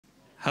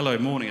Hello,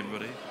 morning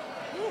everybody.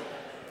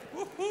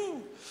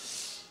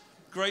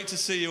 Great to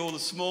see you all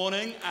this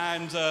morning,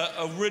 and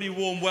a really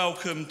warm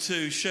welcome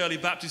to Shirley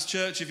Baptist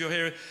Church. If you're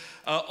here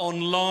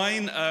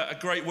online, a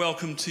great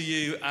welcome to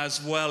you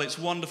as well. It's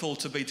wonderful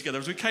to be together.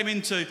 As we came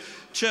into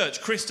church,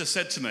 Krista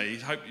said to me, I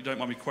hope you don't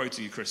mind me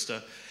quoting you,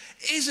 Krista,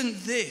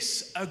 "Isn't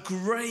this a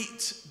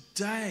great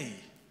day?"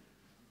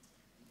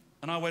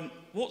 And I went,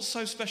 "What's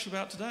so special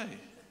about today?"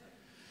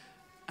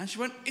 And she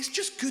went, "It's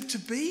just good to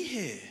be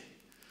here."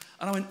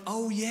 And I went,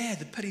 "Oh yeah,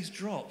 the penny's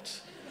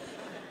dropped."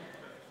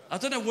 I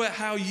don't know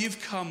how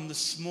you've come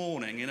this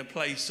morning in a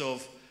place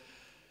of,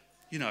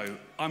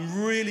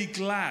 I'm really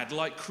glad,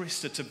 like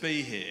Krista, to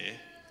be here,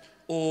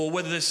 or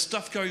whether there's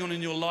stuff going on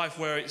in your life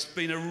where it's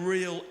been a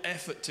real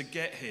effort to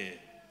get here,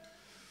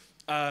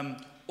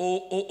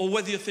 or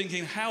whether you're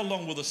thinking, how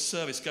long will the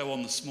service go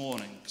on this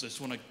morning? Because I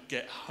just want to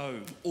get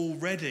home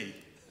already.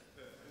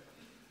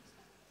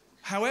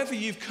 However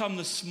you've come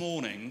this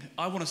morning,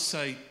 I want to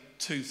say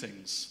two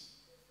things: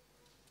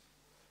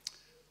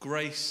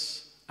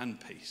 grace and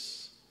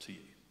peace to you.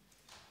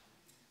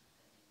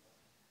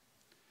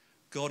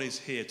 God is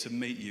here to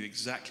meet you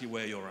exactly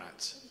where you're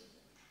at.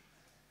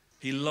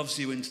 He loves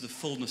you into the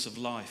fullness of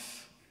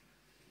life.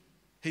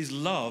 His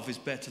love is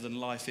better than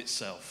life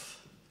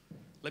itself.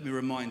 Let me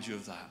remind you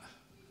of that.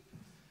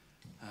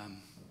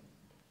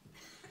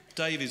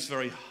 Dave is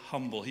very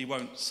humble. He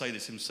won't say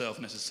this himself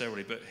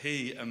necessarily, but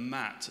he and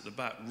Matt at the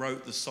back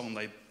wrote the song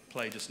they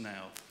played just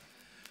now,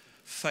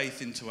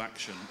 Faith into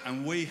Action.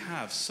 And we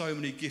have so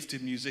many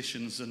gifted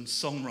musicians and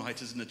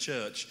songwriters in the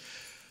church.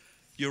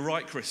 You're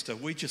right, Krista,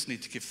 we just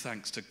need to give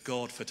thanks to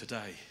God for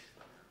today.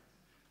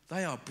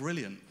 They are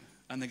brilliant,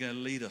 and they're going to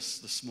lead us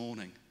this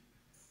morning.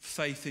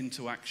 Faith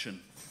into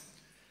action.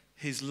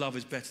 His love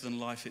is better than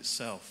life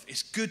itself.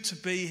 It's good to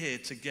be here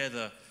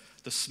together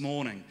this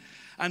morning.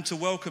 And to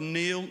welcome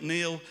Neil.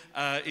 Neil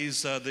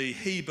is the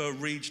Heber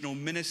Regional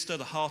Minister,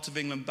 the Heart of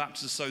England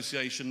Baptist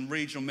Association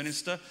Regional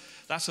Minister.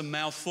 That's a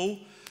mouthful,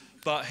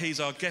 but he's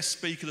our guest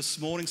speaker this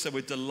morning, so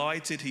we're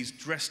delighted. He's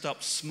dressed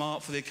up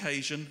smart for the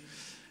occasion.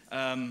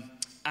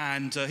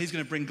 And he's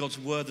going to bring God's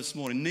word this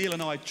morning. Neil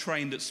and I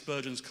trained at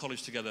Spurgeon's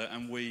College together,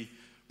 and we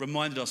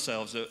reminded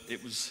ourselves that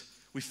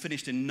we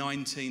finished in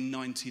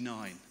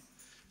 1999,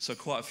 so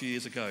quite a few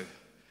years ago.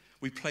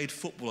 We played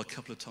football a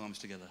couple of times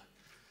together.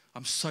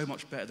 I'm so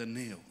much better than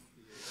Neil.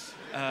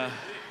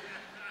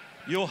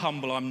 You're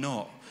humble, I'm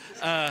not.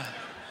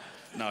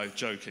 No,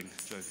 joking.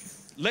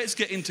 Let's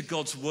get into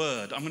God's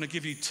word. I'm going to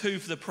give you two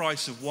for the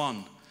price of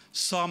one.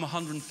 Psalm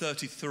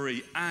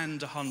 133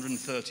 and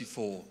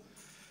 134.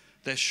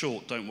 They're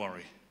short, don't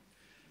worry.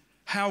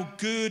 How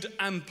good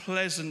and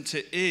pleasant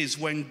it is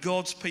when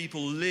God's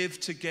people live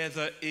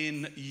together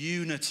in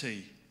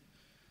unity.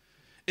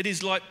 It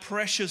is like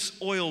precious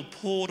oil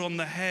poured on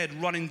the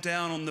head, running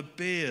down on the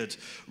beard,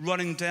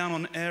 running down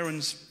on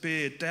Aaron's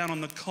beard, down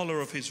on the collar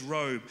of his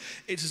robe.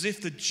 It's as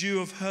if the dew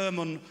of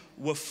Hermon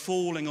were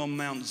falling on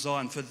Mount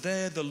Zion, for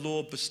there the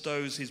Lord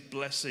bestows his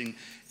blessing,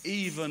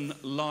 even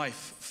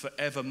life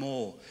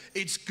forevermore.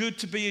 It's good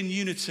to be in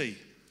unity,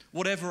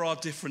 whatever our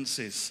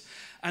differences.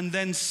 And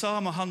then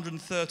Psalm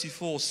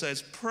 134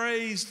 says,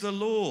 "Praise the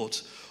Lord,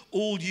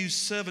 all you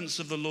servants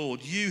of the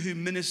Lord, you who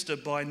minister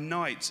by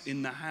night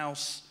in the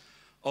house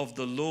of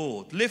the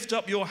Lord. Lift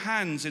up your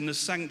hands in the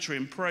sanctuary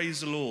and praise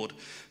the Lord.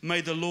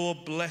 May the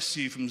Lord bless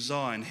you from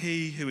Zion,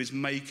 he who is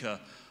maker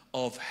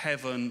of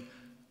heaven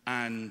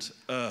and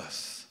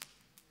earth."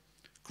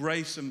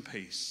 Grace and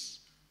peace.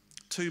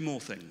 Two more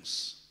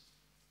things.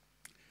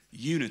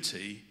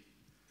 Unity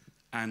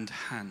and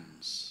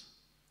hands.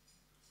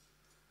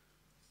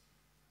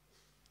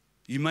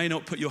 You may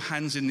not put your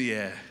hands in the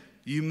air.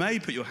 You may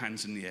put your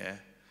hands in the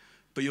air,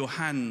 but your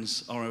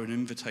hands are an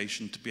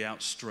invitation to be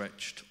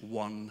outstretched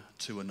one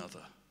to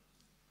another.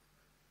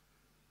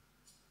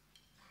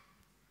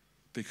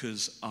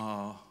 Because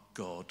our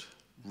God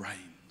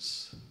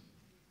reigns.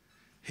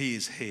 He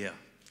is here.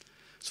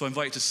 So I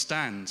invite you to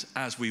stand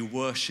as we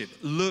worship.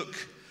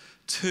 Look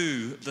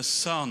to the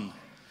Son.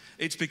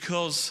 It's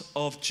because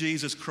of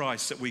Jesus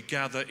Christ that we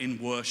gather in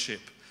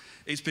worship.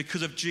 It's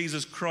because of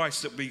Jesus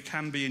Christ that we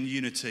can be in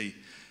unity.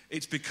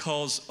 It's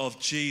because of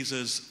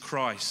Jesus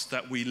Christ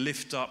that we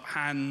lift up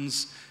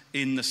hands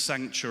in the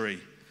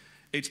sanctuary.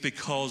 It's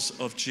because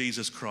of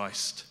Jesus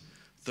Christ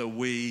that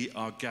we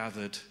are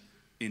gathered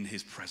in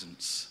his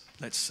presence.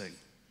 Let's sing.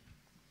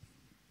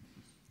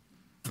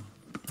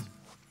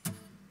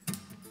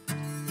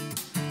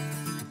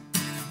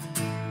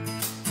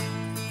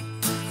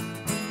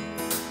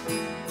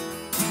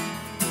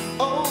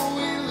 Oh,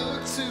 we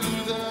look to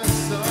the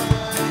sun.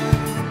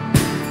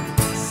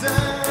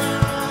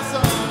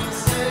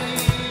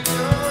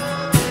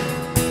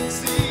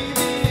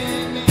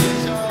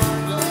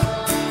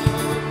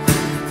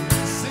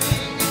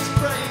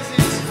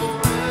 Praises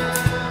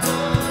forever.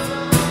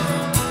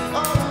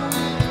 Oh,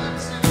 we look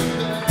to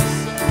the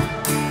sun.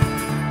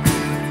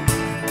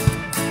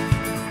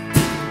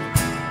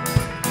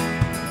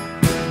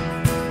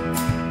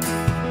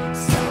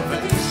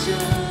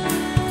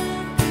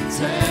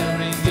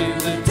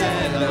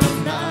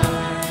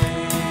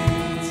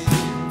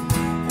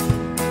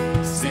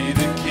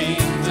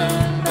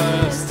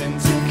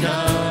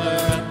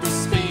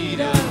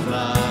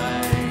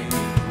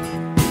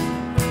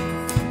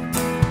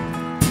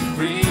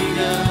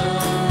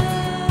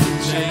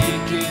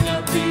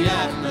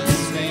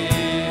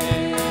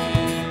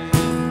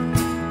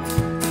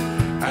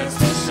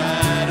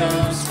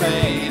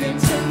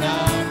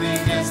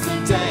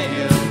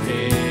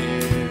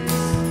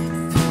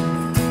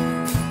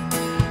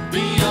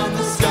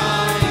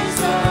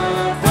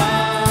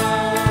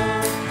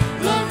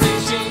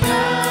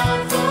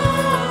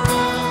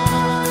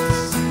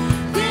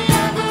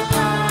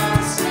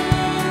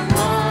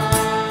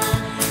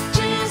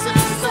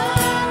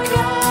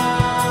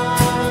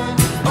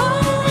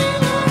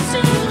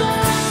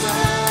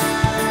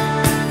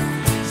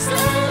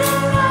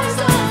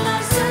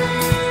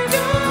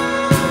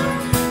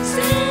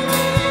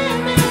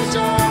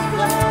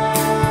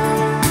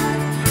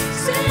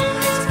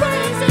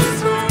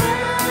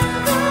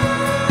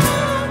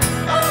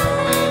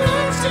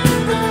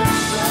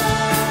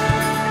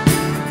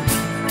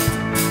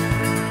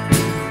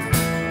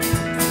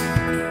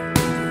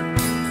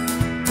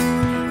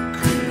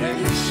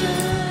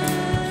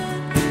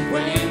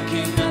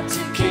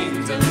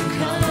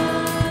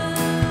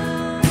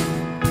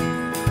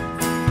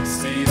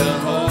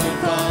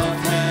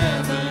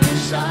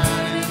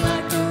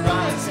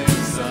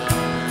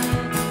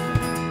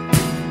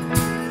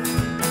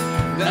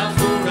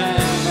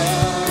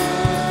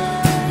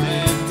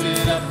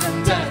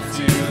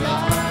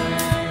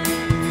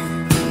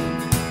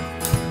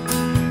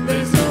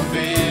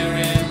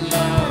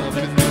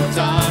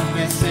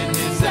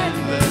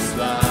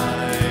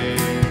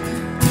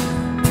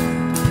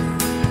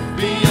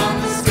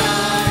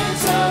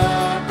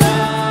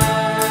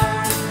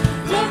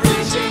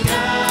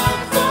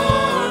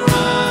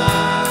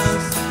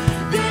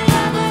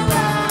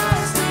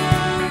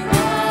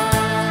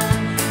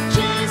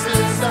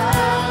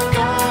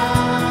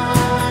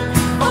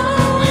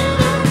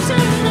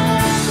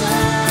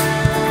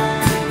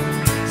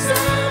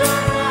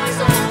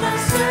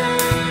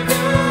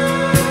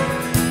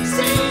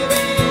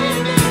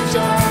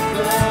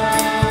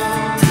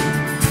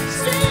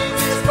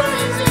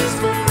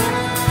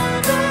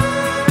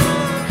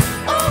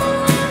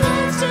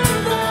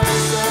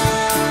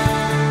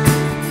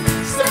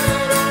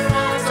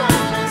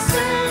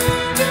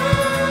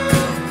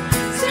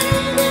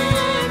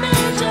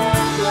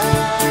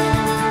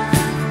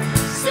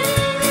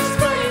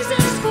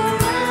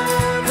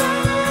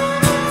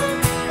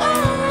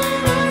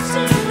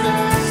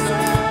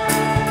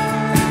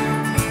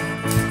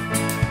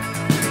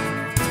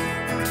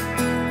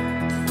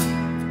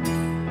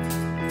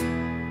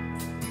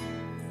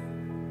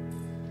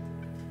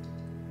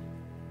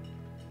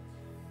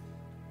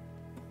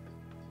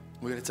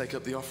 We're going to take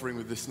up the offering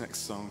with this next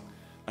song.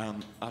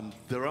 And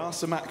there are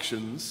some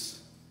actions,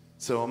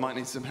 so I might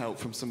need some help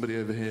from somebody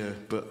over here,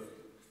 but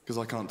because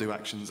I can't do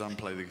actions and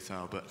play the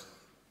guitar, but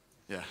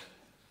yeah.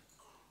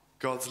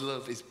 God's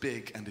love is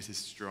big and it is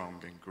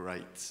strong and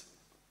great.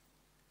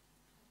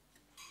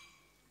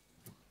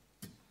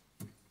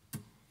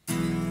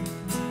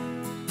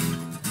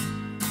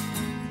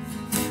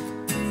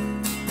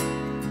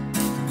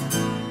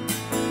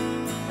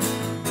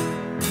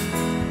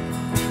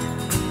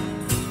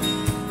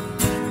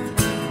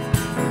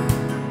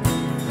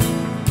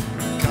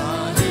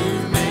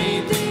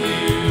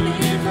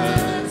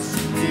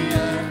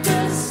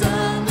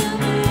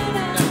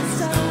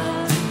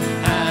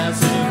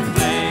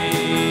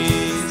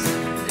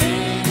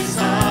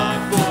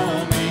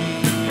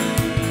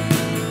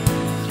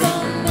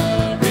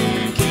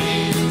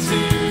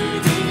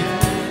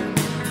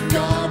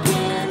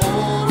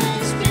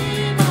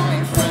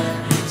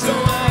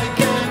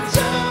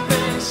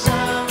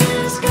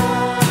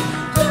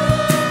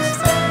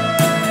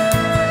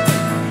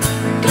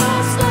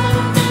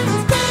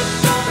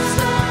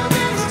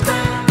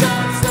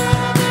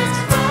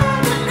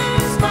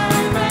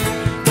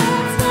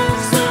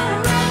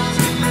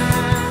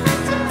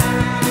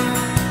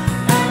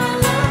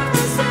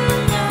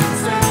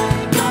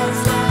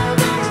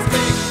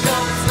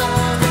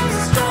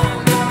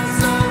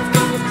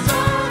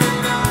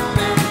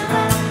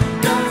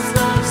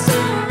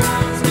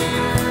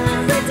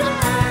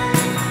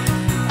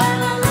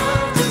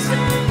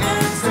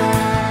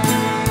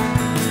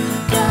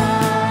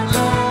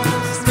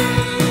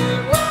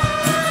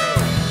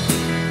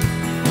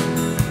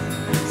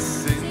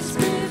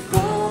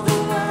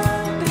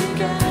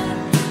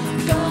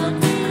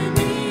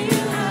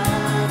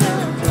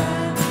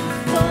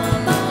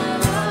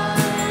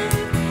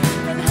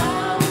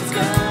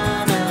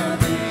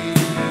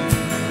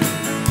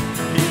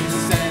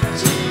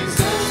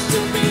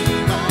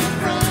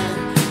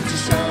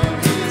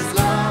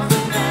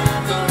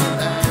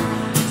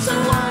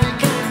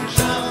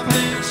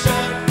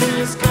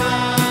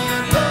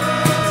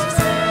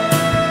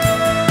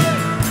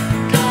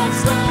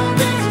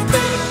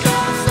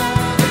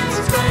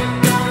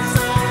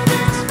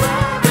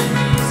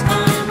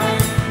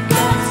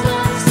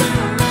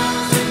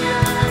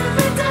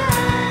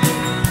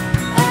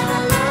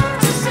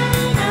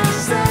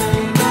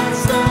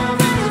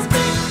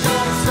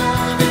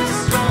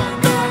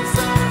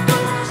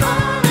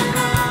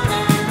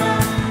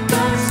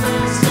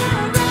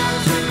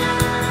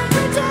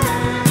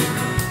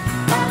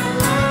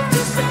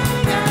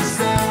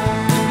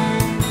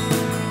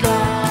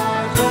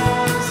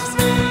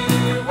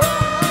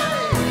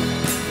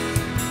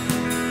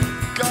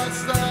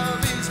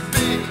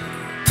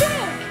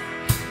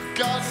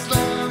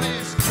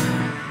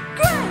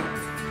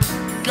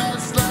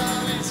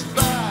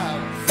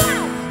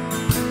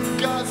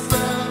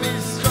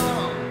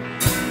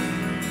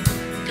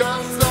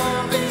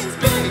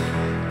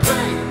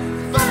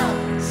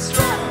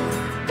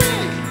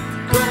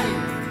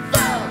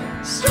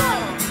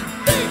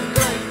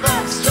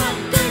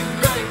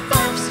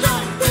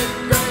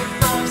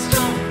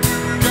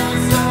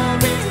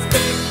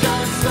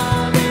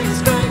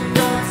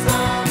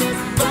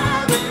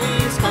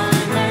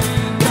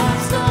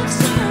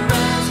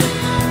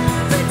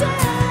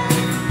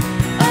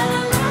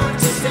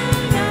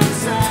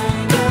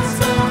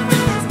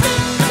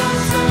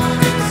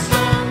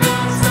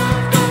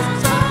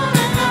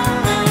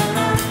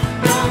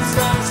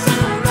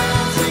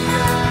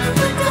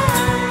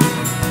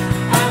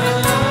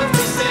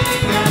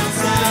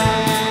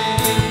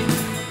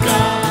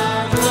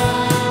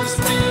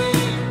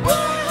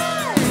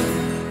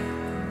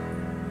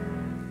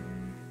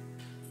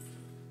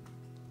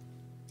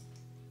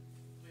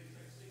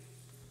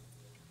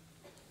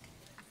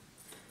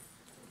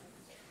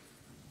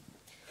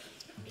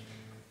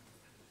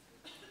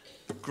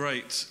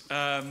 Great.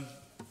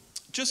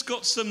 Just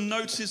got some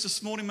notices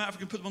this morning, Matt, if we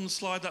can put them on the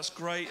slide, that's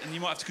great. And you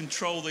might have to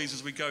control these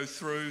as we go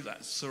through,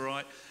 that's all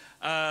right.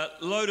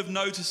 Load of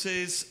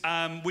notices.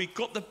 We've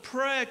got the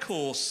prayer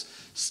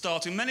course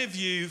starting. Many of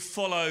you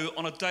follow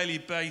on a daily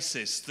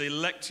basis the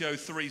Lectio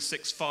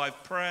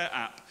 365 prayer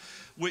app,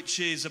 which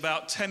is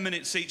about 10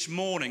 minutes each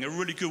morning, a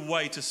really good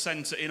way to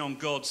centre in on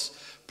God's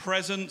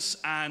presence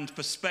and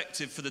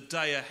perspective for the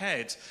day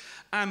ahead.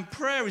 And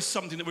prayer is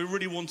something that we're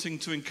really wanting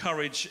to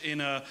encourage in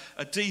a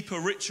deeper,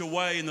 richer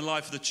way in the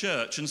life of the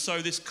church. And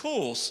so this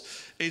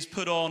course is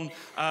put on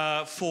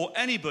for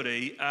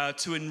anybody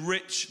to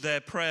enrich their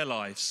prayer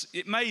lives.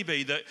 It may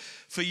be that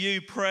for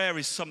you, prayer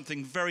is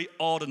something very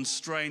odd and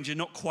strange. You're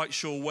not quite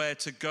sure where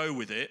to go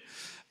with it.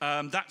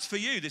 That's for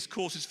you. This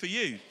course is for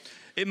you.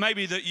 It may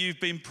be that you've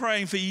been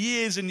praying for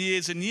years and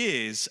years and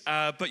years,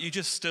 but you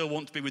just still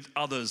want to be with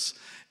others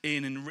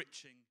in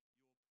enriching.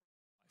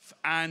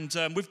 And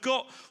we've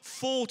got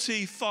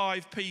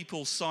 45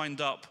 people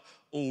signed up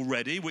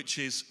already, which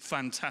is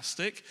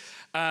fantastic.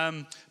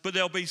 But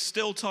there'll be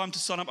still time to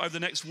sign up over the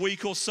next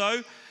week or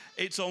so.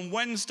 It's on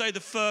Wednesday,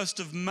 the 1st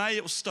of May.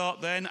 It will start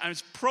then, and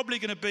it's probably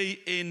going to be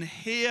in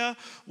here.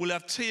 We'll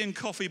have tea and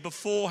coffee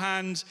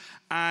beforehand,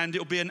 and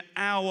it'll be an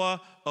hour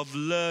of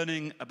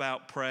learning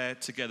about prayer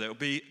together. It'll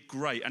be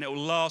great, and it will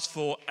last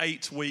for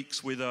 8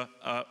 weeks with a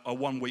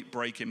 1-week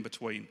break in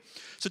between.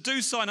 So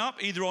do sign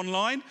up either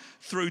online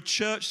through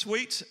Church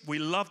Suite. We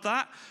love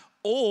that.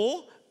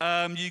 Or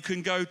you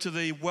can go to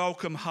the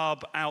Welcome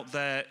Hub out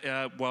there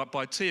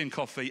by tea and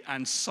coffee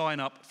and sign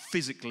up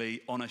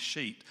physically on a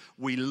sheet.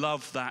 We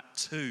love that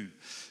too.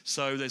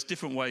 So there's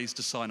different ways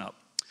to sign up.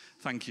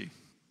 Thank you.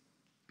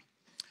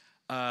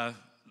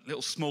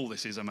 Little small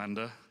this is,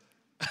 Amanda.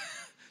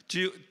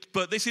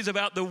 But this is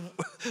about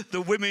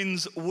the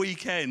women's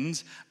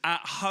weekend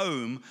at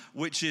home,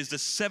 which is the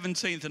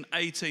 17th and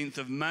 18th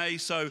of May.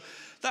 So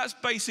that's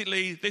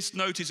basically, this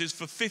notice is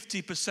for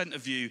 50%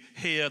 of you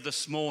here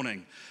this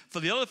morning. For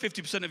the other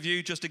 50% of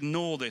you, just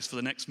ignore this for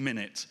the next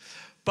minute.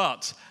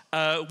 But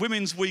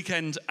women's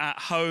weekend at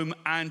home,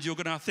 and you're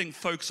going to, I think,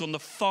 focus on the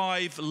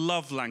 5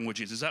 love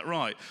languages. Is that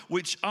right?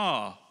 Which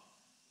are?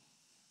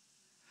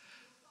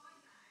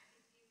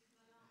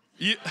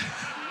 You...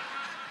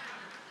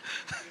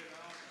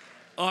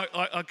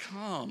 I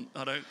can't,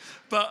 I don't.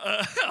 But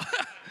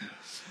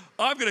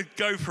I'm going to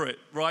go for it,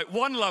 right?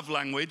 One love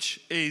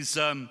language is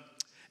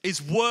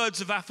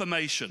words of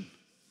affirmation.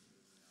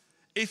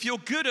 If you're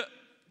good at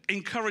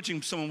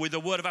encouraging someone with a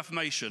word of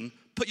affirmation,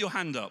 put your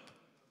hand up.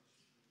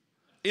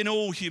 In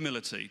all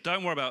humility.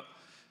 Don't worry about...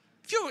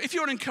 If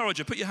you're an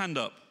encourager, put your hand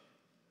up.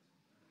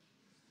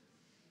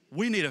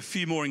 We need a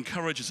few more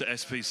encouragers at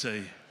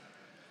SBC.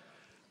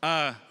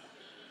 The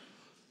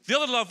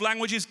other love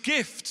language is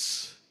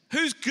gifts.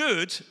 Who's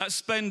good at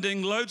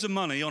spending loads of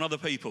money on other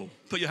people?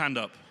 Put your hand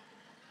up.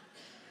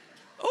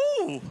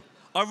 Oh,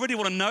 I really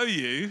want to know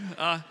you.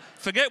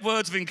 Forget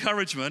words of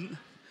encouragement.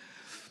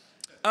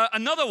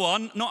 Another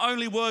one, not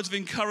only words of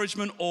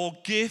encouragement or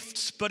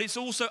gifts, but it's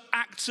also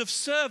acts of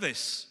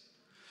service.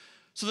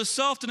 So this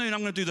afternoon, I'm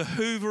going to do the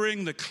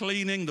hoovering, the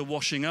cleaning, the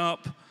washing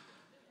up.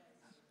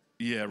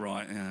 Yeah,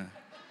 right, yeah.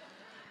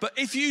 But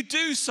if you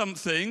do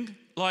something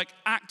like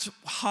act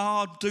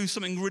hard, do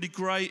something really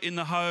great in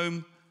the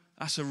home,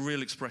 that's a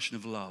real expression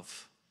of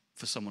love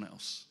for someone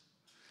else.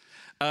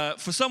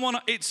 For someone,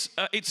 it's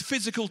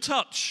physical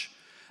touch.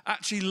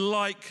 Actually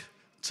like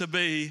to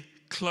be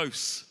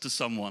close to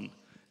someone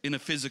in a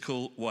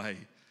physical way.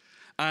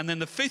 And then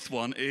the 5th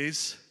one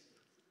is...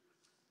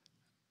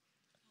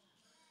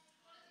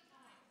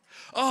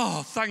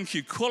 Oh, thank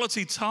you,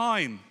 quality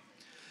time.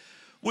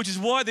 Which is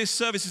why this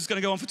service is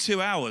going to go on for 2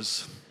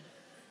 hours.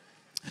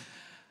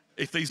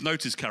 If these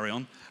notices carry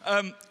on.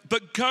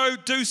 But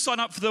do sign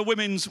up for the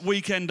women's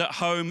weekend at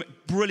home.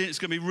 Brilliant, it's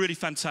going to be really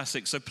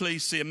fantastic. So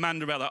please see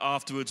Amanda about that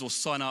afterwards or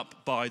sign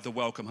up by the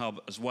Welcome Hub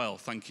as well.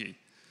 Thank you.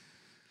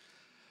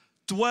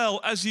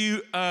 Dwell, as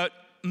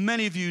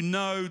many of you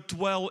know,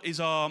 Dwell is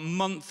our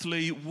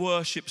monthly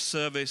worship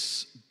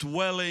service,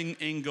 dwelling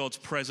in God's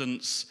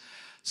presence,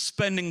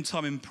 spending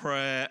time in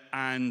prayer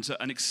and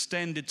an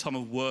extended time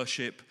of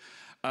worship.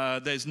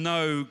 There's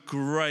no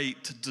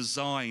great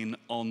design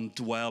on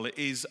Dwell. It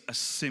is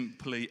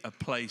simply a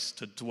place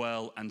to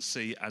dwell and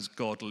see as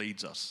God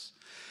leads us.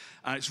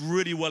 And it's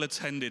really well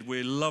attended.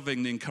 We're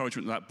loving the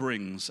encouragement that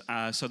brings.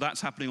 So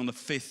that's happening on the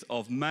 5th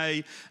of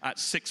May at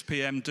 6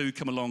 p.m. Do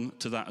come along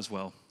to that as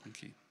well.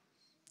 Thank you.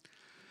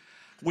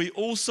 We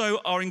also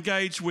are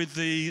engaged with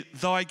the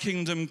Thy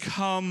Kingdom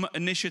Come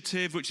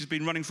initiative, which has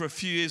been running for a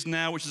few years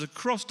now, which is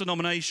across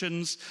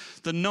denominations,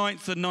 the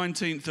 9th and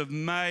 19th of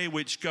May,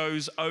 which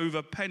goes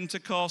over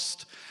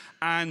Pentecost.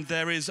 And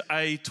there is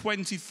a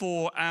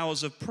 24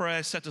 hours of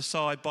prayer set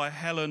aside by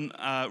Helen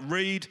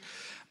Reed,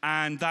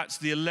 and that's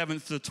the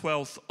 11th to the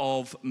 12th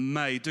of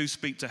May. Do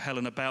speak to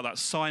Helen about that.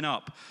 Sign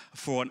up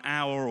for an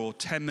hour or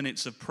 10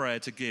 minutes of prayer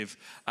to give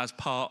as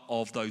part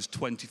of those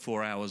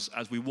 24 hours,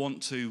 as we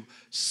want to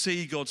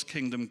see God's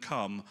kingdom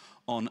come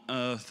on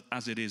earth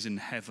as it is in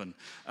heaven.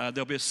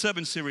 There'll be a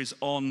sermon series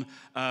on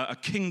a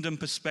kingdom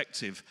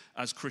perspective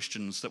as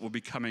Christians that will be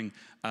coming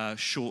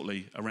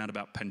shortly around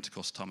about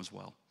Pentecost time as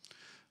well.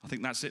 I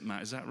think that's it,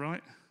 Matt. Is that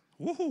right?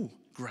 Woohoo!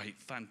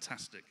 Great,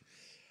 fantastic.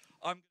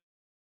 I'm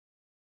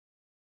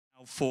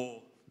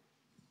for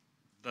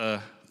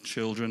the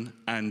children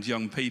and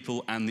young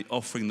people and the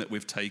offering that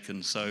we've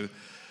taken. So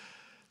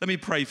let me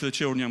pray for the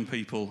children, young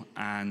people,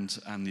 and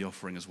the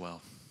offering as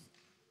well.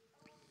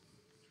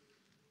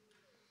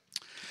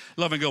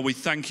 Loving God, we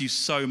thank you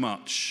so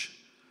much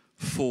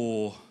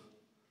for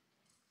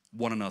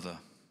one another,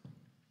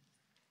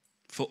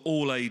 for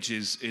all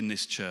ages in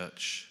this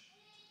church.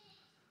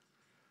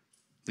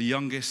 The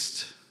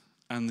youngest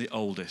and the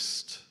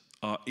oldest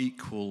are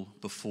equal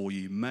before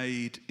you,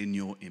 made in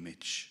your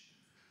image.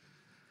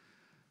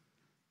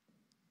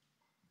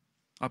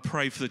 I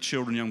pray for the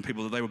children and young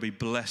people that they will be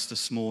blessed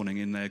this morning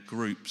in their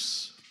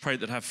groups. Pray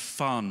that they have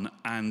fun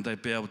and they'll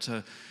be able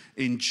to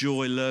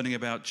enjoy learning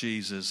about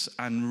Jesus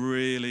and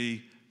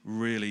really,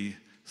 really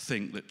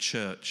think that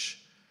church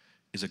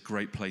is a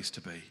great place to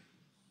be.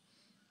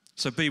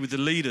 So be with the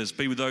leaders,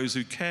 be with those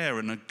who care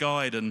and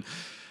guide and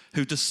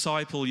who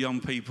disciple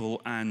young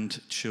people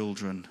and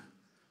children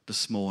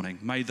this morning.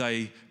 May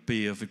they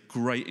be of a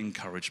great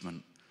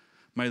encouragement.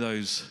 May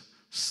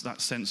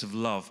that sense of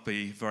love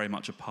be very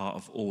much a part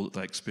of all that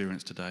they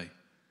experience today.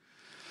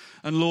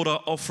 And Lord,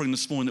 our offering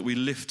this morning that we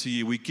lift to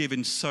you, we give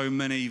in so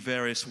many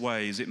various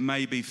ways. It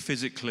may be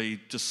physically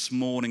this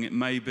morning, it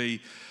may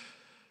be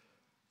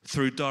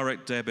through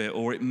direct debit,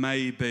 or it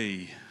may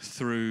be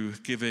through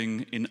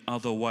giving in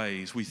other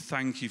ways. We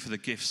thank you for the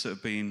gifts that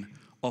have been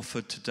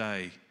offered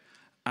today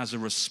as a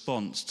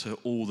response to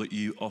all that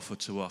you offer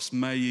to us.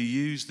 May you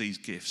use these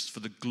gifts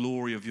for the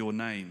glory of your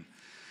name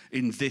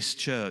in this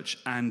church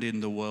and in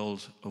the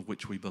world of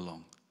which we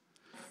belong.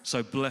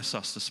 So bless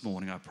us this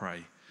morning, I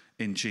pray,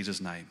 in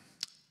Jesus' name.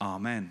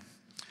 Amen.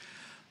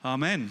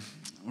 Amen.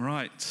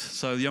 Right,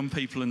 so the young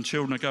people and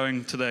children are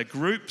going to their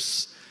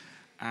groups,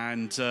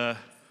 and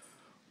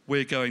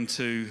we're going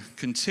to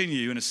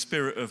continue in a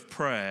spirit of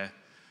prayer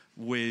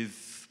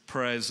with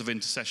prayers of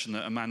intercession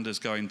that Amanda's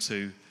going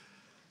to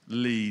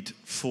lead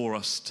for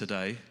us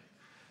today.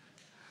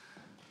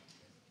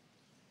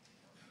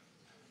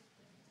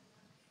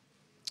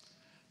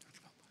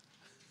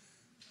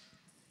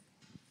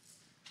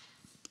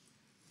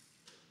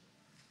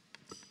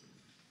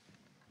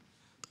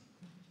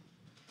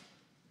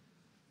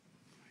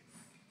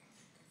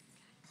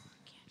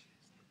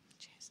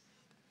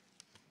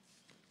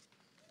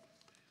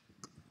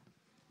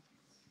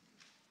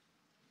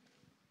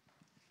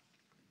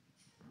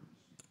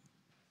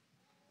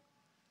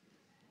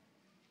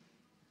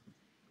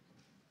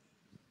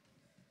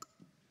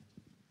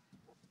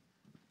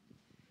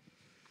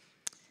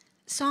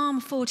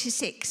 Psalm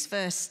 46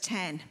 verse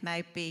 10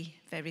 may be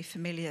very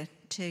familiar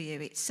to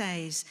you. It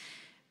says,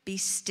 "Be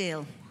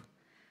still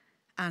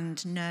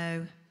and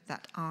know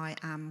that I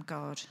am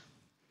God."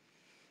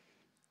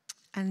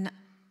 And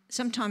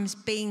sometimes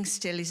being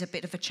still is a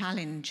bit of a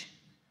challenge,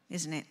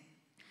 isn't it?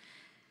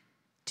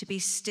 To be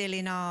still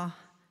in our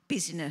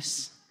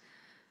busyness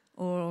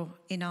or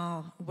in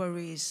our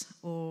worries,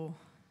 or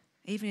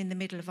even in the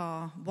middle of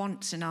our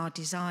wants and our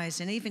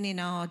desires, and even in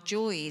our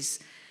joys.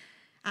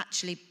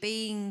 Actually,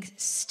 being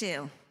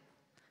still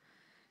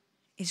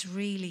is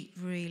really,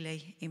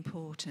 really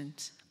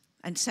important.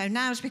 And so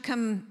now, as we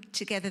come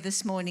together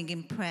this morning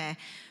in prayer,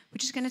 we're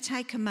just going to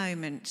take a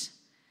moment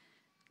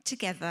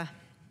together,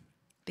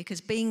 because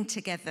being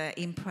together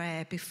in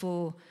prayer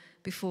before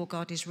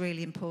God is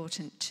really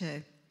important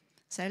too.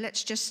 So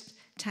let's just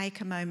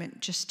take a moment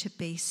just to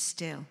be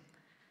still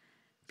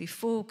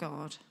before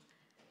God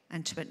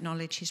and to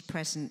acknowledge his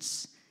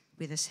presence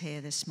with us here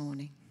this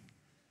morning.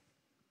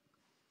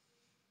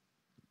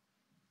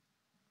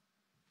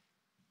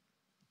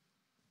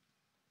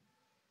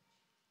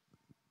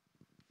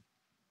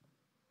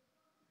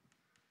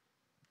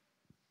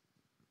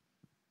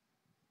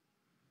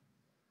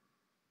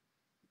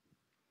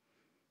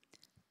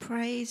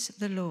 Praise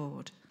the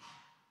Lord.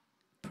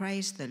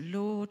 Praise the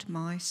Lord,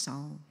 my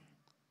soul.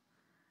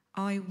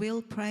 I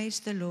will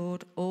praise the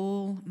Lord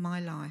all my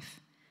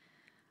life.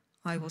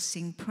 I will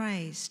sing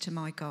praise to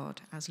my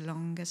God as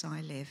long as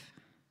I live.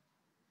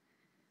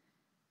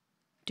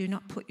 Do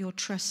not put your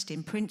trust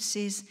in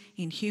princes,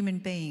 in human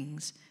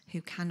beings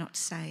who cannot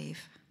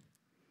save.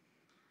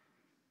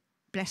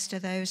 Blessed are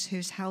those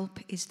whose help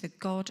is the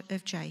God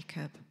of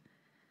Jacob,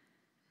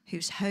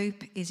 whose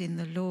hope is in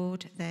the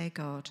Lord their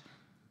God.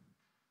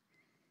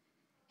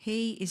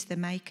 He is the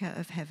maker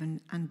of heaven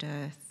and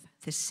earth,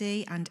 the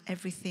sea and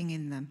everything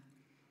in them.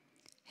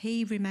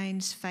 He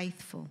remains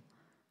faithful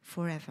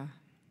forever.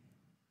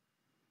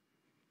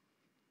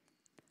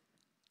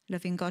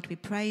 Loving God, we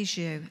praise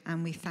you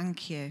and we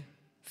thank you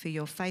for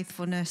your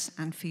faithfulness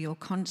and for your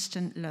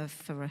constant love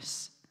for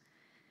us.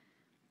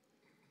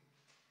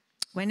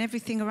 When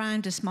everything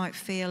around us might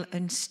feel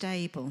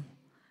unstable,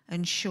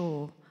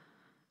 unsure,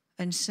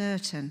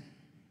 uncertain,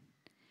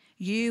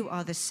 you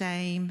are the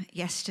same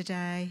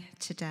yesterday,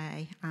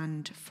 today,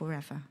 and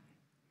forever.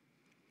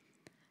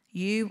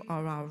 You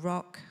are our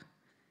rock.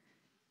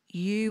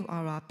 You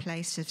are our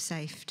place of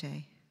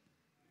safety.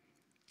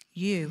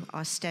 You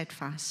are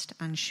steadfast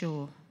and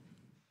sure.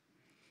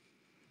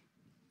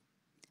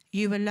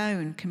 You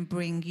alone can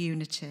bring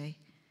unity,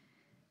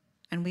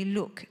 and we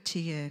look to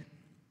you.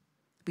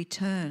 We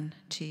turn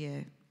to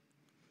you.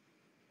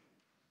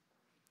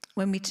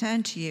 When we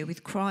turn to you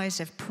with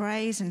cries of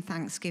praise and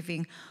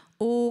thanksgiving,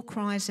 all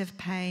cries of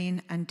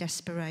pain and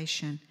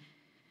desperation,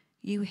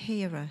 you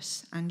hear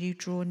us and you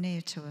draw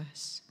near to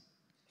us.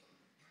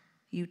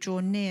 You draw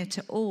near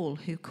to all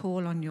who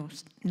call on your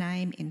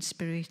name in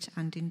spirit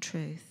and in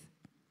truth.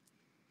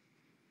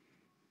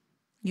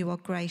 You are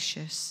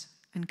gracious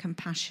and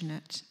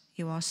compassionate.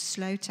 You are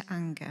slow to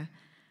anger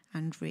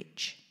and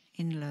rich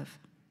in love.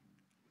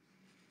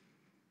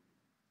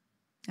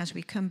 As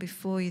we come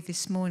before you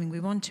this morning,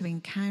 we want to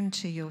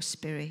encounter your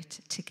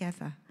spirit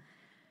together.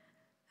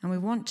 And we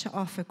want to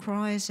offer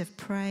cries of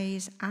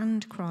praise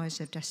and cries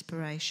of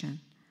desperation.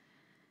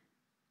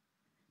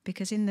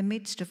 Because in the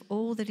midst of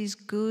all that is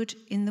good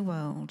in the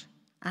world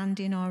and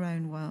in our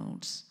own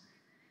worlds,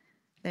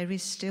 There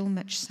is still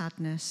much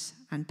sadness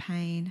and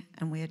pain,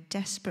 and we are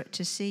desperate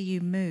to see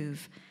you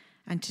move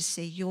and to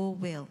see your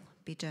will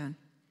be done.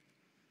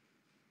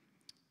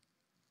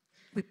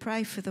 We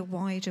pray for the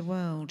wider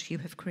world you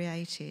have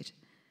created.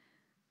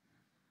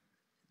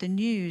 The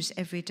news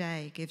every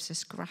day gives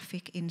us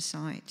graphic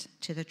insight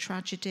to the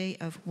tragedy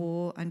of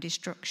war and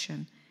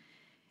destruction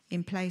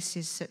in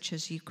places such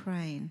as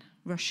Ukraine,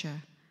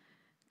 Russia,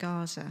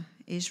 Gaza,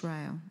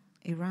 Israel,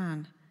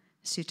 Iran,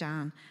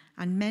 Sudan,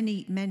 and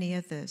many, many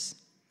others.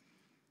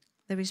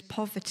 There is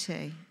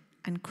poverty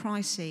and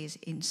crises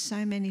in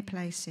so many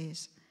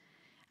places,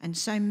 and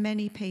so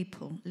many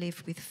people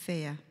live with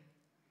fear.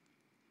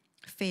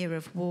 Fear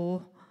of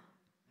war,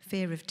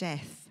 fear of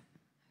death,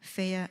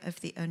 fear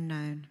of the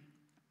unknown.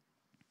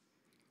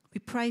 We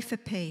pray for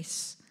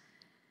peace.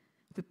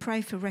 We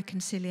pray for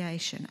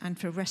reconciliation and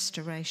for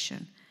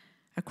restoration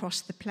across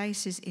the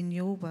places in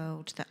your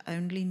world that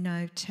only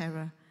know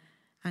terror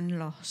and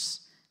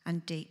loss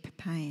and deep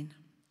pain.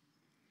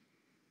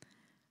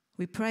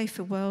 We pray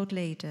for world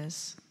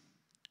leaders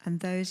and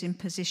those in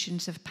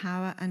positions of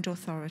power and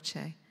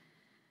authority,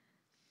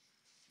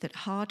 that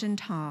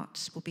hardened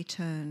hearts will be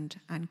turned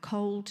and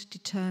cold,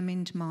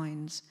 determined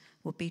minds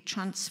will be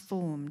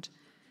transformed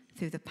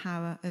through the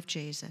power of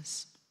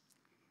Jesus.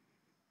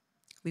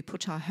 We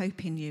put our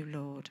hope in you,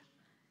 Lord.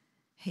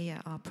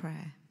 Hear our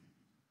prayer.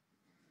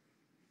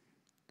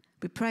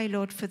 We pray,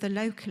 Lord, for the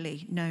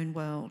locally known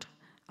world,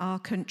 our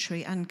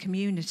country and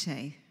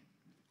community.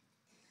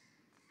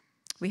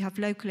 We have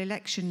local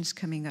elections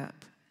coming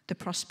up, the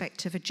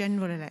prospect of a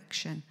general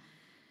election.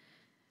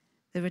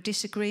 There are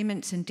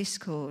disagreements and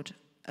discord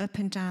up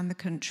and down the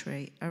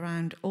country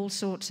around all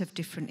sorts of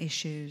different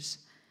issues: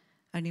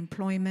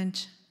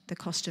 unemployment, the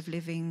cost of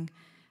living,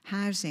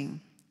 housing,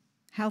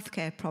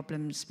 healthcare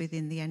problems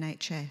within the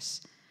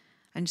NHS,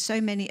 and so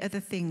many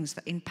other things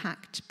that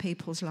impact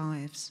people's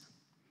lives.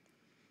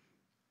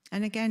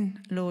 And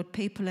again, Lord,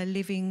 people are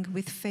living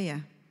with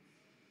fear.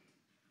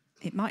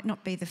 It might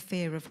not be the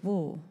fear of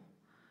war,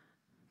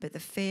 but the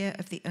fear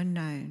of the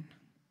unknown.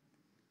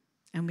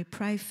 And we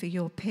pray for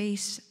your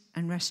peace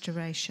and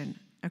restoration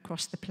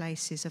across the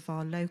places of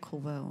our local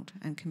world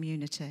and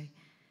community.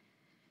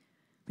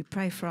 We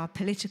pray for our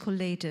political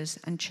leaders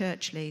and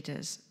church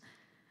leaders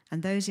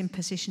and those in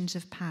positions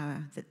of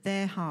power, that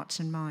their hearts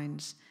and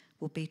minds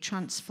will be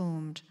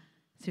transformed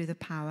through the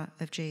power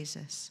of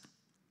Jesus.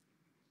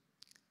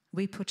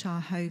 We put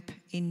our hope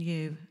in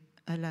you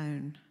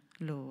alone,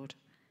 Lord.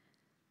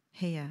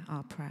 Hear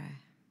our prayer.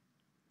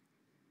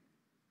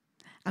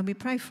 And we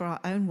pray for our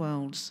own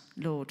worlds,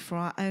 Lord, for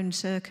our own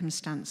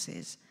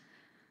circumstances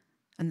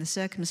and the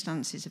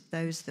circumstances of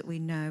those that we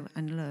know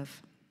and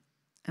love.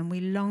 And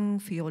we long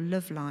for your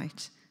love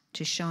light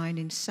to shine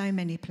in so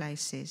many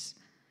places.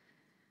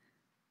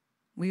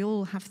 We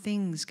all have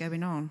things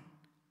going on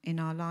in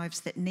our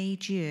lives that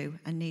need you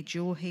and need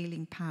your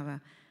healing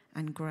power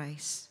and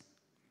grace.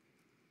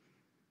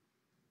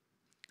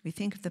 We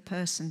think of the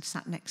person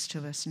sat next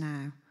to us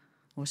now,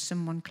 or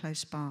someone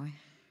close by.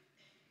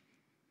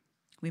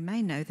 We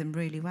may know them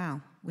really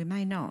well, we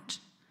may not,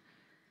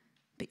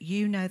 but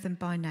you know them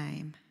by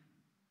name,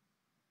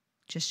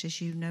 just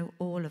as you know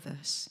all of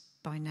us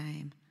by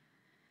name.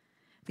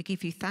 We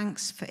give you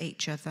thanks for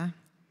each other.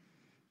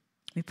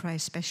 We pray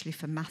especially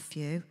for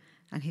Matthew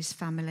and his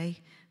family,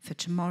 for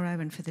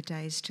tomorrow and for the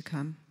days to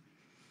come.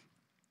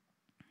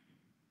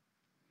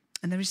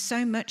 And there is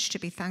so much to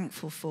be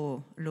thankful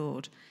for,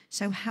 Lord.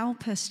 So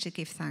help us to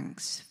give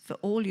thanks for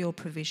all your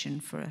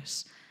provision for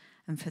us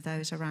and for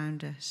those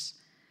around us.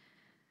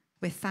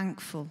 We're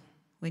thankful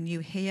when you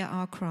hear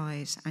our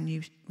cries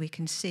and we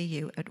can see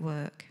you at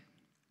work.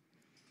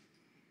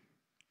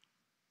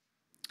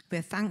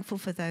 We're thankful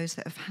for those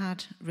that have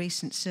had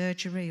recent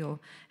surgery or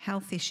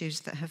health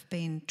issues that have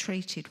been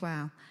treated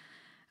well.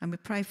 And we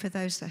pray for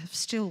those that have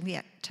still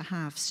yet to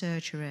have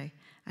surgery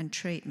and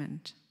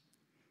treatment.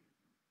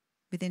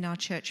 Within our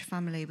church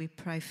family, we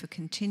pray for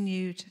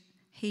continued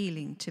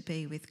healing to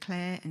be with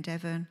Claire and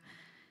Evan,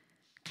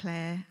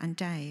 Claire and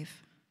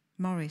Dave,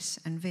 Morris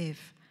and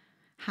Viv,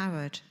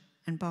 Howard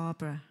and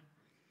Barbara,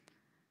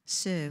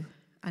 Sue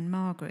and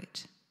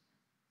Margaret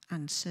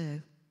and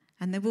Sue.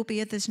 And there will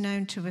be others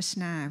known to us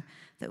now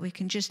that we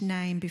can just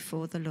name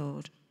before the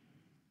Lord.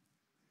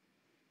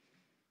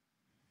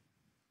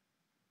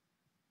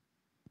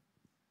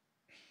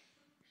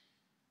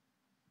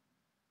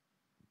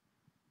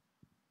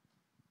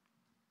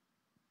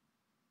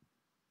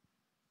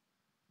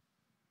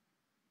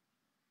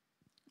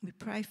 We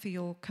pray for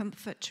your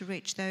comfort to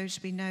reach those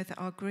we know that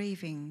are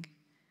grieving.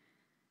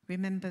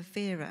 Remember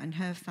Vera and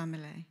her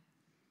family,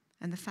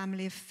 and the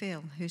family of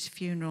Phil, whose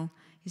funeral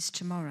is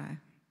tomorrow.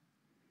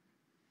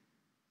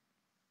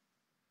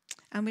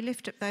 And we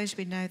lift up those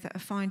we know that are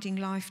finding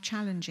life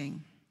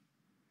challenging.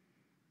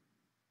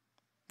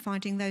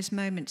 Finding those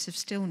moments of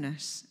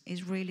stillness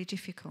is really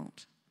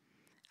difficult,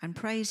 and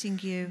praising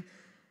you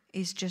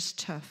is just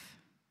tough.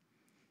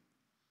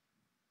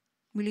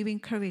 Will you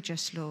encourage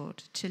us, Lord,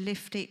 to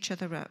lift each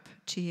other up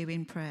to you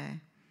in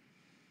prayer?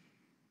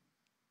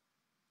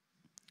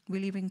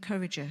 will you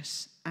encourage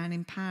us and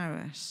empower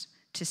us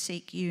to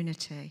seek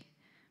unity?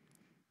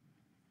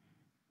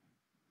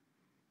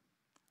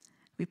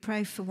 We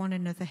pray for one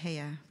another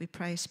here. We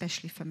pray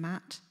especially for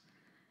Matt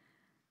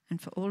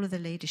and for all of the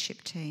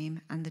leadership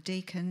team and the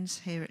deacons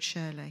here at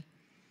Shirley.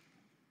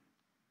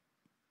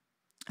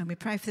 And we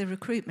pray for the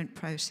recruitment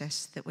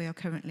process that we are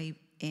currently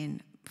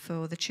in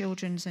for the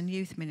children's and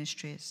youth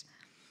ministries.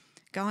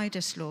 Guide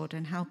us, Lord,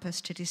 and help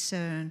us to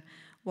discern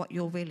what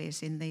your will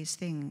is in these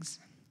things.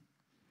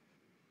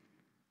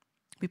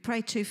 We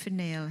pray too for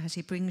Neil as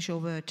he brings your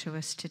word to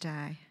us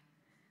today.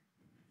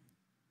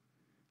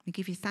 We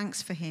give you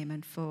thanks for him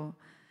and for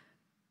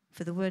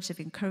the words of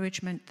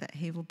encouragement that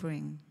he will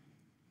bring.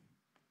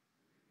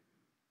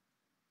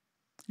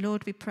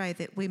 Lord, we pray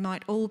that we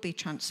might all be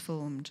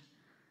transformed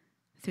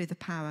through the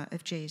power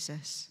of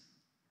Jesus.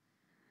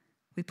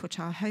 We put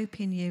our hope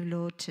in you,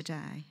 Lord,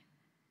 today.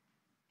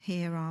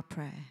 Hear our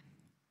prayer.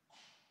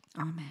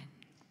 Amen.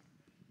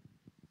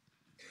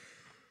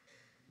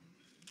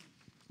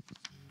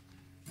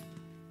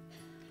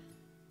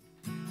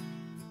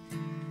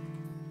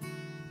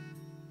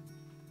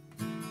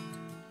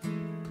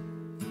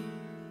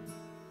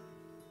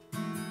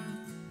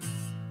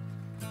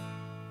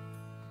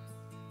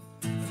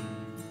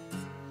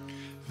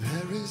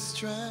 There is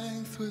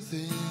strength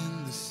within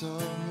the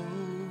sorrow.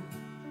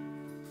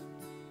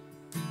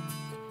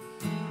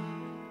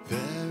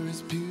 There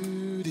is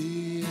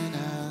beauty in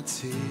our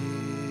tears,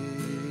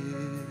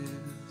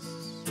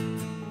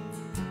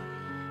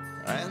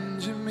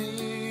 and you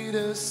meet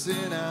us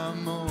in our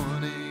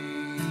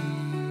mourning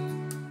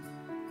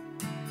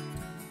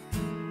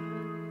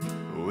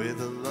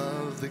with a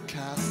love that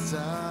casts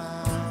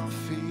our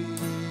fear.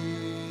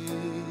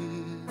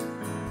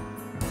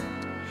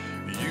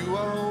 You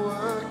are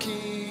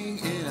working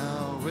in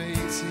our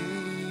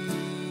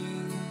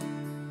waiting,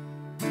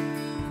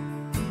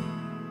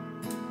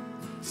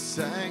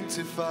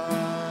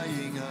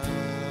 sanctifying us,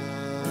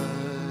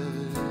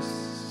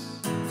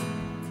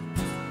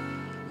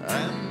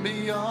 and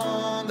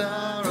beyond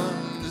our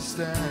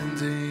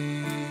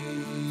understanding,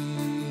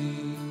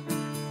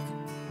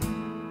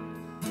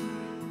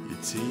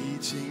 you're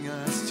teaching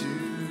us to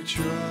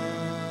trust.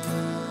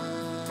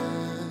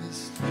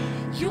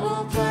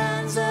 Your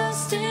plans are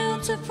still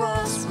to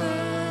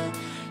prosper.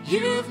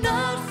 You've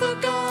not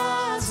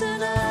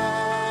forgotten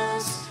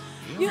us.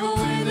 You're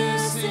with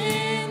us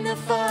in the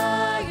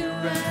fire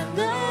and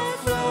the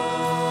flood.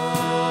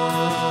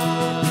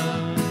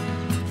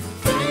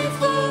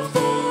 Faithful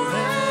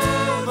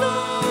forever,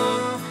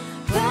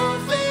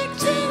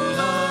 perfect in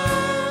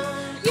love.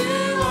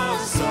 You are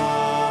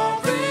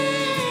sovereign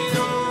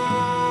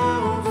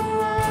over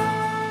us.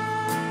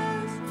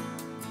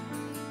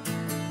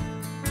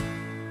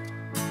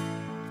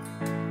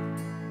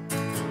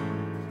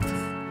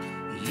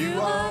 You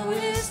are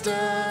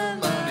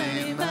wisdom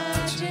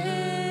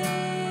unimagined.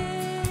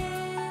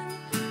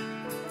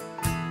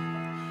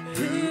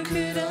 Who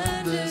could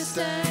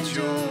understand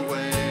your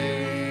ways?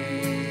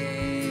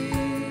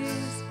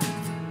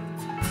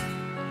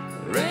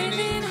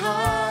 Reigning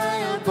high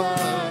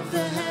above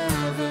the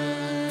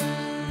heavens,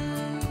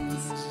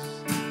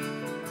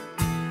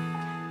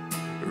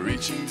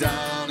 reaching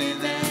down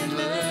in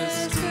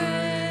endless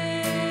grace.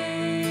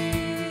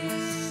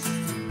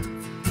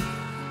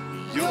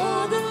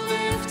 You're the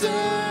lifter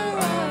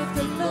of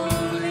the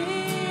lowly,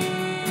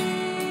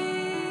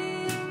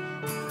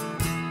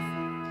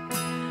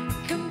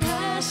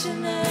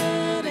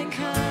 compassionate and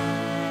kind.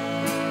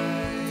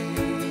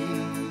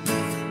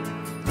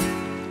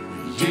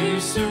 You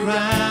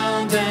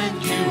surround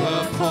and you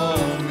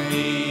uphold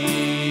me,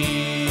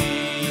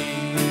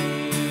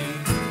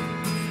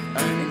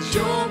 and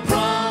your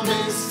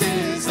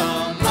promises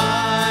are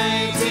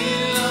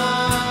mighty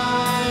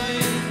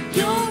light.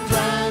 Your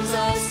plans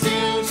are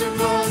still to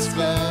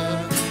prosper.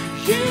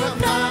 You have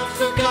not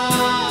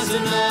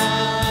forgotten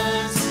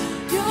us.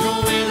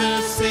 You're with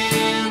us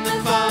in the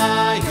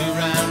fire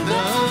and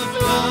the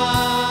flood.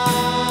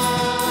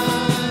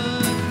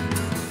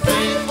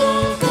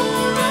 Faithful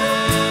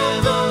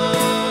forever,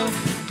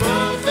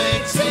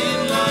 perfect in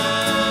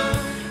love.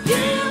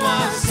 You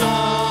are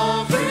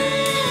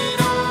sovereign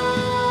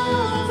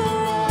over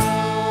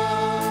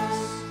us.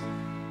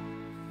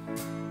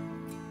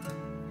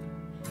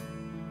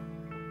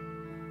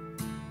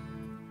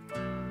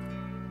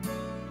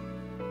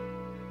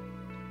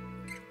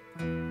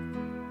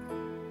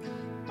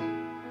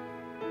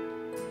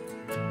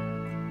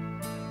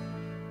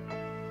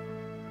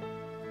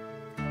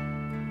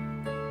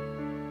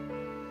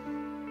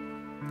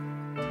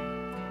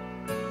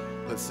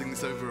 Let's sing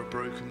this over a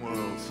broken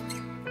world.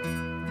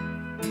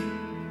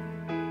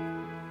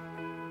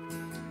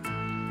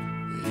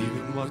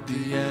 Even what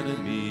the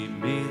enemy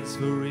means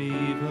for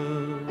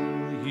evil,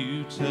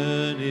 you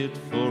turn it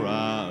for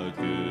our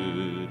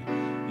good.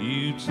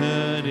 You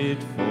turn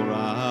it for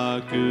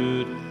our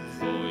good,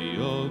 for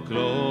your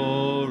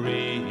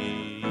glory.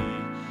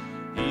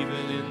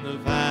 Even in the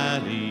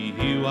valley,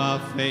 you are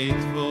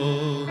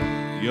faithful.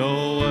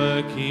 You're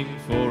working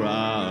for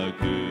our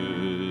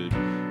good.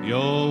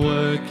 You're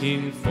working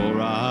working for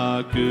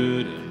our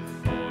good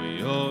and for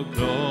your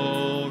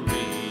glory.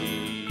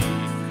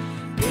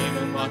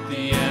 Even what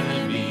the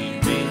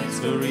enemy means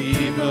for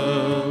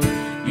evil,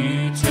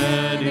 you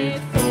turn it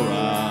for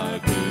our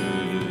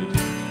good.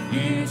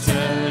 You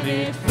turn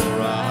it for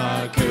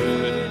our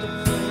good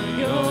and for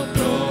your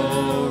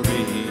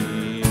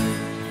glory.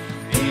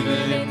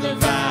 Even in the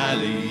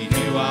valley,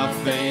 you are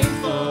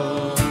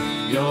faithful.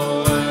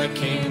 You're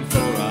working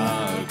for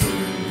our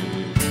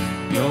good.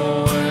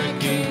 You're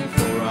working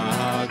for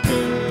our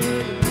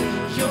good.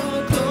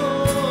 Your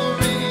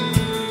glory.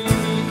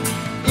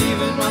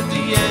 Even what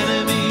the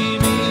enemy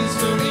means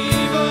for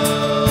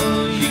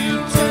evil, you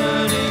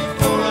turn it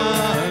for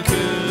our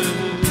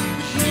good.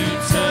 You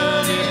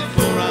turn it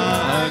for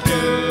our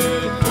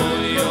good, for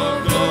your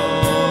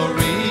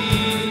glory.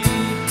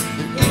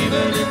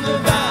 Even in the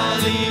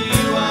valley,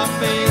 you are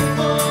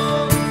faithful.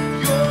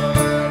 You're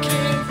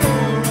working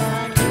for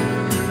our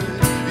good.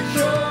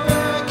 You're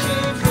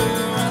working for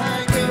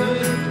our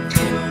good.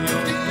 In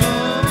your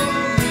glory.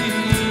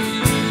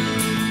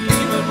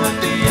 Even what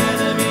the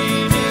enemy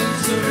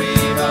means for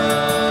evil,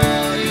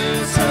 you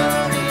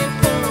turn it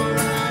for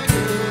our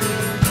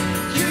good.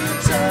 You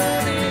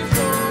turn it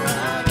for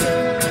our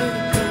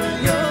good.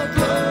 Your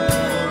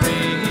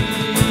glory.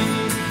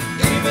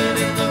 Even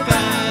in the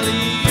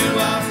valley, you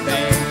are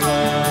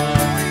faithful.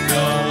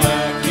 You're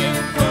working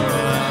for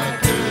our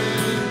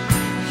good.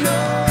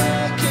 You're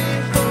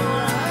working for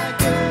our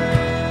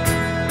good.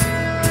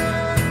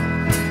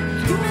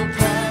 Your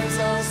plans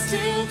are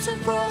still to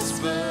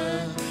prosper.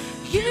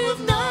 You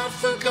have not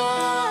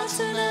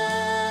forgotten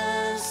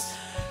us.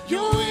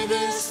 You're with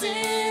us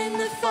in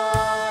the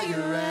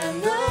fire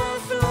and the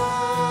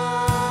flood.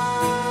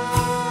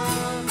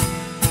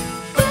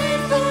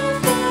 Faithful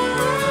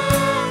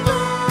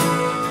forever,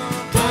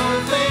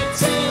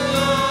 perfect in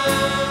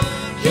love.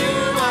 You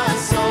are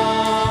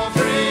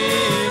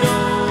sovereign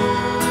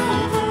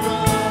over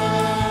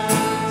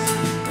us.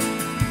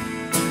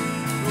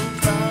 Your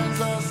plans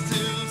are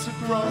still to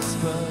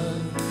prosper.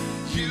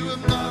 You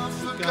have not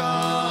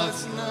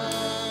forgotten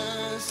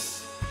us.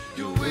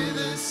 You're with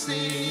us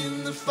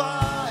in the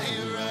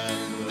fire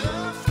and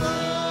the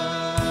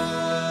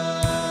flood.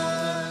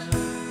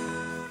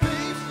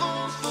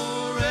 Faithful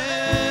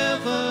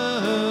forever,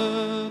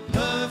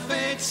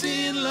 perfect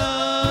in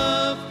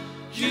love.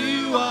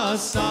 You are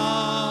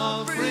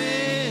sovereign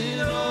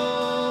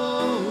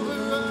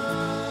over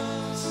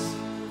us.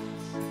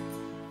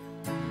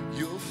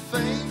 You're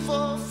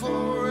faithful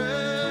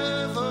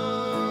forever,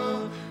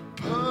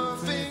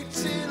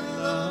 perfect in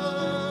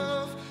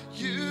love.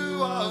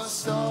 You are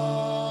sovereign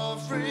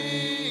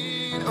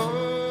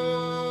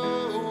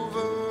over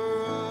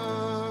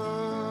us.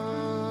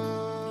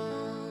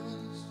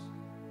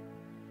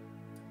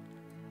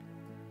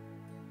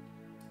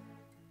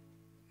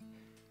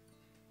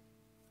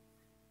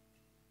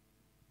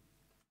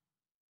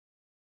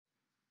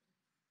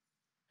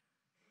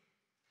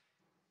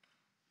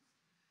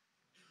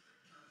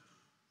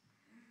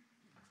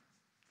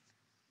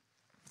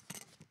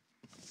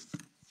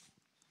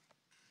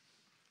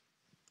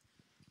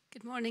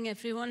 Good morning,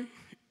 everyone.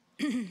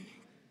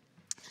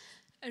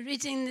 A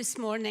reading this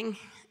morning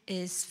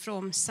is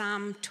from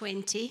Psalm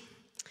 20,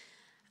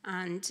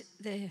 and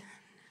the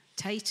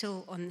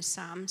title on the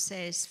psalm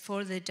says,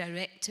 "For the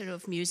Director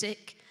of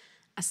Music,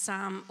 a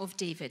Psalm of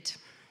David."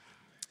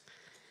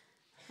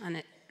 And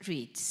it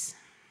reads,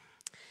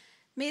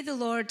 "May the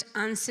Lord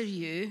answer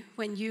you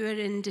when you are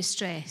in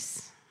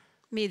distress.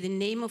 May the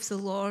name of the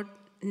Lord,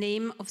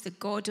 name of the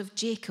God of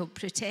Jacob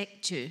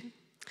protect you.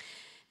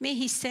 May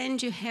he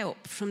send you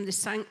help from the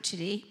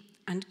sanctuary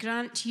and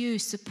grant you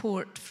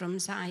support from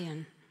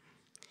Zion.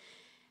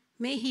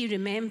 May he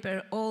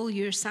remember all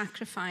your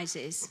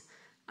sacrifices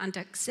and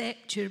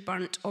accept your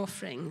burnt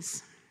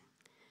offerings.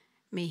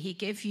 May he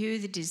give you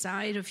the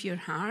desire of your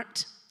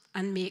heart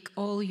and make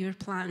all your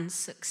plans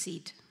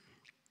succeed.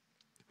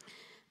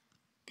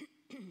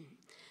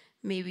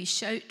 May we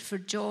shout for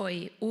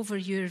joy over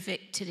your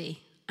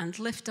victory and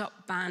lift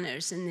up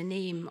banners in the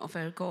name of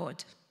our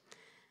God.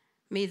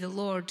 May the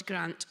Lord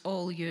grant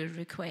all your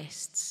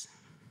requests.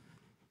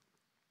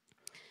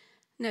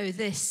 Now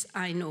this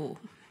I know,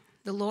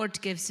 the Lord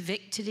gives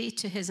victory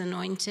to his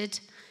anointed.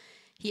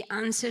 He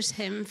answers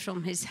him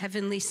from his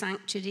heavenly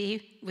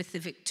sanctuary with the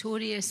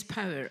victorious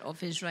power of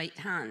his right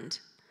hand.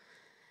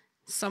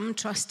 Some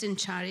trust in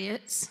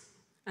chariots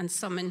and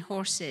some in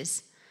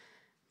horses,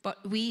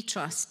 but we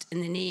trust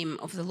in the name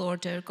of the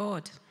Lord our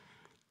God.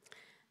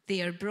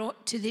 They are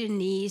brought to their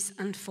knees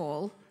and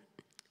fall,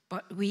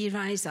 but we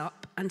rise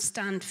up and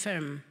stand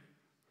firm.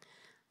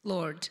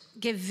 Lord,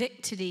 give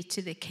victory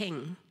to the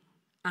King.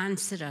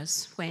 Answer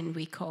us when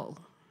we call.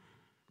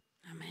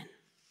 Amen.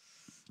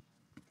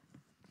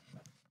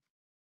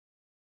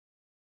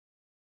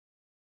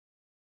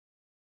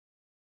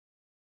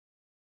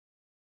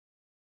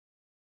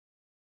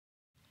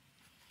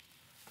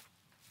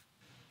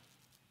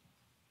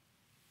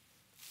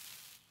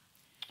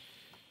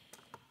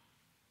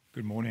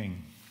 Good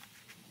morning.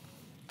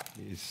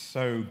 It is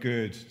so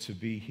good to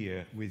be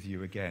here with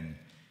you again.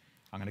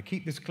 I'm going to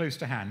keep this close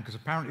to hand because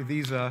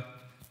apparently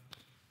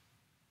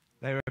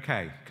they're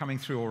okay, coming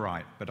through all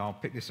right, but I'll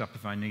pick this up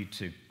if I need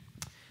to.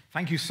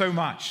 Thank you so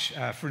much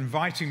for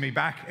inviting me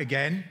back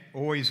again.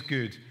 Always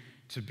good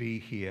to be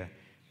here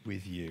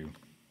with you.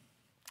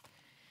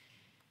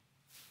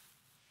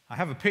 I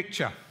have a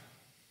picture.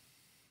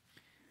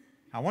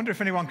 I wonder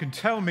if anyone can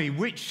tell me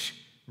which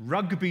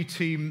rugby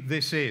team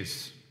this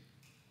is.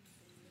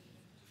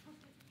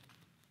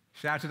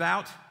 Shout it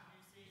out.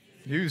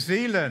 New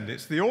Zealand.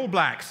 It's the All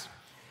Blacks.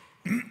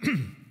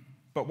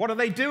 But what are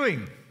they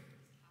doing?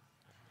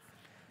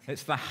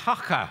 It's the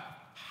haka,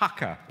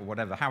 or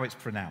whatever, how it's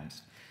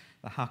pronounced.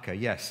 The haka,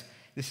 yes.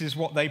 This is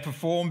what they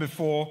perform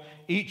before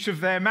each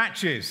of their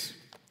matches.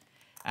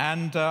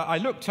 And I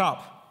looked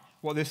up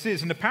what this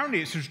is, and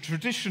apparently it's a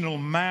traditional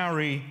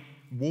Maori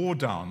war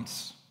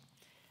dance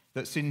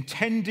that's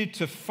intended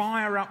to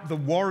fire up the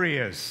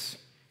warriors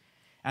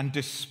and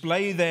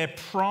display their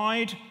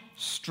pride,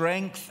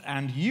 strength,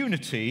 and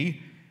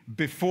unity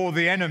before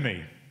the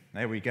enemy.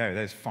 There we go,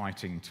 there's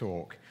fighting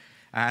talk.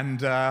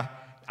 And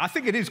I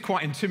think it is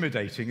quite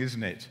intimidating,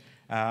 isn't it?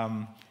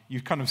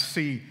 You kind of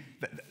see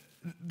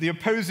the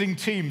opposing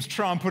teams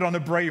try and put on a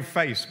brave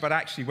face, but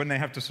actually when they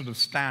have to sort of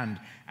stand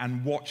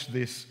and watch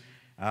this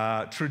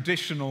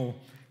traditional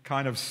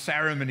kind of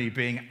ceremony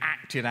being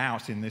acted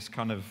out in this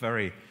kind of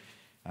very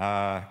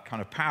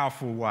kind of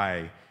powerful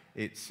way,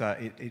 it's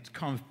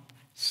kind of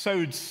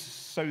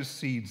sows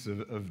seeds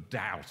of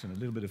doubt and a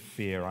little bit of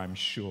fear, I'm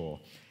sure,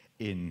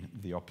 in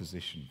the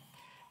opposition.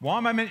 Why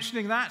am I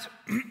mentioning that?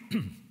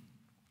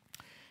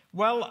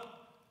 Well,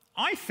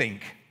 I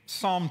think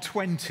Psalm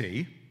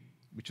 20,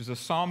 which is a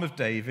Psalm of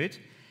David,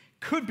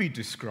 could be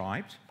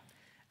described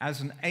as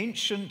an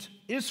ancient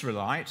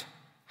Israelite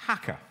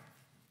haka.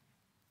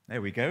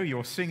 There we go,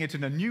 you're seeing it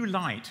in a new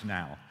light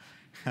now.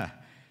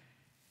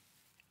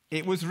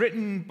 It was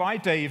written by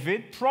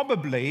David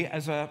probably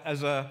as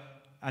a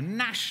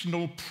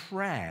national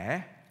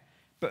prayer,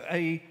 but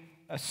a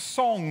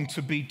song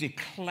to be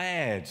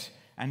declared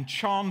and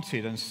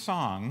chanted and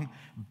sung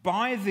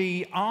by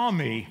the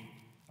army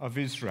of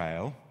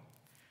Israel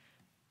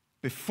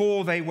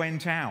before they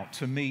went out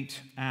to meet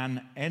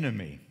an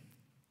enemy.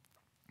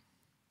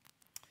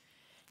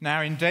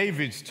 Now, in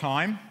David's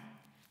time,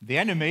 the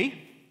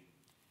enemy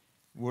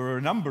were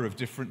a number of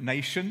different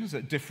nations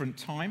at different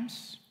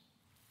times.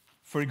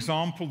 For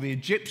example, the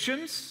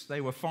Egyptians,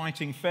 they were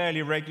fighting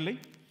fairly regularly.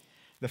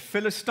 The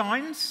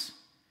Philistines,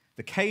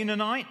 the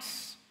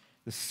Canaanites,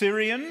 the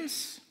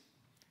Syrians,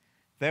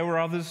 there were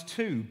others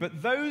too.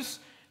 But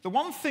the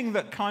one thing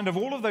that kind of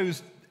all of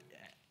those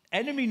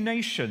enemy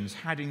nations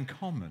had in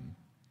common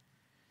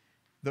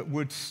that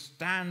would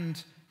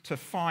stand to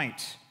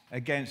fight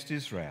against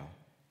Israel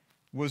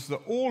was that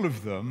all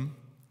of them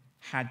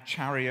had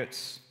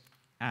chariots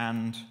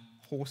and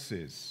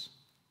horses.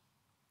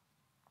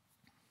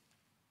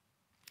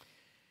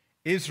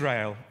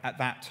 Israel at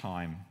that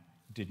time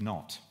did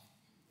not.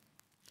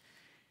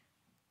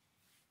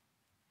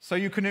 So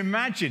you can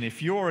imagine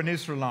if you're an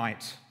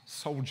Israelite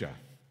soldier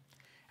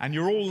and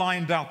you're all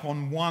lined up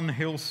on one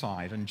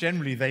hillside, and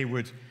generally they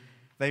would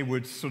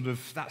sort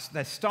of, that's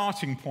their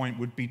starting point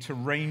would be to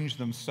range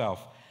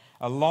themselves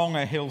along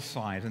a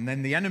hillside, and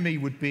then the enemy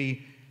would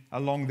be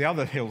along the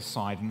other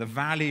hillside, and the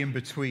valley in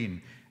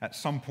between at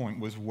some point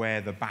was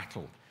where the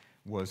battle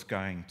was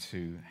going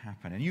to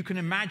happen. And you can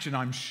imagine,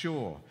 I'm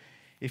sure,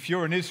 if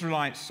you're an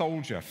Israelite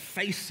soldier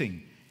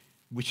facing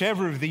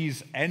whichever of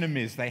these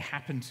enemies they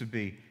happen to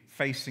be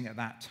facing at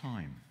that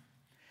time,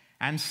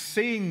 and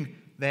seeing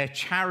their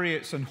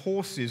chariots and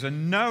horses,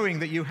 and knowing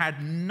that you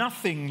had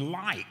nothing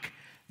like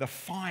the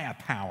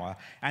firepower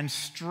and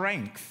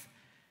strength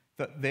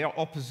that the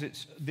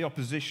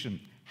opposition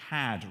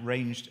had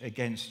ranged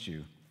against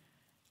you.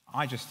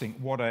 I just think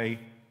what a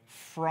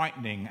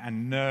frightening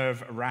and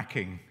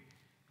nerve-wracking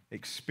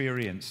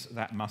experience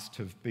that must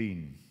have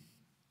been.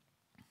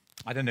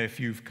 I don't know if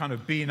you've kind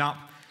of been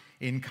up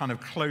in kind of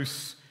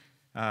close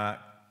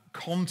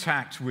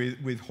contact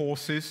with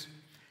horses.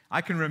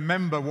 I can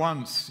remember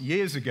once,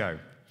 years ago,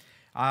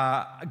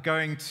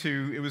 going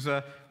to, it was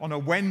on a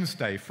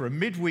Wednesday for a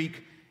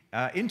midweek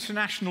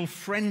international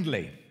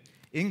friendly.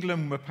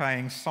 England were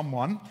playing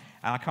someone,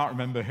 and I can't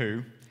remember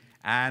who,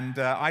 and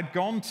I'd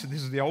gone to,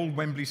 this is the old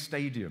Wembley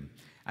Stadium,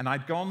 and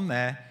I'd gone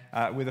there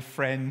with a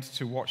friend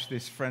to watch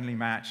this friendly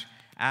match,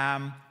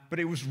 but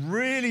it was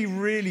really,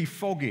 really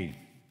foggy.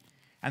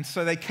 And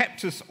so they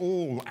kept us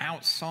all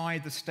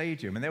outside the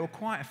stadium, and there were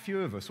quite a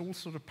few of us all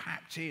sort of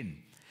packed in,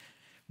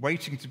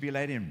 waiting to be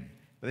let in.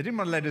 But they didn't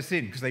want to let us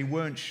in because they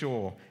weren't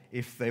sure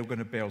if they were going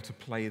to be able to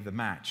play the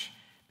match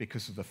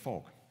because of the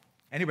fog.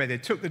 Anyway, they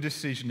took the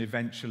decision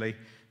eventually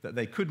that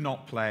they could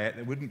not play it,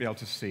 they wouldn't be able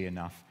to see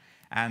enough.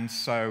 And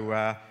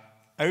so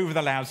over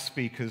the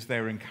loudspeakers, they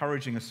were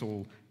encouraging us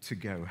all to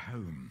go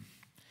home.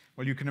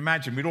 Well, you can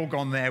imagine, we'd all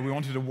gone there, we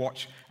wanted to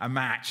watch a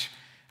match,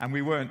 and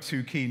we weren't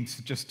too keen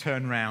to just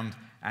turn around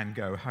and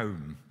go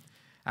home.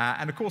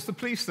 And of course, the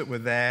police that were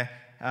there,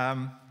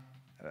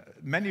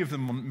 many of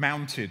them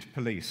mounted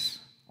police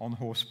on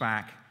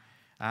horseback.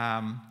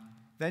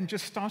 then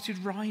just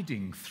started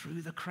riding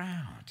through the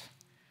crowd.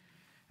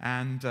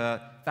 And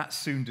that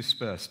soon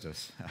dispersed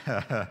us.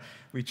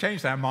 We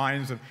changed our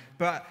minds,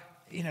 but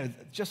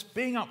just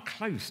being up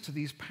close to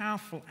these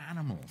powerful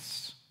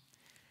animals,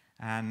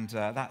 and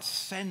that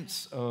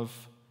sense of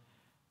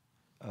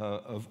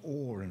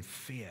awe and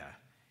fear,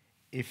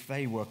 if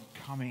they were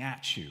coming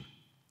at you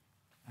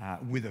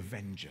with a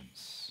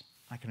vengeance.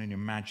 I can only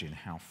imagine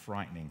how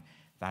frightening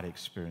that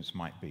experience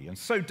might be. And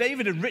so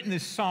David had written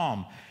this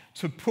psalm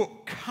to put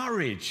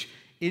courage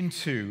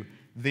into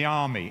the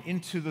army,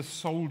 into the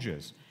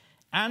soldiers,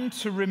 and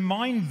to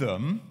remind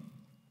them,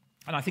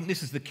 and I think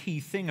this is the key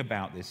thing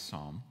about this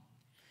psalm,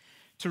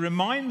 to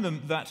remind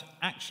them that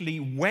actually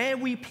where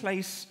we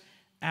place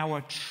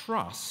our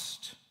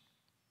trust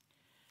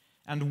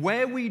and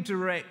where we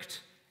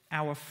direct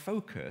our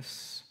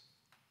focus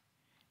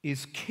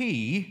is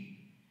key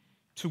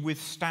to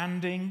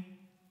withstanding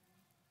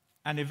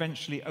and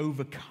eventually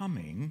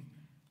overcoming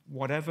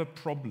whatever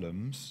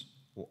problems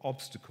or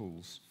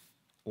obstacles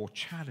or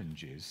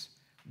challenges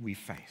we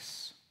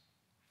face.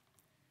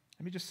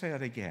 Let me just say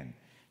that again.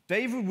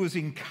 David was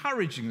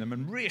encouraging them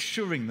and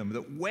reassuring them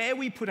that where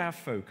we put our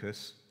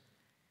focus,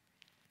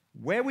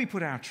 where we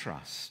put our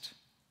trust,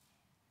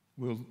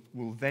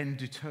 will then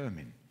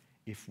determine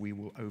if we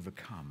will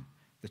overcome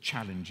the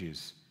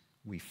challenges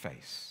we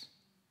face.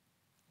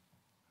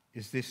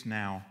 Is this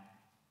now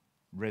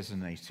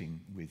resonating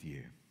with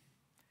you?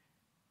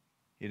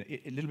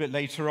 A little bit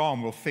later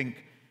on, we'll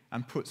think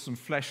and put some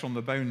flesh on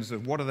the bones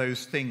of what are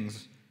those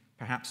things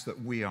perhaps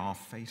that we are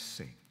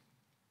facing,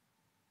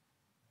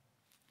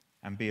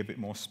 and be a bit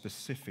more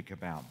specific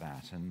about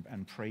that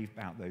and pray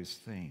about those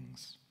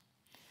things.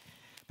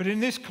 But in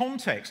this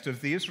context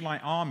of the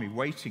Israelite army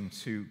waiting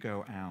to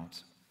go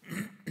out,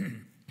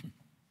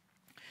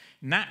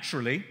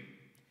 naturally,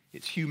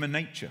 it's human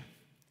nature.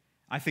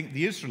 I think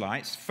the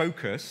Israelites'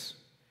 focus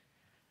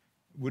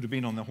would have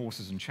been on the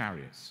horses and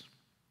chariots,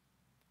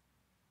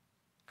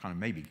 kind of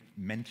maybe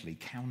mentally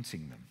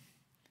counting them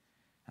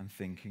and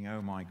thinking,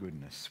 oh my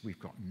goodness, we've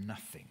got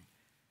nothing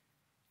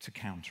to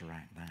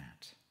counteract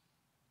that.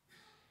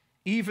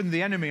 Even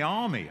the enemy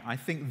army, I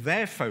think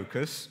their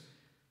focus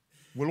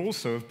will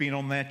also have been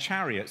on their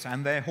chariots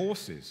and their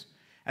horses.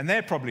 And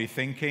they're probably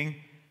thinking,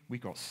 we've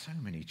got so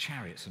many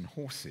chariots and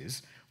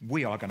horses,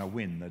 we are going to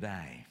win the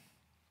day.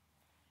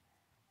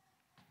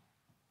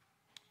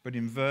 But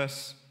in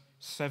verse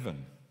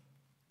 7,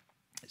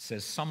 it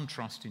says, some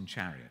trust in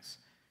chariots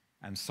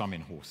and some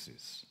in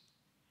horses.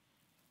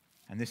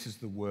 And this is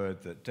the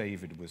word that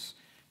David was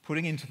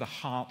putting into the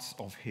hearts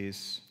of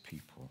his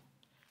people.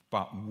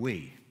 But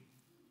we,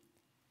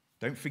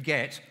 don't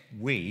forget,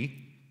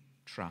 we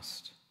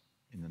trust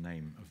in the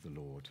name of the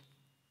Lord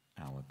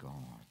our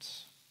God.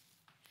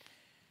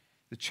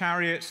 The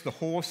chariots, the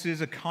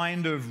horses, are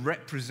kind of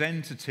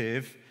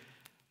representative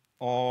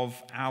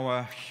of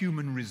our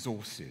human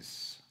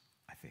resources,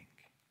 I think.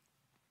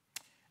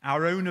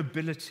 Our own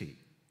ability.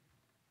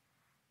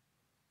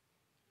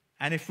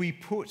 And if we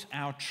put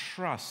our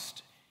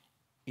trust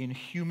in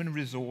human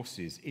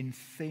resources, in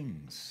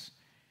things,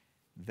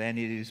 then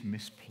it is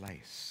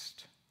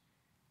misplaced.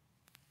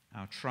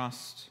 Our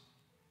trust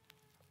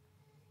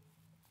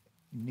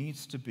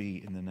needs to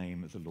be in the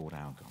name of the Lord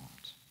our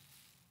God.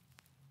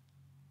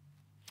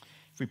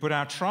 If we put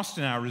our trust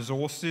in our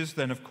resources,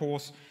 then of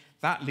course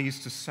that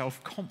leads to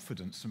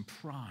self-confidence and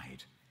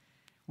pride,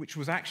 which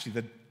was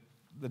actually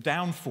the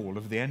downfall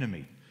of the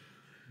enemy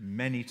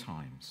many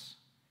times,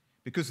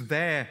 because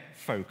their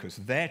focus,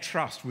 their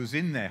trust was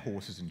in their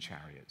horses and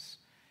chariots.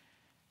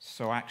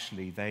 So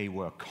actually they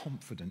were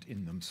confident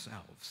in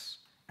themselves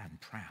and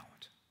proud.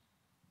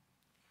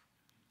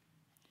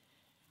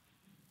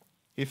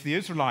 If the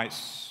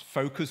Israelites'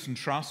 focus and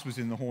trust was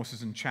in the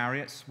horses and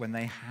chariots when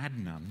they had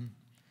none,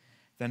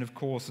 then of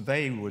course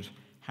they would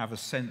have a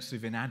sense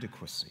of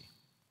inadequacy,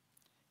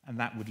 and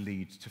that would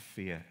lead to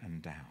fear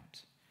and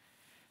doubt.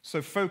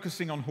 So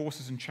focusing on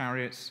horses and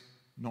chariots,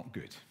 not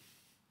good.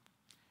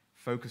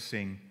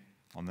 Focusing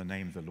on the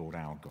name of the Lord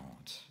our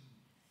God,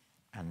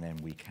 and then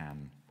we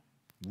can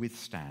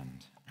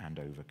withstand and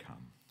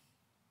overcome.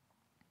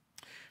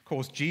 Of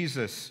course,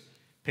 Jesus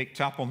picked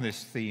up on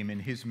this theme in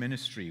his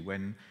ministry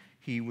when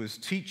he was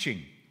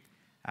teaching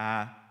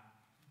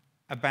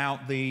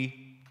about the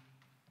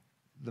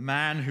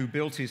man who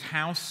built his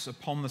house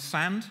upon the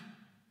sand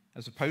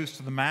as opposed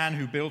to the man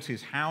who built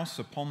his house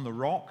upon the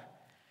rock.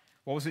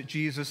 What was it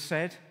Jesus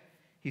said?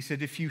 He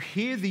said, if you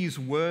hear these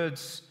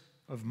words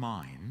of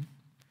mine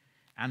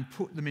and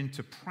put them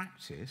into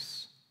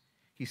practice,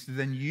 he said,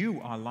 then you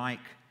are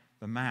like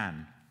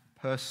the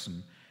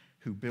person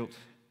who built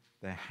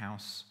their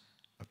house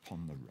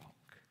upon the rock.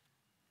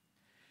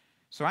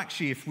 So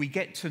actually, if we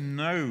get to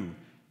know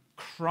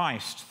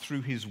Christ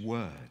through his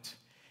word,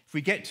 if we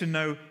get to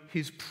know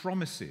his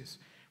promises,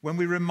 when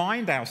we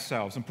remind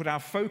ourselves and put our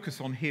focus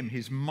on him,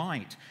 his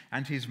might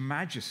and his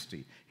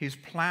majesty, his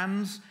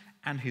plans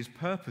and his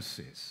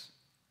purposes,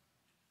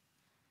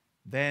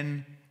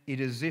 then it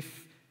is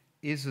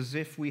as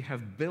if we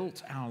have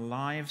built our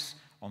lives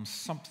on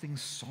something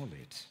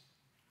solid,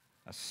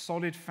 a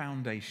solid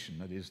foundation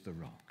that is the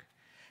rock.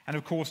 And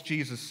of course,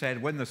 Jesus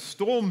said, when the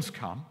storms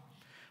come,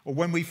 or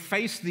when we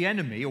face the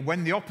enemy, or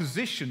when the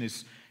opposition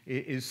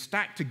is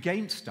stacked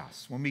against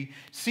us, when we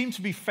seem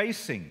to be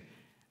facing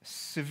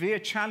severe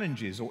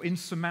challenges or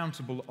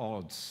insurmountable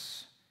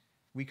odds,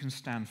 we can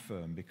stand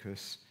firm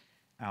because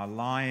our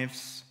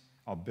lives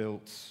are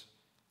built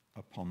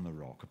upon the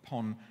rock,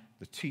 upon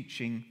the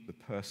teaching, the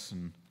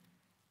person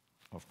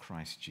of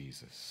Christ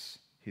Jesus,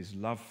 his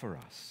love for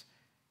us,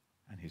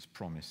 and his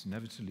promise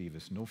never to leave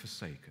us nor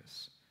forsake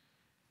us,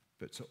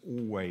 but to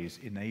always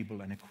enable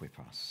and equip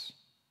us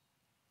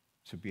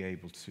to be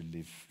able to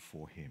live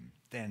for him.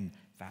 Then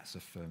that's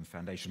a firm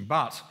foundation.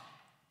 But,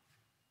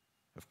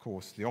 of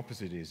course, the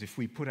opposite is if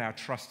we put our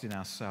trust in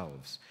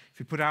ourselves, if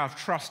we put our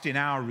trust in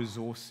our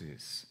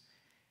resources,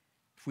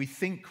 if we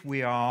think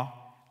we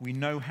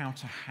know how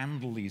to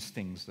handle these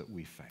things that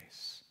we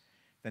face,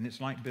 then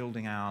it's like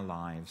building our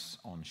lives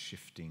on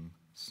shifting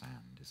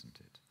sand, isn't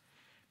it?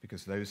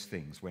 Because those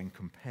things, when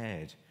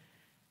compared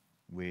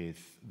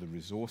with the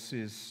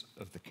resources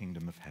of the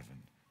kingdom of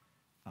heaven,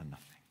 are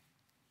nothing.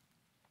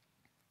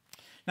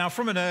 Now,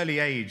 from an early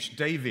age,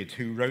 David,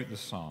 who wrote the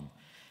psalm,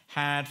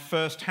 had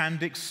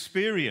first-hand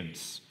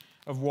experience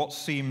of what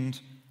seemed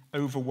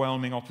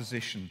overwhelming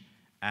opposition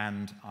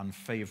and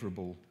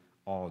unfavorable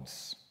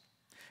odds.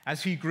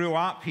 As he grew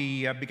up,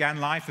 he began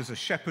life as a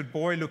shepherd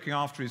boy looking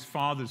after his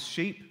father's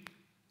sheep.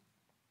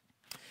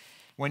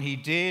 When he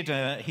did,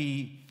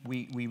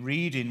 we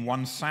read in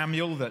 1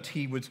 Samuel that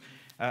he would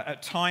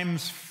at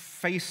times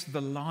face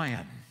the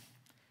lion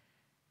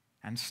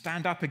and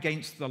stand up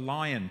against the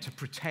lion to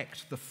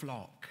protect the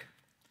flock.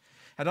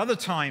 At other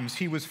times,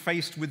 he was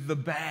faced with the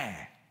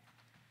bear,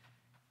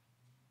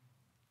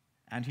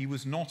 and he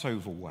was not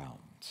overwhelmed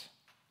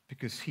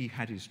because he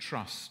had his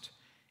trust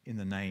in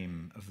the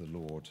name of the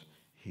Lord,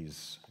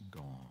 his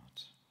God.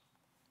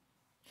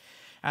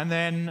 And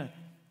then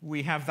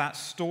we have that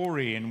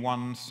story in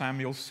 1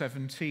 Samuel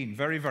 17,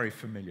 very, very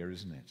familiar,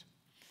 isn't it?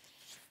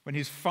 When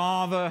his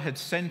father had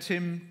sent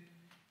him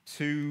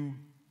to,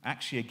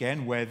 actually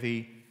again, where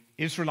the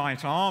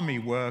Israelite army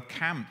were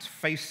camped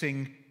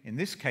facing, in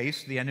this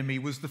case, the enemy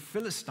was the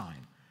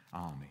Philistine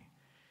army.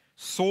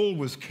 Saul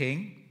was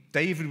king,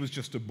 David was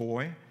just a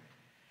boy,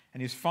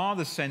 and his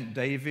father sent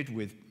David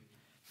with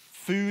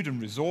food and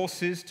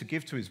resources to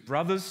give to his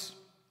brothers,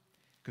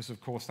 because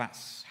of course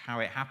that's how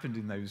it happened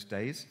in those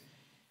days.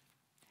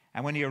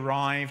 And when he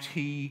arrived,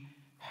 he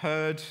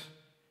heard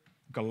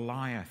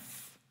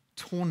Goliath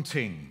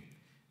taunting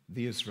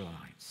the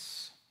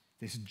Israelites.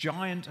 This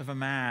giant of a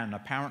man,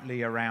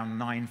 apparently around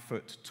 9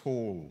 foot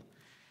tall.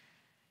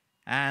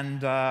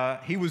 And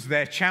he was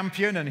their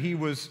champion, and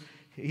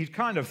he's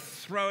kind of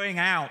throwing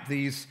out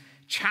these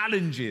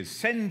challenges.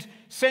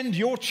 Send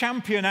your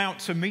champion out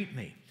to meet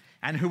me,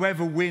 and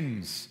whoever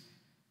wins,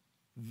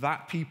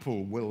 that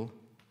people will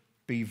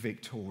be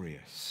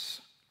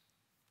victorious.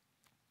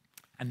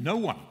 And no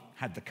one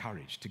had the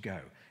courage to go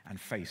and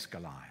face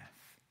Goliath.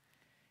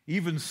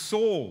 Even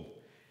Saul,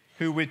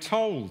 who we're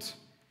told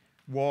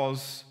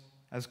was,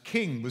 as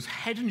king, was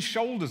head and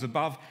shoulders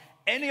above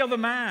any other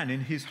man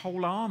in his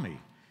whole army.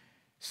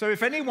 So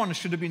if anyone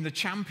should have been the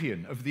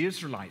champion of the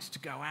Israelites to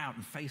go out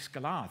and face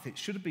Goliath, it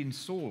should have been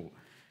Saul.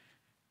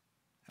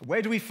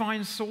 Where do we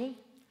find Saul?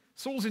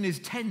 Saul's in his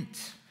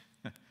tent.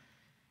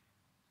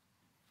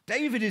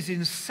 David is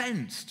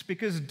incensed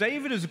because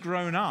David has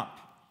grown up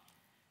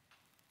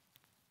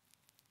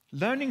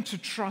learning to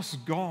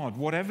trust God,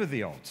 whatever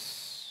the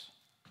odds,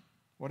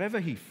 whatever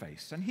he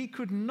faced. And he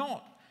could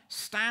not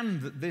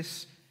stand that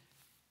this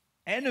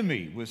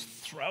enemy was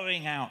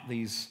throwing out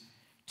these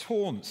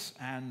taunts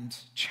and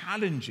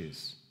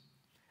challenges,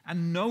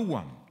 and no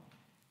one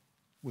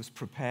was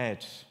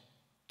prepared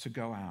to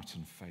go out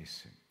and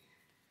face him.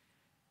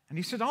 And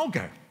he said, I'll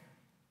go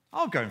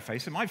and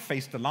face him. I've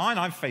faced the lion,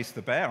 I've faced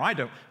the bear.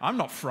 I'm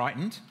not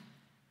frightened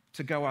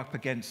to go up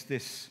against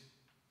this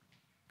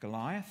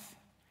Goliath.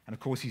 And of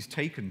course, he's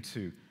taken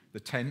to the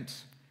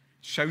tent,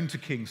 shown to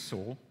King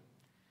Saul.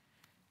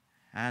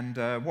 And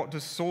what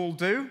does Saul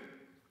do?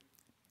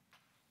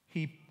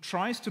 He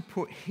tries to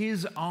put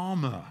his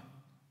armor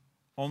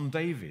on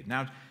David.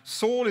 Now,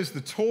 Saul is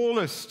the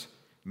tallest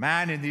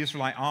man in the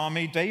Israelite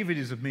army. David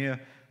is a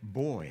mere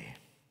boy.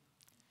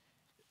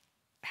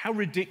 How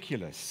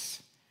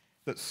ridiculous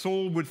that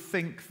Saul would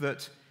think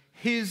that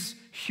his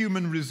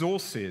human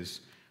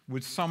resources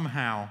would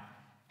somehow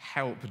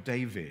help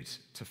David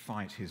to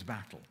fight his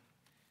battle.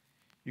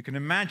 You can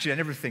imagine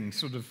everything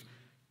sort of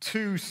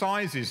 2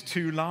 sizes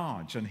too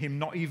large and him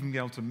not even be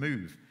able to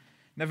move.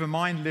 Never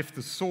mind lift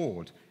the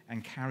sword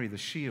and carry the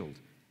shield.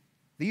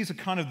 These are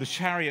kind of the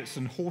chariots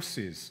and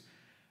horses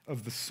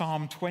of the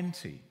Psalm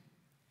 20.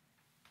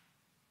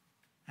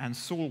 And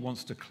Saul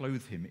wants to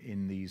clothe him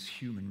in these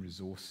human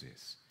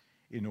resources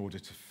in order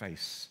to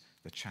face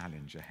the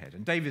challenge ahead.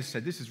 And David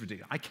said, this is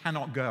ridiculous. I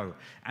cannot go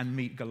and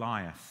meet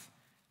Goliath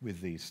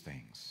with these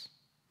things.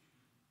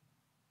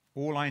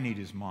 All I need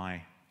is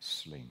my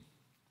sling,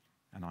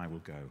 and I will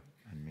go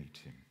and meet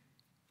him.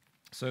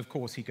 So, of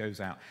course, he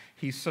goes out.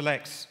 He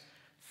selects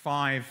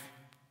 5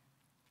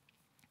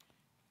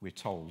 we're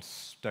told,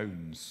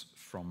 stones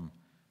from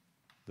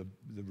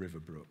the river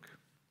brook.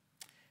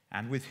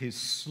 And with his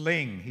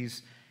sling,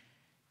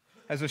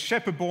 as a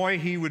shepherd boy,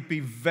 he would be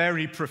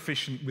very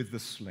proficient with the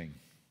sling.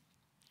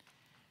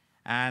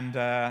 And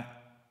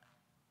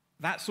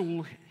that's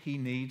all he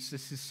needs.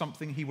 This is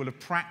something he will have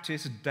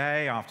practiced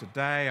day after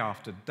day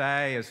after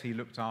day as he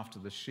looked after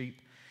the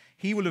sheep.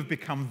 He will have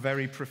become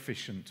very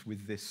proficient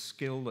with this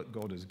skill that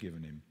God has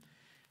given him.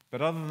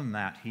 But other than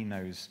that, he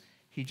knows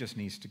he just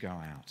needs to go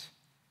out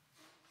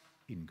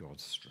in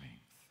God's strength.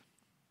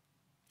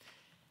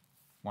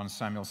 1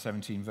 Samuel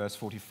 17, verse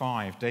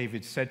 45,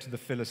 David said to the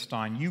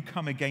Philistine, "You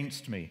come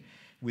against me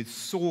with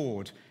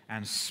sword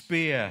and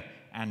spear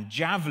and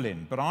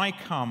javelin, but I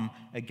come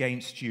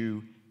against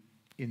you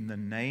in the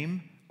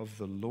name of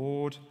the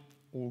Lord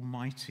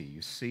Almighty."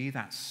 You see,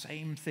 that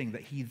same thing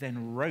that he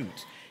then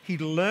wrote.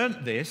 He'd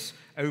learnt this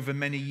over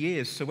many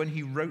years, so when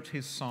he wrote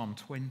his Psalm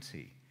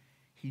 20,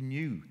 he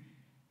knew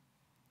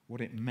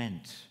what it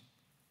meant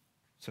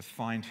to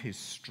find his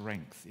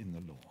strength in the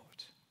Lord.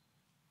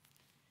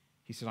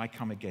 He said, "I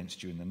come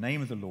against you in the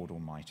name of the Lord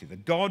Almighty, the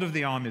God of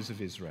the armies of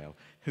Israel,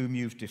 whom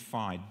you've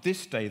defied.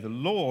 This day the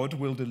Lord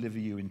will deliver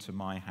you into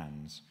my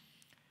hands.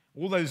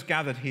 All those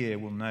gathered here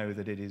will know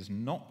that it is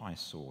not by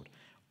sword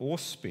or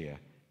spear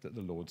that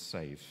the Lord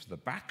saves. The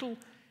battle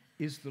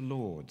is the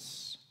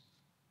Lord's,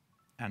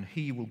 and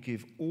he will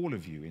give all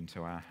of you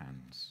into our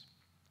hands."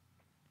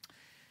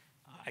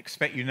 I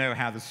expect you know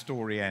how the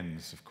story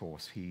ends, of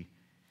course. He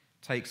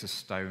takes a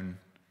stone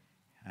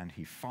and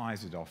he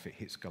fires it off. It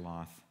hits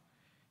Goliath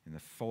in the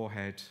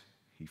forehead.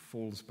 He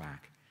falls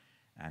back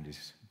and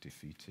is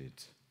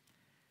defeated.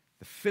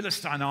 The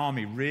Philistine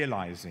army,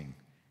 realizing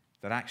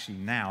that actually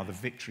now the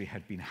victory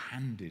had been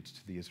handed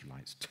to the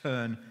Israelites,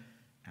 turn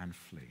and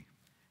flee.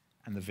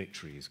 And the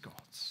victory is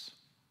God's,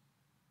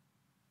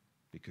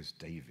 because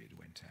David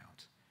went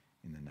out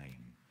in the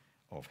name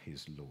of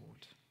his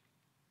Lord.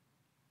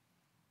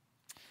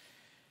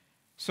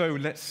 So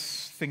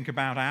let's think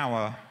about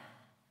our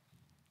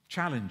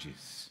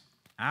challenges,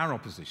 our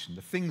opposition,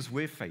 the things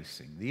we're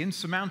facing, the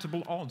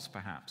insurmountable odds,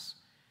 perhaps,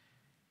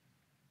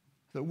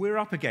 that we're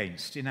up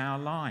against in our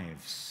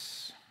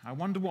lives. I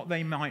wonder what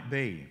they might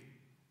be.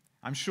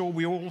 I'm sure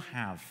we all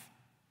have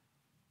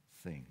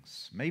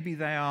things. Maybe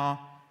they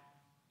are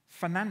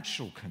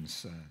financial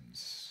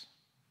concerns.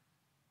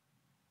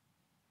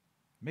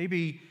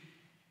 Maybe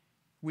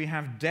we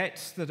have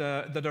debts that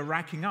are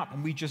racking up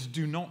and we just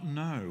do not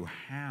know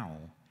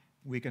how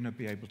we're going to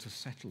be able to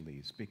settle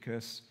these,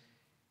 because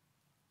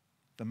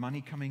the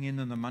money coming in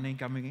and the money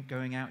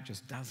going out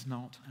just does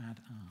not add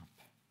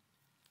up.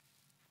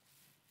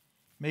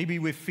 Maybe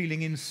we're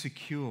feeling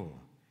insecure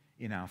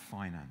in our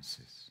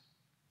finances.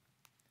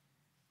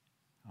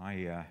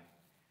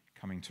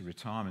 Coming to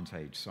retirement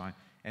age, so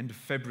end of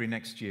February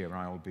next year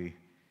I'll be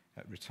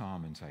at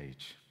retirement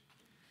age.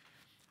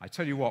 I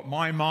tell you what,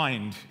 my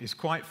mind is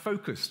quite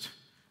focused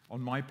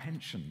on my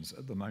pensions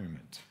at the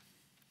moment.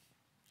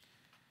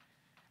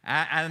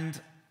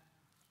 And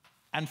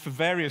for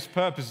various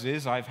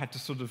purposes, I've had to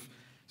sort of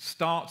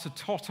start to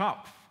tot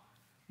up,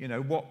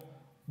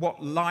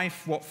 what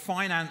life, what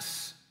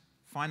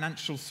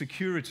financial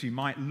security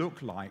might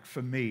look like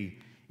for me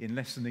in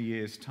less than a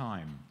year's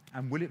time.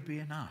 And will it be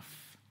enough?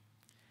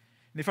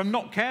 And if I'm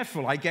not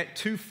careful, I get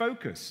too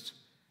focused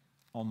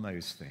on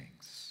those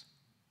things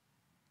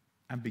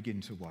and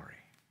begin to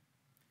worry.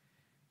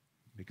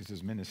 Because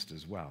as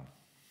ministers, well,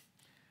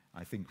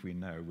 I think we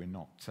know we're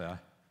not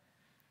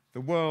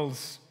the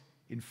world's,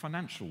 in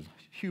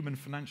human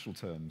financial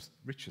terms,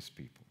 richest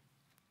people.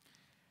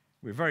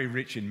 We're very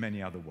rich in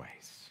many other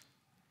ways.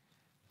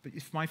 But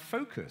if my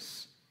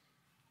focus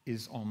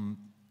is on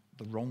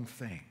the wrong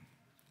thing,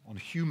 on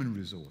human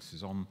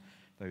resources, on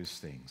those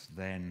things,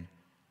 then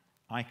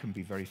I can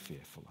be very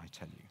fearful, I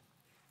tell you.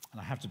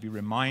 And I have to be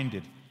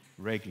reminded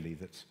regularly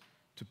that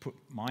to put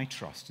my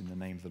trust in the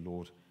name of the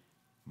Lord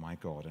my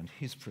God and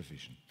his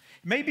provision.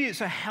 Maybe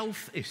it's a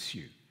health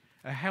issue,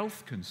 a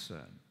health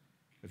concern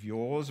of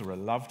yours or a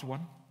loved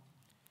one.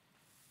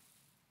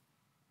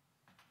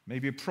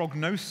 Maybe a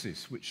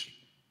prognosis which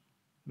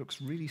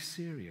looks really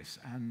serious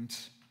and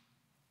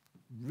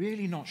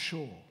really not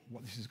sure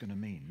what this is going to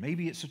mean.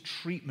 Maybe it's a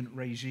treatment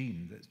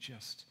regime that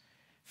just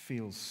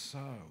feels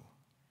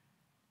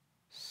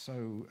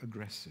so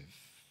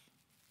aggressive.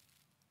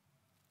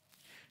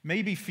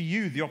 Maybe for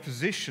you, the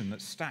opposition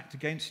that's stacked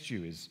against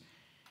you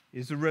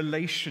is a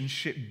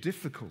relationship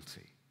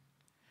difficulty.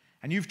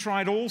 And you've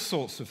tried all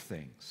sorts of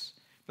things,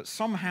 but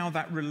somehow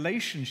that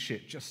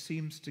relationship just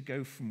seems to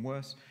go from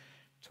worse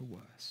to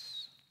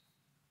worse.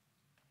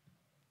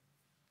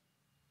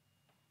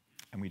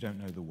 And we don't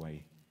know the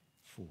way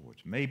forward.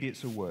 Maybe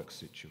it's a work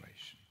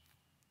situation.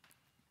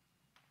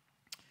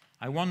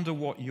 I wonder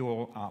what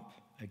you're up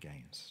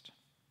against.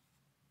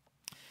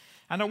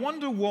 And I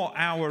wonder what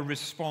our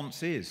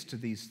response is to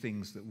these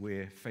things that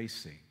we're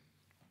facing.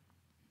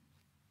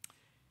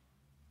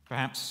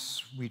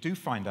 Perhaps we do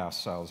find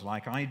ourselves,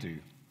 like I do,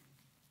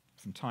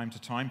 from time to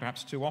time,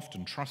 perhaps too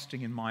often,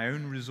 trusting in my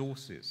own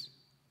resources,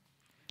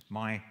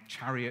 my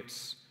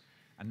chariots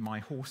and my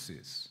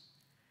horses.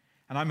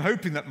 And I'm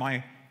hoping that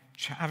I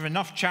have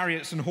enough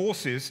chariots and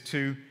horses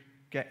to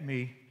get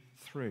me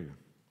through.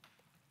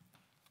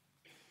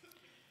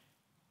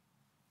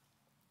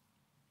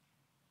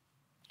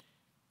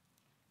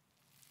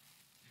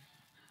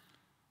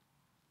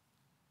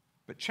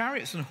 But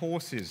chariots and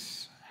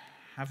horses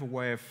have a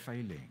way of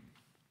failing.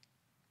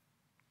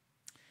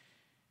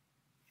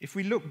 If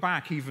we look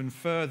back even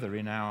further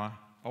in our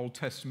Old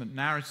Testament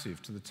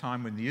narrative to the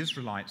time when the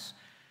Israelites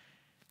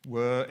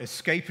were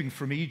escaping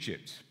from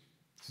Egypt,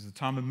 this is the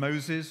time of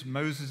Moses.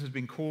 Moses had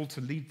been called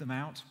to lead them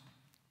out.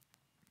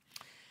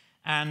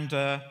 And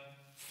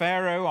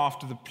Pharaoh,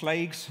 after the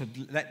plagues,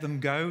 had let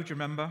them go, do you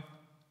remember?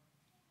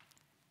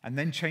 And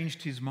then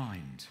changed his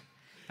mind.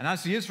 And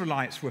as the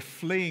Israelites were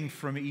fleeing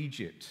from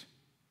Egypt,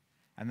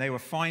 and they were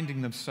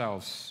finding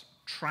themselves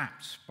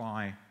trapped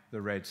by the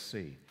Red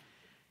Sea,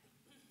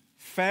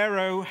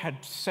 Pharaoh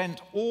had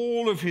sent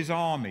all of his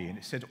army, and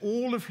it said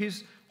all of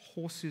his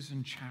horses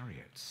and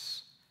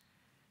chariots,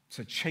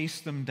 to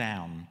chase them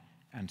down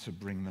and to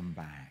bring them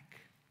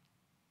back.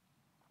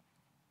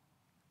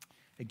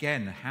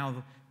 Again,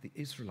 how the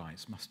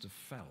Israelites must have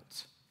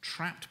felt,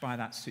 trapped by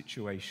that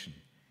situation,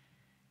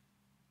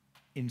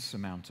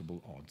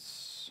 insurmountable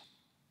odds.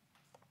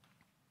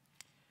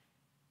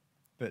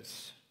 But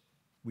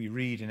we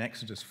read in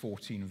Exodus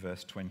 14,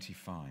 verse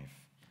 25,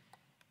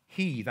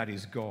 He, that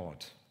is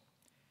God,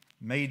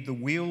 made the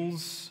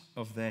wheels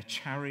of their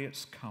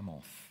chariots come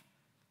off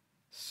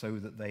so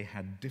that they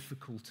had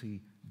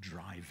difficulty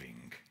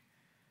driving.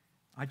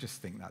 I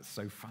just think that's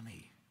so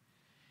funny.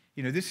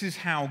 You know, this is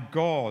how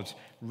God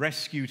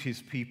rescued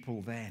his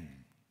people then.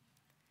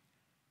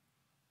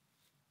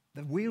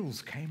 The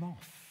wheels came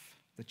off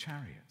the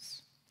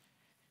chariots.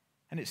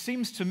 And it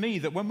seems to me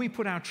that when we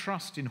put our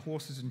trust in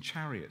horses and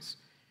chariots,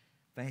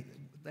 they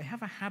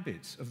have a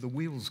habit of the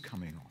wheels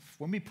coming off.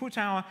 When we put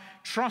our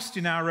trust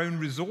in our own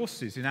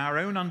resources, in our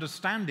own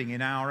understanding,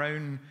 in our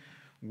own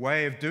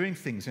way of doing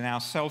things, in our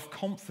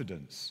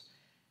self-confidence,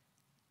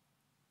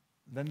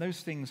 then those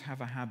things have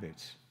a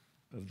habit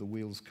of the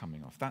wheels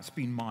coming off. That's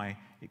been my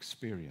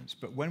experience.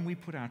 But when we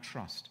put our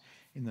trust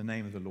in the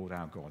name of the Lord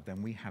our God,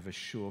 then we have a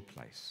sure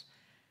place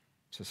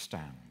to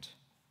stand,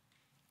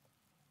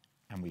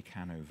 and we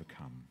can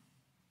overcome.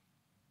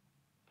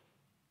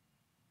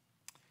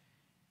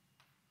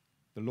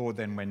 The Lord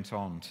then went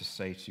on to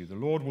say to you, the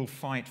Lord will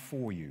fight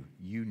for you.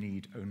 You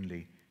need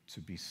only to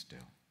be still.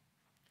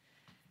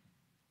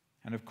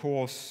 And of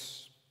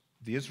course,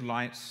 the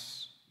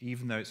Israelites,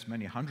 even though it's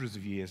many hundreds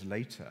of years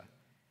later,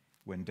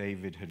 when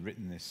David had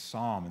written this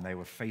psalm and they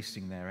were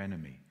facing their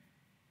enemy,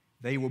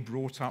 they were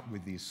brought up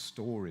with these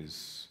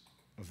stories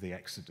of the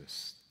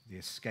Exodus, the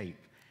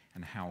escape,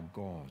 and how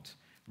God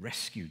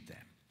rescued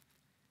them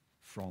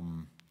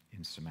from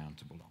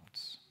insurmountable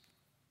odds.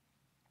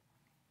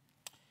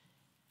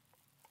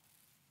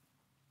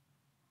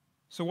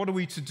 So what are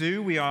we to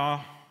do? We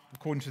are,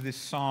 according to this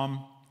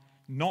psalm,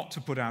 not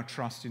to put our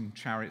trust in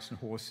chariots and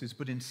horses,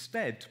 but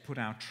instead to put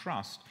our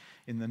trust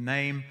in the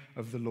name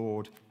of the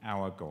Lord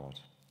our God.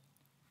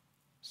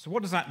 So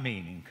what does that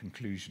mean in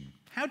conclusion?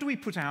 How do we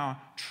put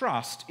our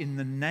trust in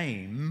the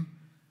name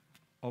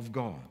of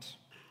God?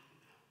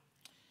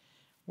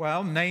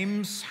 Well,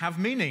 names have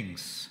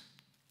meanings.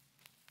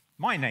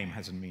 My name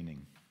has a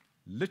meaning,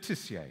 Le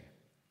Tissier.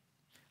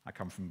 I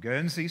come from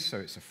Guernsey, so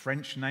it's a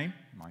French name,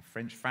 my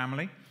French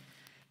family.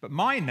 But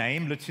my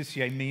name, Le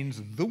Tissier,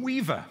 means the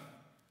weaver.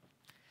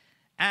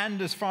 And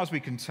as far as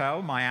we can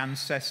tell, my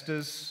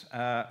ancestors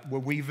were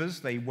weavers.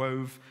 They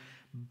wove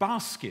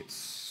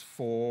baskets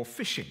for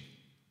fishing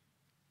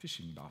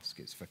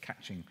baskets for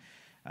catching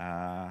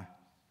kind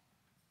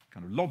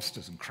of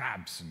lobsters and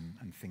crabs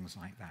and things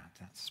like that.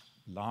 That's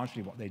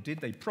largely what they did.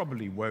 They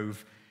probably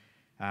wove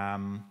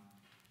the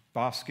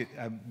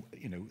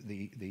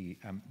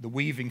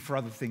weaving for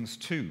other things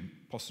too,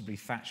 possibly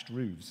thatched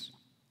roofs.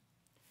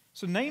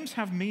 So names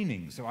have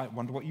meanings. So I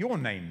wonder what your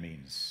name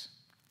means,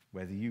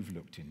 whether you've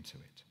looked into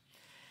it.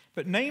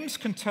 But names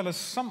can tell us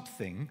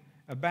something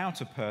about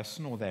a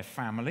person or their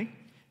family,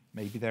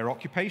 maybe their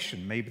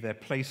occupation, maybe their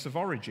place of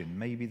origin,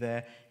 maybe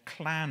their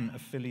clan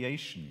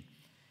affiliation,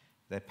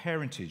 their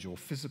parentage or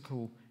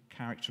physical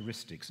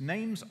characteristics.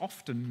 Names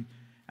often,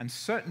 and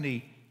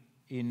certainly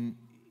in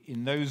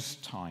those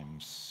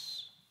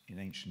times in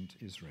ancient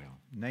Israel,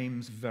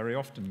 names very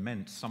often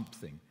meant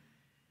something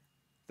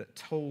that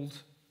told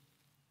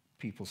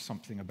people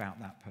something about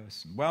that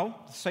person. Well,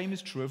 the same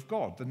is true of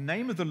God. The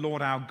name of the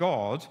Lord our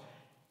God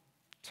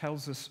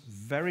tells us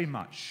very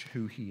much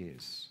who he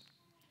is.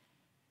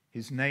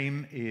 His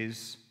name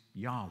is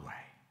Yahweh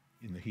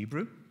in the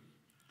Hebrew.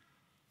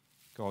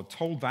 God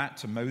told that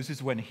to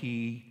Moses when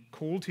he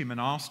called him and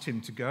asked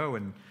him to go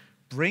and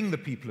bring the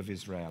people of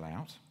Israel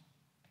out.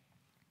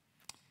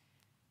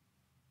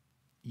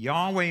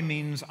 Yahweh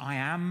means I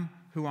am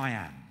who I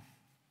am.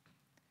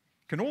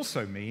 It can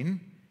also mean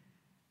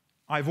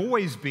I've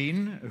always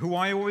been who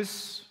I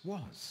always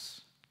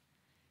was.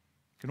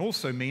 It can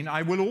also mean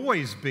I will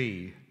always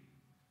be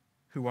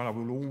who I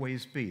will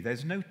always be.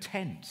 There's no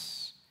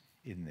tense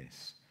in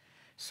this.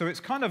 So it's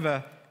kind of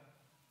a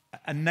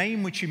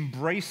name which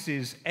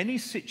embraces any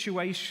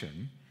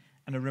situation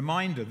and a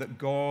reminder that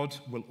God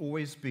will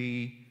always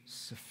be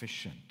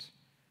sufficient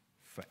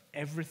for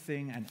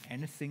everything and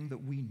anything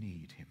that we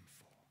need him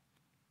for.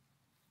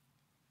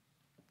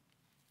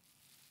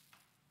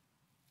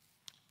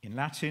 In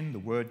Latin, the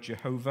word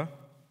Jehovah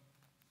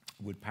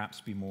would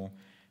perhaps be more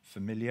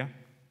familiar.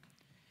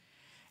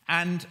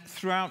 And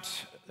throughout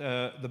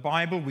the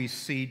Bible, we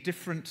see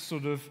different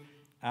sort of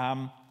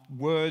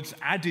words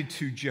added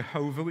to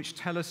Jehovah which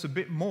tell us a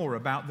bit more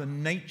about the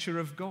nature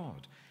of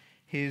God,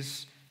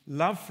 his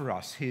love for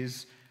us,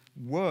 his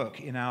work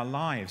in our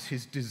lives,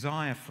 his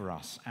desire for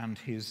us, and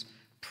his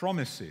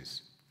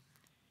promises.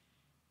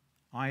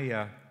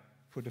 I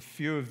put a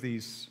few of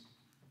these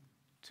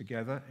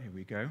together. Here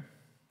we go.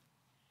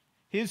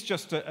 Here's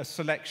just a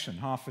selection,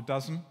 half a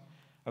dozen,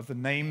 of the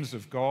names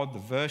of God, the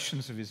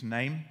versions of his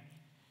name.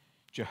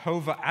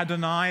 Jehovah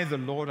Adonai, the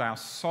Lord our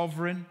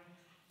sovereign.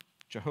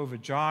 Jehovah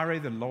Jireh,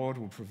 the Lord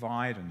will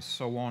provide, and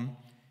so on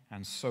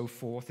and so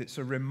forth. It's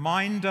a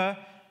reminder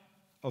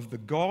of the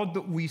God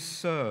that we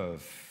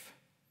serve,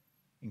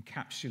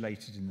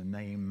 encapsulated in the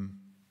name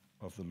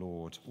of the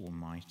Lord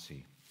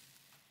Almighty.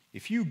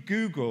 If you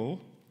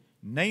Google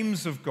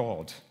names of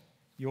God,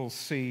 you'll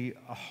see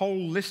a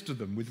whole list of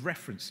them with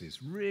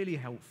references, really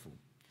helpful.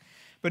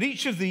 But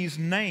each of these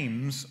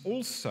names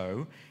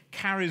also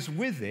carries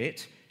with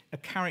it a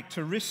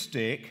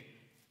characteristic,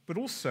 but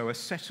also a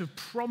set of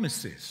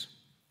promises.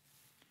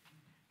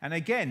 And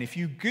again, if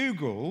you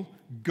Google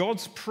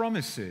God's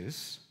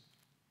promises,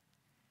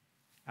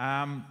 they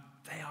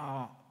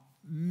are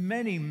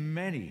many,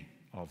 many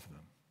of them.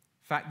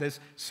 In fact,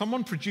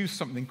 someone produced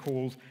something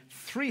called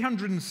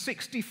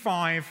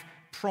 365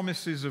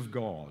 Promises of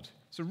God.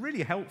 It's a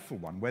really helpful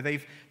one where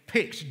they've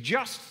picked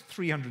just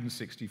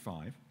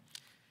 365,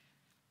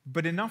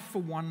 but enough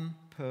for one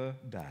per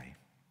day.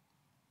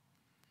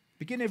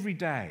 Begin every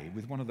day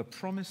with one of the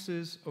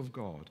promises of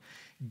God.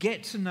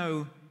 Get to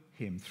know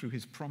him through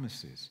his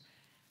promises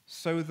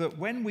so that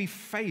when we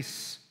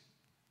face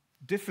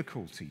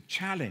difficulty,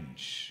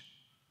 challenge,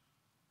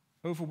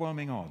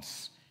 overwhelming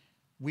odds,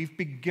 we've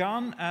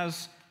begun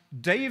as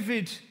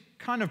David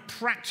kind of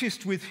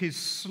practiced with his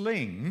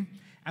sling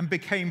and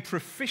became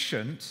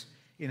proficient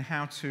in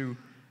how to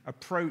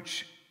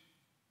approach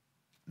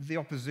the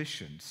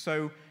opposition.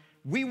 So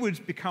we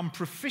would become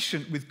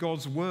proficient with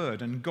God's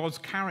word and God's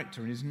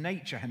character and his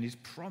nature and his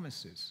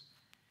promises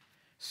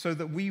so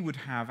that we would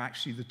have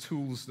actually the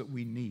tools that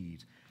we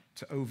need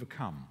to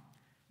overcome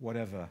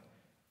whatever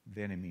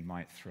the enemy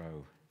might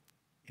throw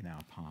in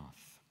our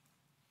path.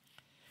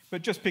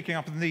 But just picking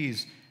up on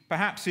these,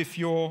 perhaps if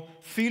you're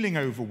feeling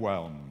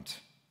overwhelmed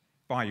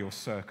by your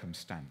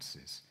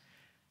circumstances,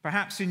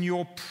 perhaps in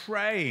your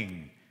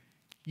praying,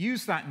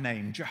 use that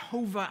name,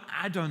 Jehovah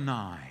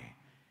Adonai,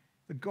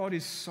 that God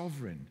is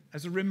sovereign,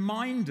 as a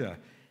reminder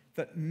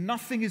that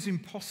nothing is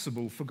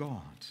impossible for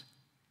God.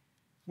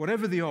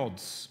 Whatever the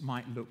odds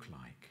might look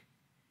like,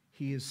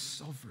 he is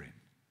sovereign.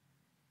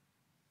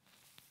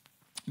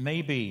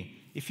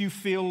 Maybe if you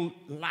feel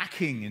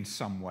lacking in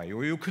some way,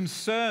 or you're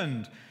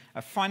concerned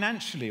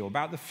financially or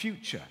about the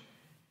future,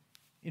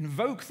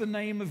 invoke the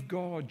name of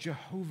God,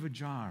 Jehovah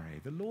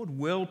Jireh. The Lord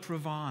will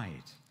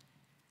provide.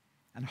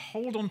 And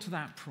hold on to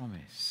that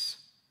promise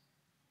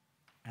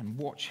and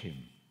watch him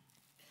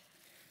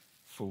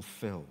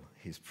fulfill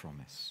his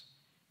promise.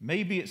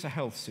 Maybe it's a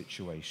health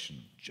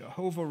situation.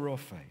 Jehovah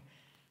Rapha,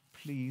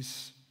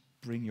 please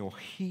bring your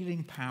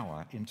healing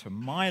power into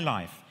my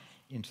life,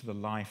 into the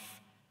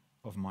life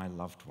of my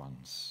loved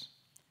ones.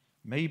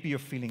 Maybe you're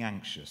feeling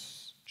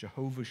anxious.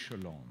 Jehovah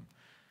Shalom,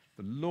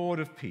 the Lord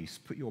of peace,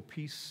 put your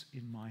peace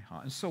in my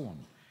heart, and so on.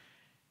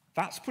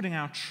 That's putting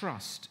our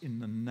trust in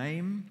the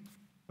name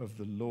of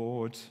the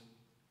Lord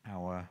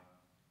our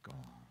God.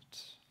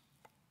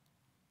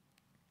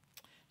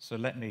 So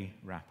let me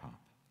wrap up.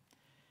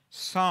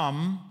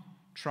 Some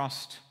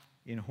trust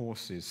in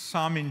horses,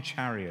 some in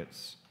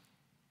chariots,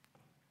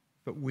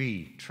 but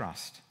we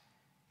trust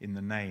in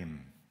the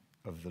name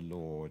of the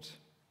Lord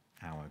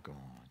our God.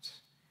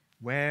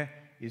 Where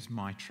is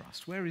my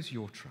trust? Where is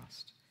your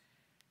trust?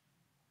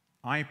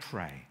 I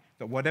pray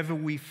that whatever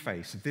we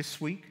face this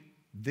week,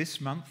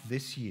 this month,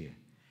 this year,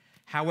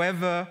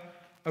 however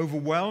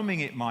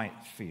overwhelming it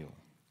might feel,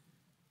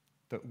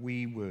 that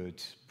we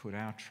would put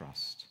our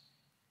trust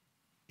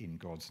in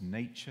God's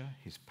nature,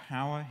 his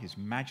power, his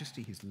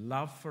majesty, his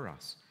love for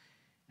us,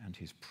 and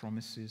his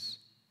promises,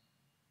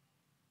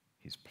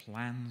 his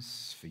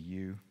plans for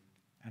you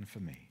and for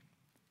me,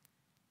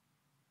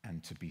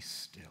 and to be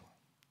still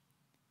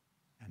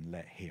and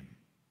let him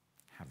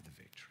have the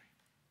victory.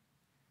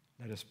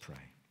 Let us pray.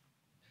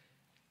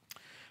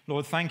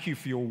 Lord, thank you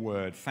for your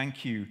word.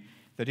 Thank you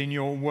that in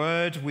your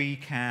word we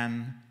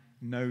can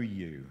know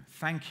you.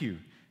 Thank you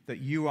that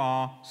you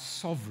are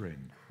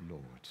sovereign,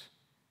 Lord,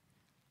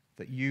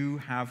 that you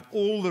have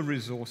all the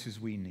resources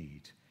we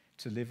need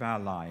to live our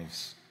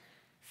lives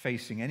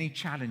facing any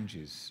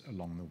challenges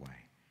along the way,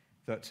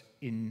 that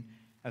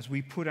as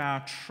we put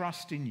our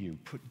trust in you,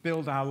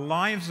 build our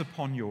lives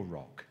upon your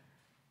rock,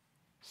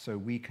 so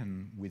we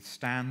can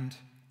withstand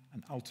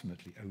and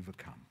ultimately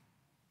overcome.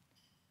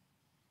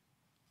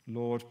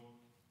 Lord,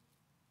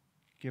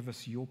 give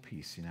us your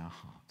peace in our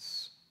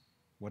hearts,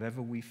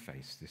 whatever we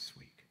face this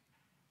week,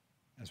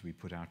 as we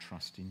put our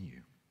trust in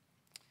you.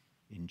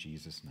 In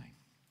Jesus' name,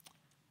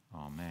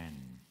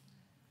 amen.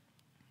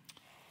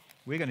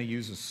 We're going to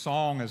use a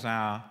song as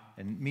our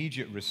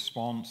immediate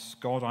response.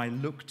 God, I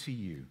look to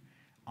you.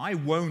 I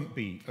won't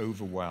be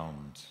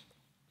overwhelmed.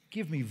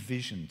 Give me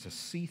vision to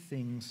see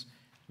things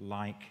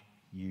like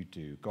you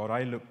do. God,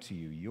 I look to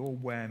you. You're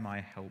where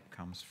my help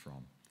comes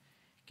from.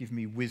 Give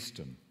me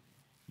wisdom.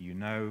 You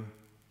know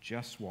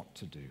just what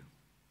to do.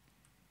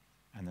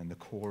 And then the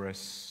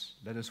chorus,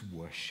 let us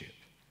worship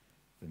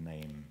the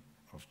name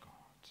of God.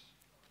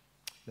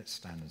 Let's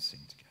stand and sing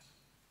together.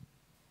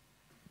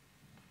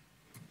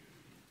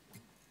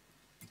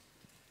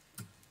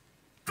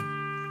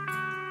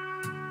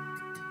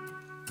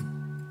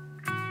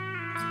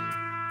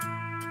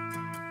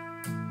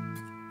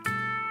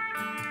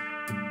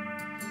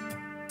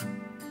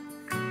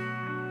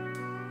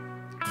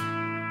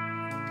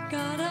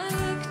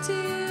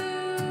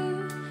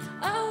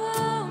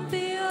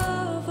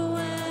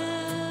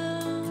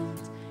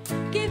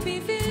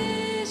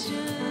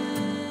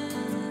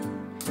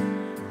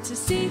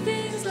 See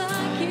things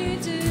like you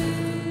do.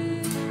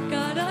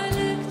 God, I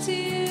look to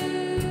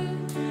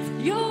you.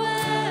 You're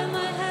where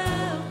my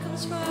help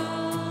comes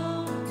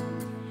from.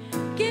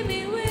 Give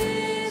me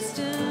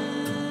wisdom.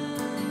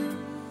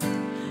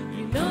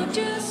 You know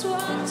just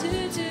what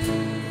to do.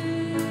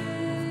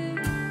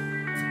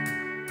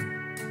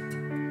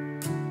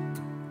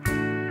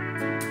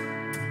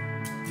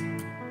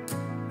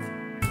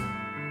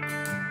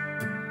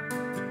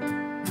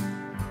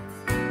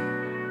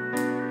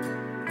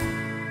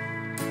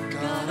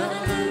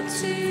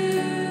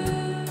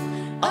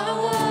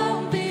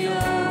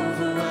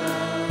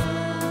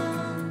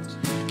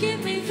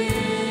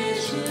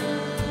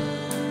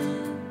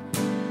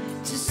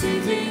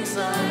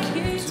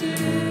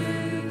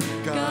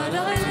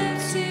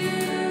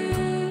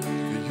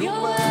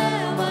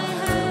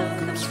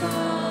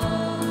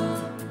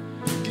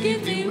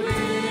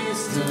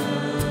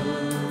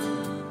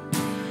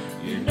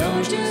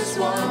 Just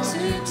what to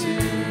do.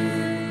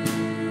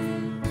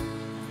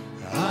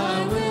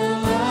 I will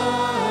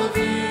love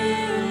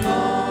you,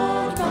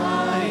 Lord,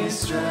 my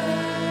strength.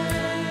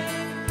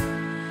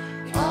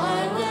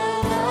 I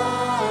will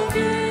love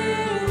you,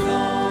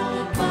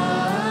 Lord,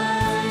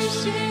 my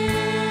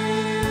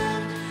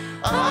shield.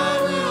 I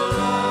will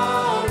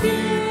love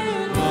you,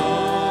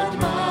 Lord,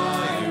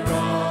 my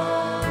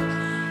rock.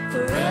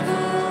 Forever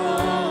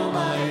all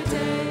my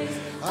days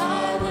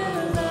I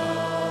will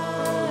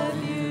love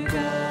you, God.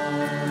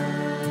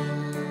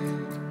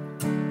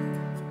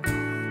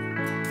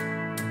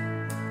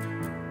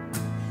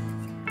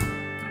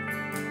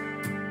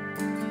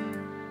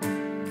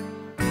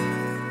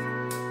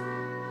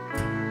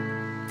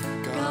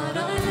 God, I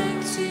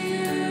look to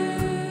you.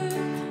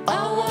 I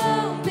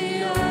won't be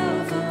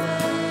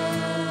overwhelmed.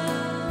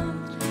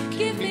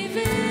 Give me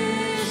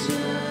vision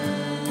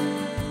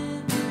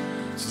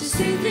to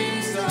see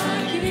things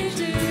like you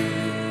do.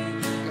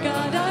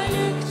 God, I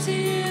look to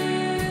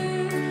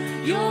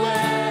you. You're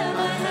where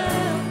my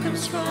help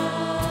comes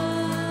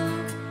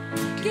from.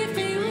 Give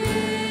me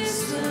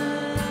wisdom.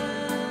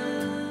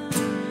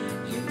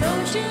 You know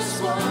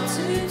just what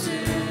to do.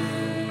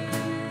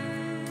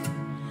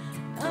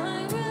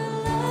 I will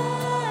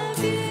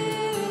love you,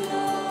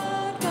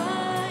 Lord,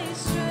 my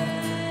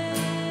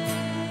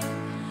strength.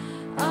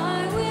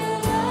 I will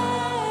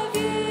love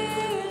you,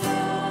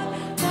 Lord,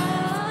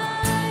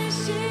 my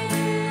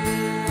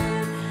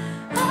shield.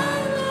 I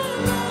will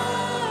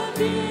love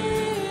you,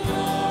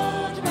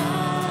 Lord,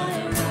 my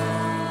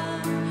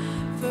rock.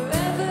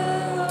 Forever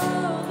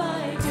all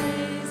my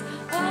days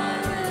I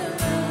will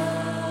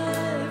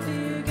love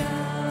you, God.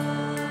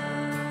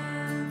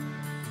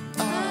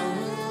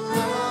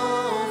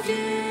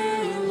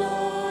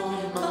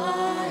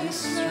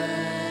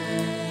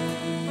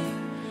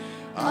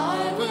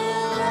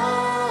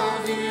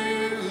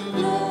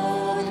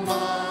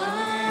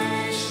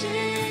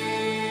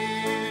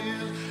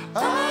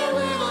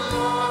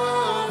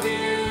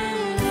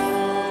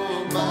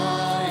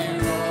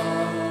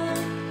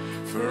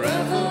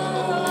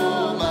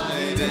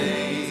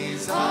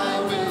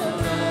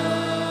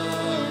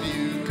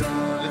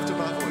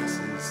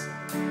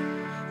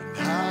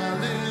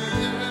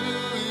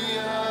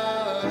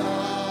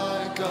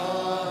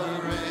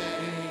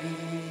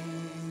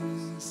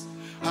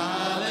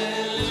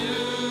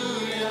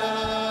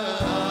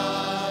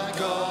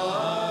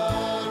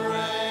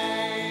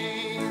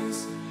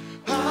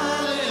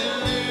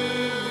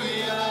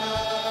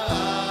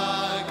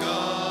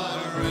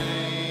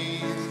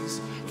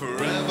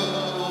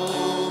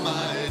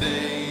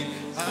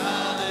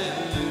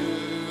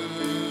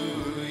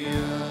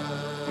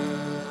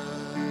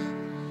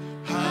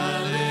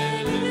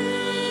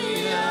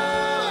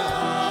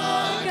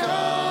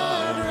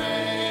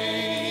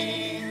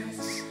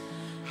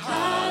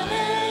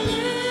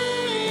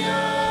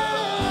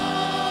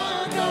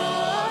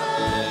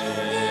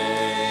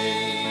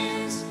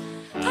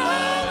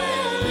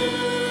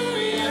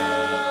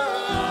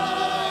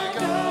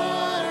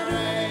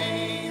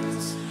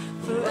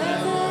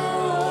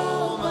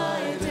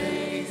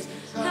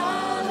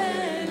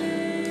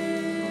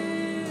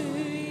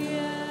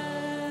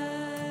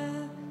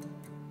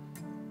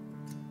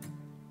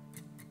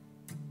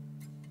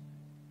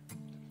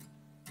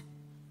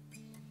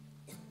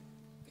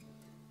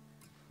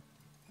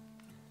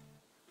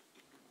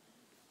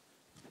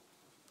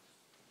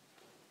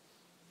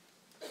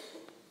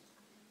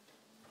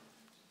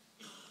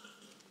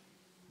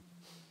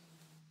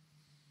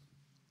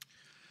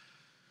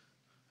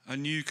 A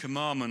new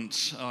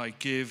commandment I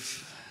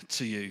give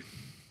to you.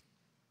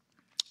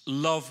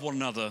 Love one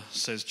another,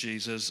 says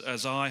Jesus,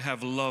 as I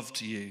have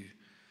loved you,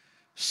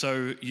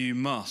 so you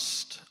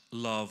must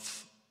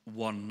love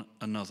one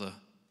another.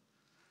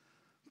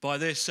 By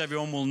this,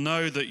 everyone will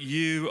know that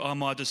you are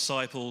my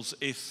disciples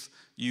if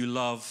you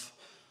love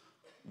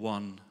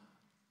one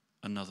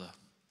another.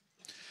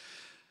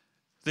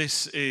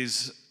 This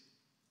is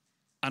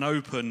an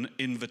open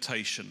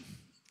invitation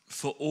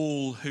for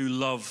all who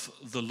love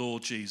the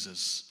Lord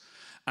Jesus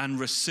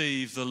and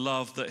receive the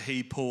love that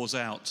he pours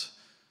out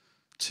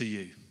to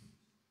you.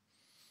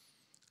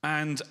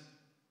 And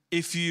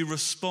if you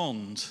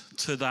respond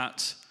to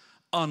that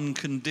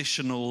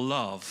unconditional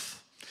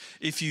love,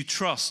 if you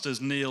trust,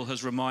 as Neil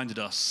has reminded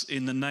us,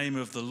 in the name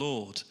of the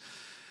Lord,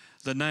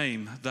 the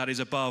name that is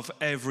above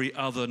every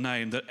other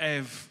name, that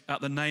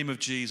at the name of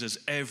Jesus,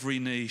 every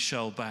knee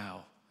shall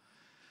bow.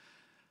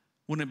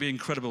 Wouldn't it be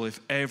incredible if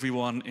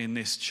everyone in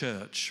this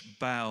church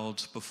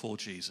bowed before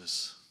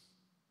Jesus,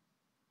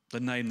 the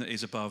name that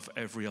is above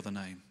every other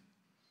name,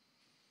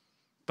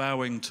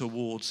 bowing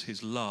towards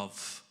his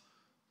love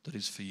that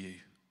is for you?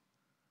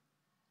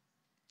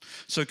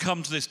 So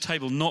come to this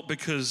table not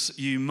because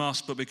you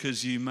must, but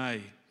because you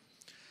may.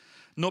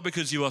 Not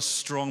because you are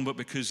strong, but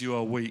because you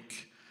are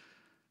weak.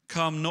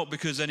 Come not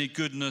because any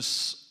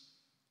goodness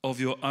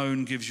of your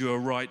own gives you a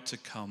right to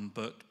come,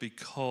 but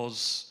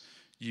because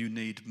you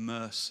need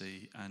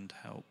mercy and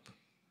help.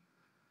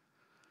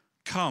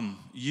 Come,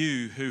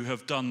 you who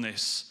have done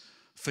this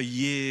for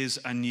years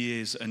and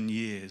years and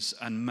years,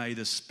 and may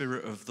the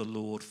Spirit of the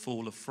Lord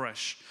fall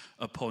afresh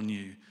upon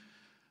you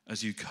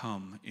as you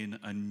come in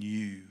a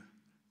new,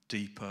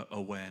 deeper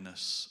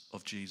awareness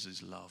of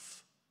Jesus'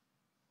 love.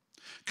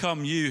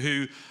 Come, you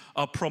who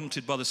are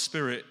prompted by the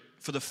Spirit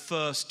for the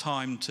first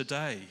time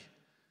today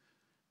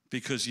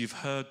because you've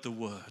heard the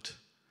word.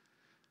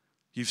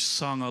 You've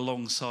sung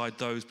alongside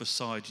those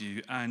beside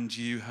you, and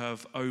you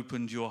have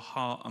opened your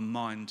heart and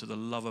mind to the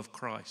love of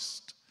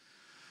Christ,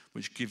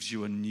 which gives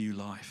you a new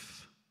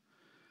life.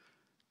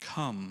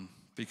 Come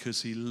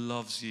because he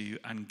loves you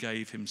and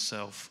gave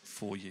himself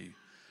for you.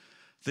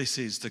 This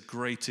is the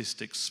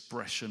greatest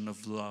expression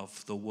of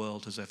love the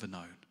world has ever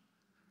known.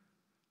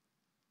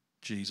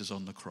 Jesus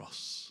on the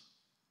cross.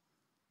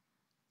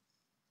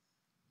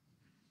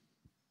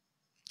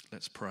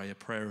 Let's pray a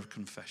prayer of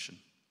confession.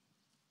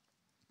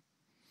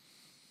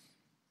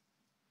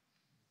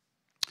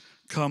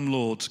 Come,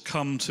 Lord,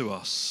 come to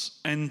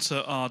us.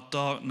 Enter our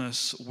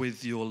darkness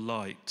with your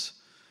light.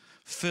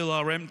 Fill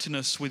our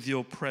emptiness with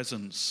your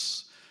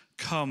presence.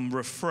 Come,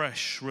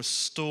 refresh,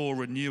 restore,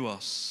 renew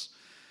us.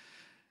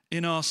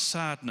 In our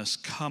sadness,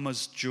 come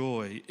as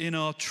joy. In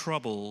our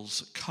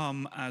troubles,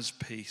 come as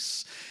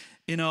peace.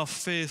 In our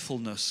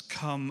fearfulness,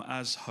 come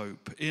as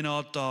hope. In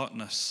our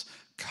darkness,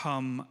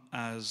 come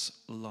as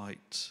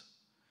light.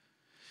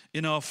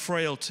 In our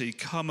frailty,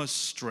 come as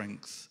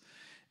strength.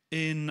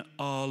 In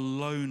our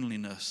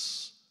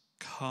loneliness,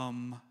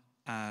 come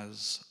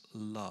as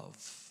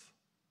love.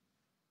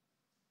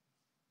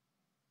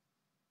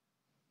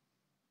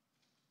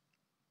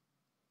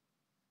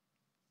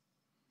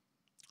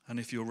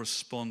 And if you're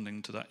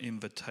responding to that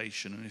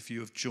invitation, and if you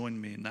have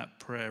joined me in that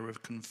prayer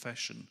of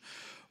confession,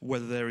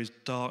 whether there is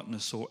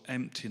darkness or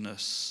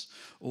emptiness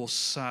or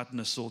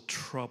sadness or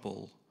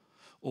trouble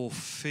or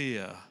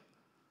fear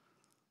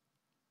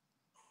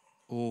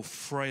or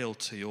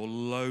frailty or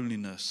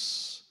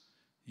loneliness,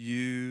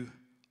 you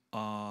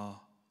are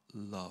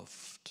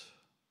loved.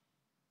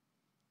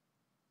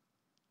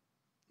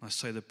 I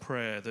say the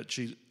prayer that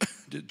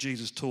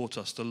Jesus taught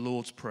us, the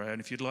Lord's Prayer, and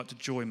if you'd like to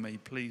join me,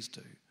 please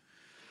do.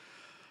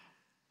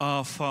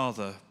 Our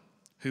Father,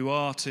 who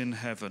art in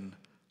heaven,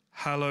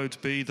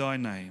 hallowed be thy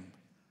name.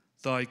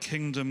 Thy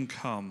kingdom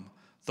come,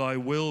 thy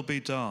will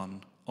be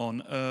done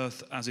on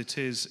earth as it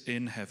is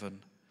in heaven.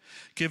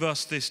 Give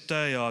us this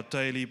day our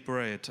daily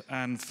bread,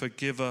 and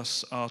forgive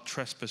us our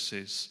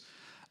trespasses,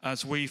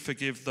 as we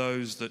forgive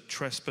those that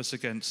trespass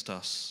against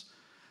us.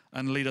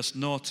 And lead us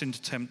not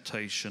into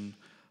temptation,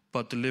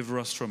 but deliver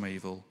us from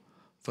evil.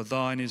 For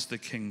thine is the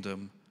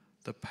kingdom,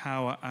 the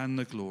power and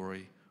the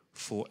glory,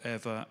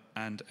 forever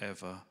and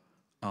ever.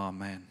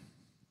 Amen.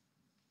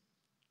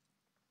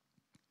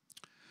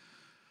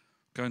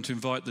 Going to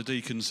invite the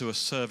deacons who are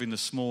serving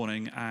this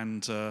morning,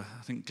 and I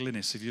think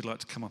Glynis, if you'd like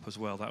to come up as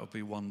well, that would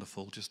be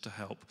wonderful, just to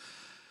help.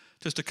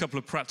 Just a couple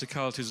of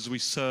practicalities as we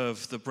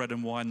serve the bread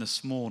and wine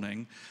this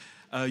morning.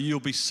 You'll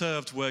be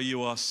served where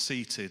you are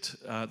seated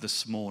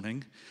this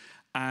morning,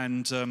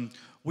 and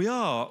we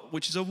are,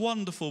 which is a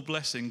wonderful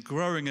blessing,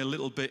 growing a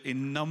little bit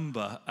in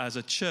number as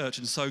a church,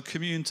 and so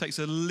communion takes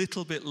a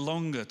little bit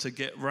longer to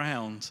get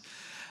round.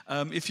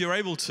 If you're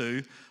able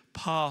to,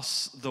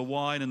 pass the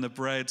wine and the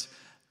bread,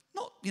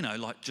 not,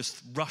 like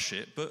just rush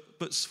it,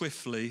 but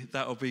swiftly,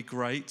 that would be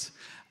great.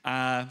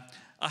 I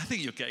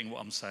think you're getting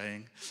what I'm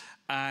saying.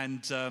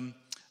 And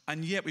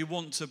yet we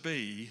want to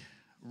be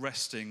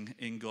resting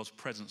in God's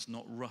presence,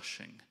 not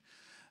rushing.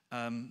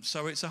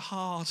 So it's a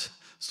hard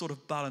sort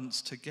of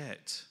balance to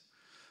get.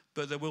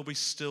 But there will be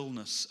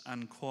stillness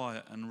and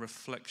quiet and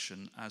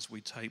reflection as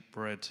we take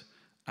bread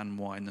and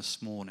wine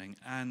this morning.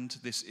 And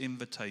this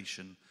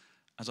invitation,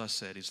 as I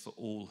said, is for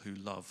all who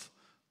love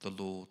the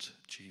Lord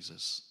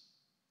Jesus.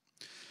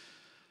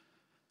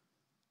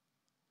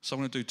 So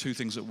I'm going to do two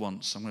things at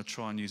once. I'm going to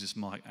try and use this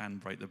mic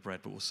and break the bread,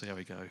 but we'll see how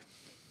we go.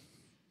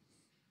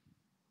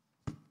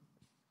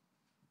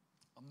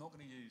 I'm not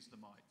going to use the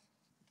mic,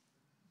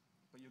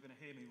 but you're going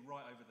to hear me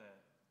right over there.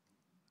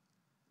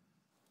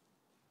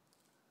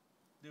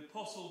 The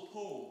Apostle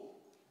Paul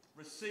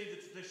received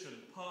the tradition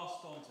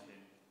passed on to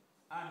him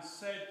and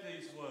said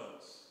these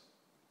words.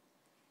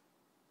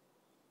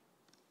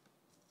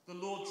 The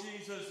Lord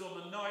Jesus, on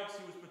the night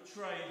he was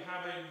betrayed,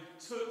 having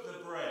took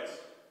the bread,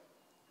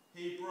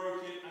 he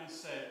broke it and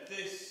said,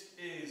 "This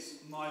is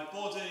my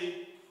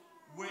body,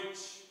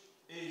 which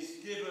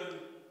is given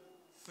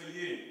for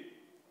you.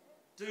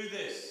 Do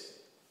this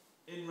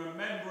in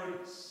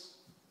remembrance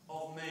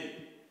of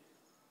me."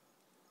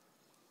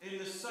 In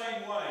the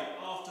same way,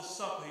 after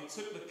supper, he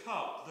took the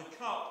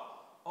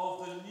cup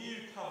of the new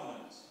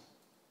covenant,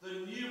 the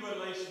new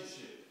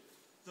relationship,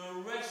 the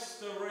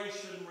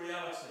restoration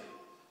reality,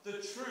 the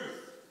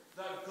truth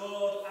that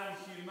God and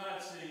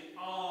humanity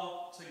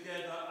are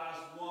together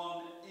as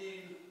one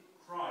in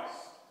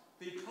Christ,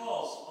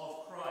 because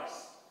of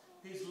Christ,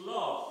 his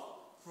love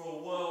for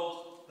a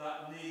world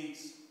that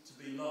needs to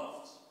be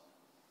loved.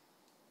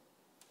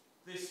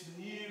 This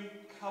new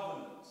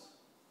covenant,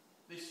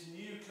 this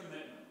new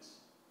commitment,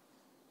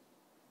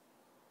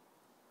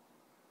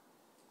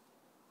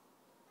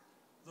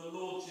 the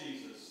Lord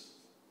Jesus,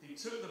 he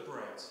took the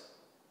bread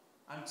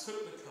and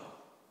took the cup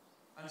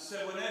and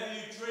said, "Whenever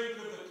you drink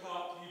of the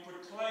cup, you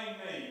proclaim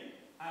me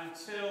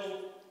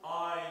until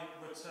I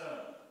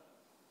return."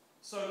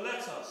 So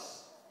let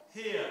us,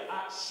 here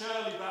at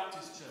Shirley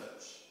Baptist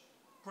Church,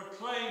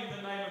 proclaim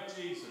the name of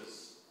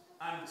Jesus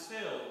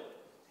until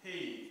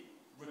he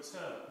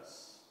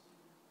returns.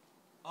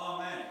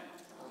 Amen.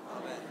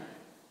 Amen.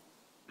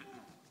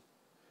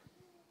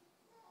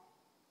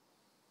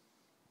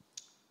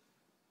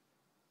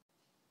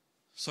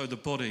 So the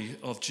body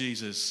of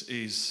Jesus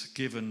is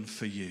given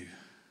for you.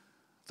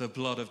 The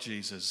blood of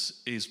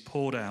Jesus is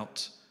poured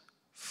out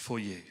for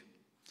you.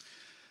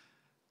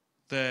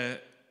 There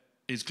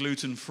is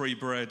gluten-free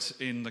bread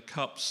in the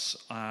cups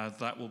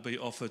that will be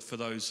offered for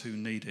those who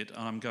need it.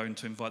 I'm going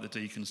to invite the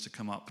deacons to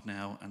come up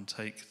now and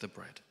take the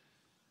bread.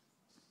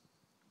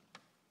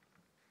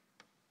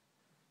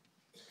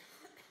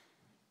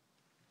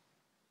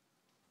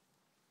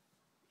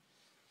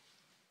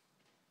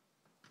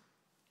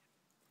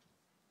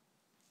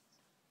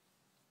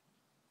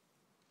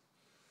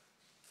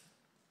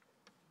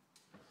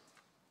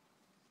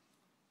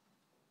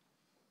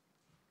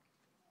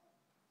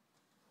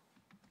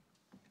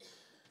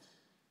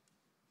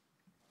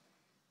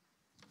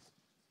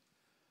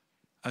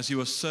 As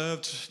you are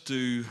served,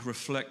 do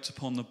reflect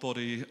upon the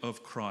body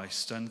of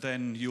Christ, and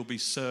then you'll be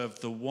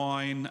served the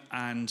wine,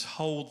 and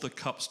hold the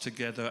cups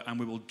together, and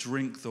we will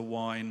drink the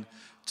wine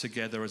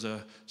together as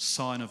a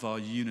sign of our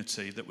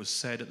unity that was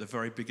said at the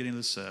very beginning of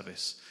the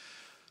service.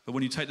 But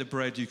when you take the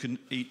bread, you can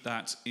eat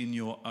that in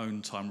your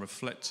own time,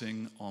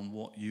 reflecting on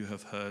what you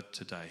have heard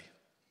today.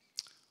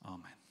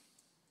 Amen.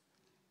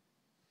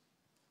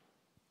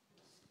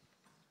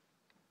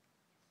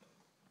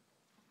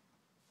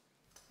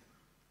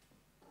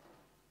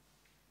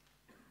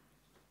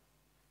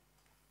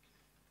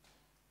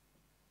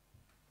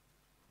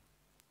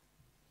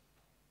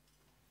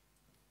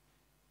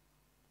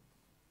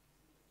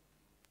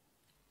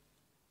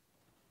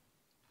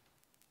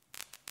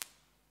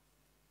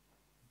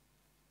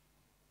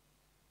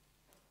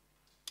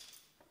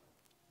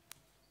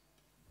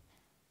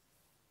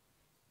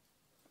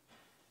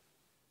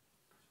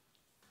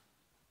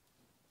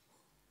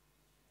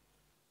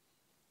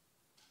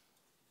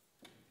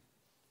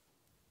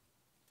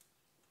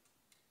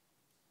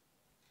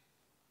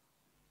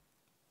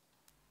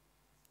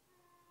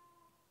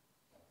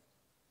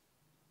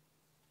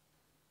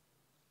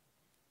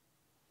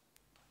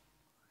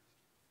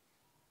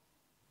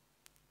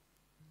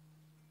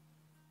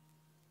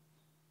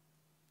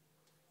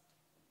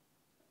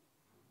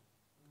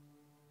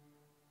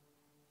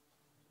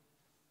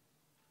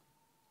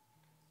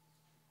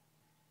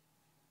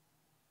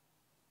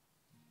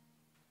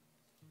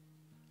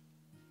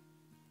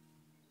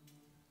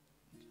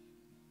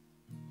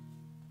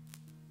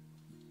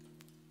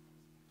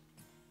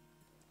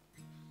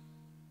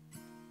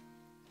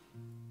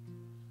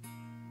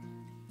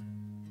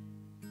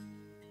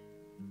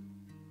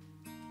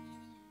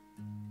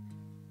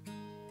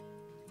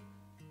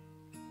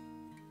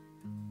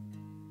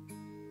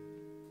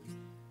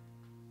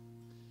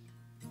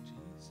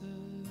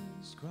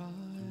 Jesus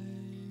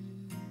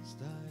Christ,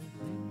 I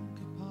think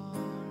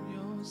upon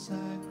your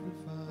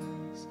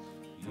sacrifice.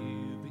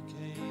 You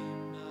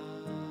became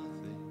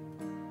nothing,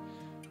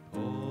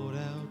 poured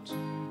out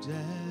to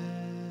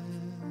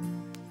death.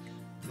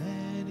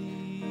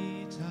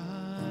 Many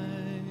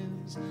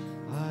times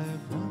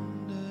I've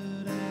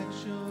wondered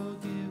at your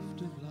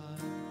gift of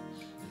life,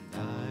 and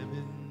I'm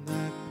in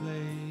that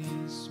place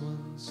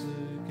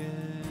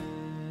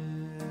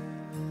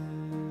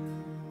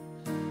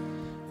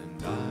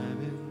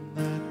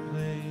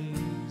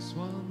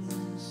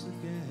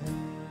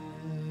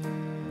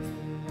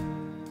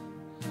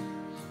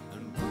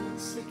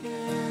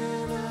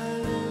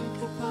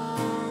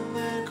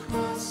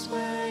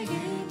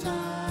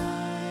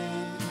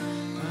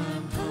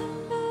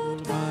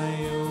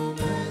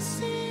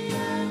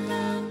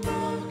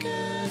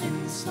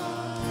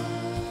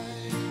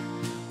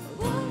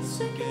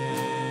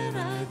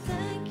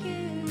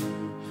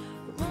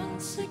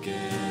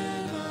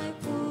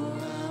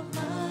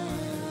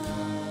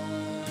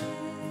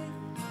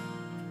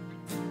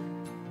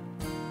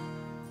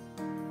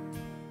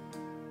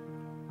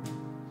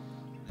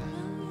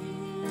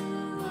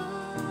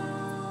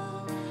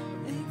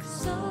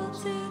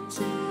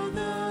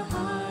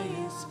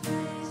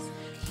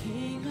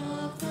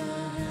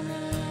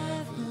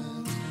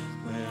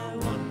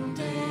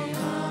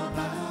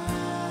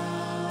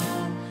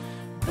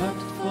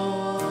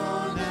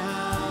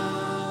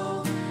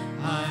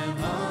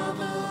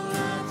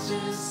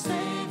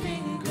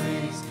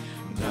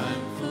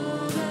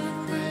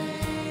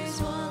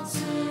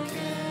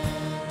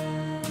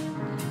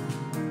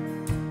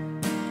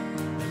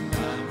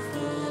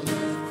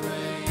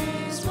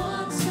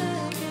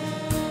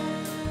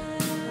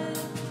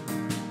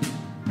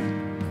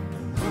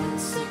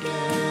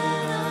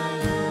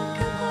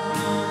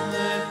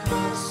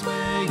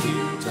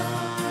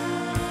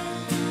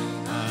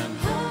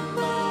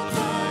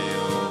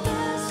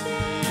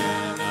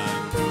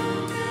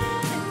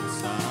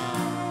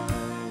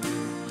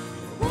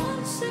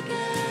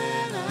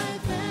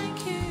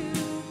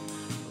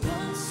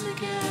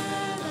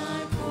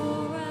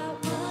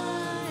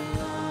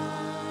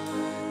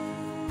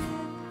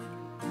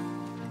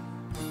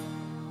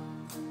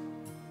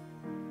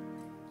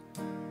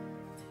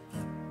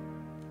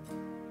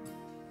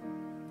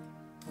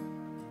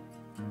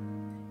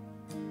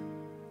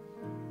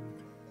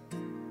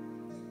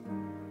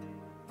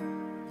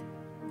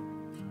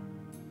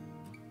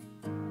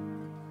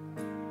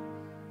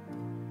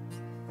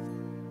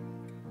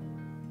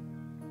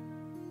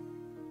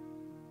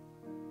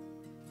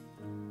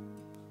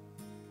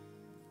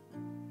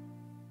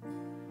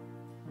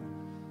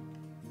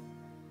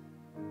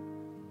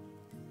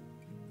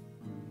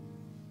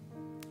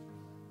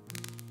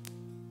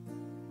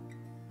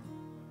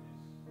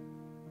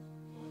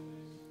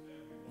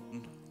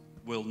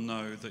will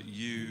know that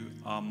you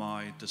are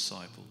my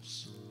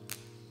disciples.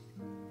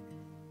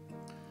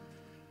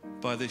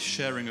 By this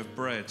sharing of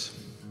bread,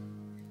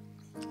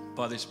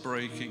 by this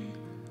breaking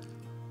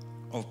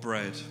of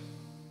bread,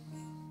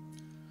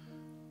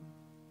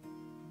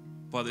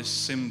 by this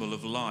symbol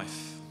of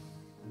life,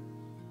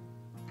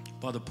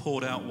 by the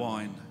poured out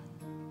wine,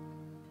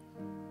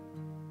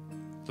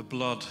 the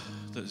blood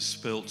that is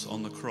spilt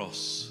on the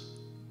cross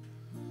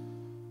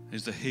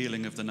is the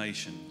healing of the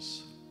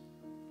nations,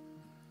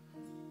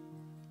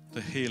 the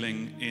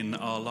healing in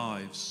our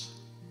lives,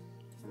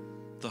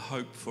 the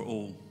hope for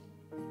all.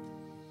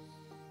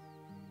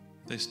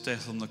 This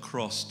death on the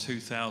cross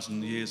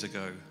 2,000 years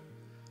ago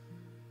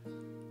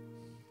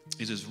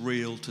is as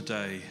real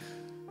today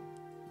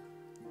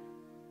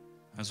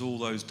as all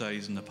those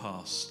days in the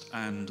past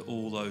and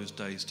all those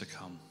days to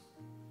come.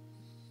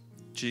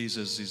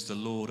 Jesus is the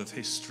Lord of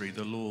history,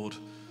 the Lord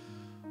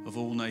of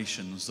all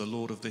nations, the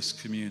Lord of this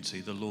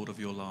community, the Lord of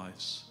your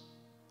lives.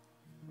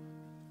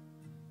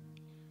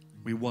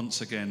 We once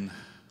again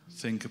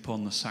think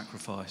upon the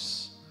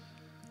sacrifice,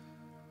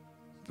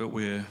 but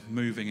we're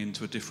moving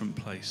into a different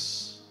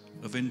place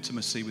of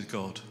intimacy with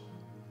God.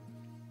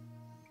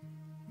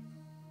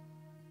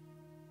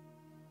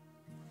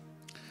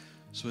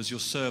 So as you'll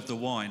serve the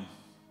wine,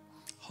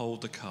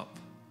 hold the cup,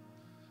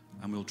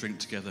 and we'll drink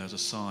together as a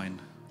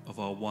sign of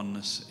our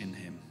oneness in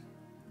him.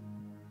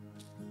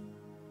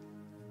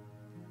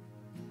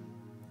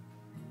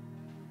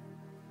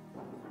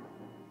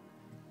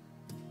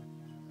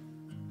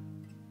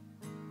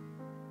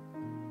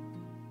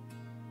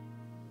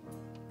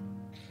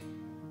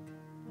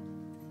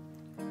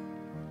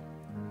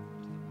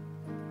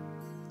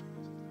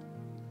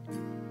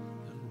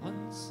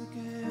 Once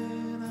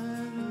again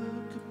I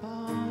look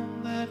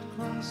upon that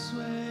cross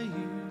where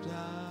you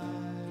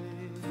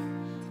died.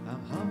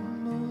 I'm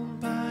humbled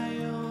by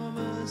your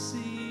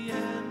mercy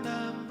and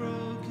I'm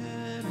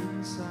broken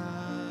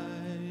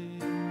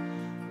inside.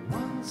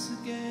 Once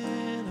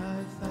again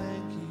I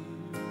thank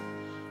you.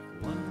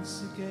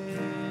 Once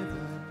again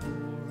I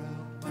pour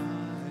out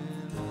my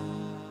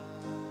life.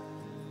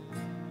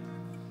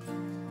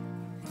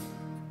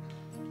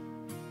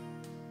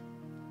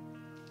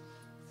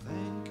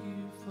 Thank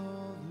you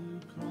for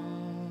the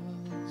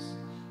cross.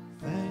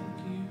 Thank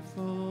you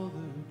for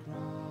the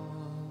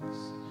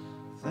cross.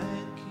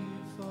 Thank you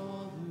for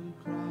the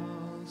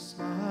cross,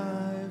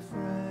 my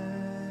friend.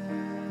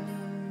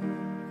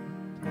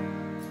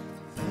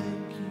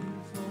 Thank you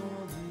for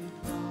the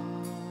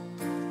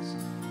cross.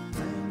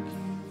 Thank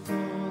you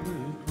for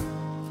the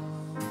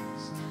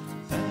cross.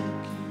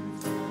 Thank you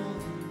for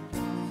the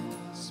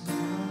cross,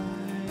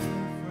 my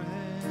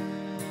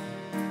friend.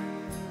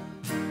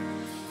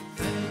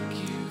 Thank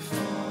you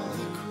for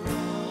the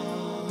cross.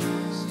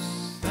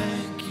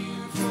 Thank you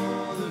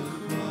for the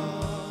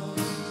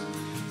cross.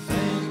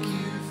 Thank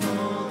you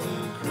for the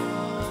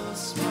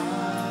cross, my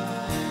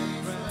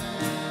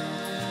friend.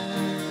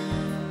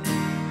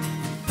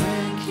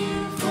 Thank you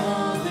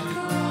for the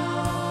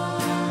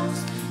cross.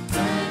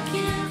 Thank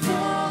you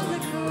for the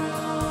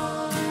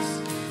cross.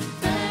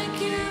 Thank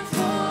you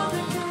for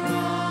the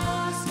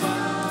cross,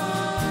 my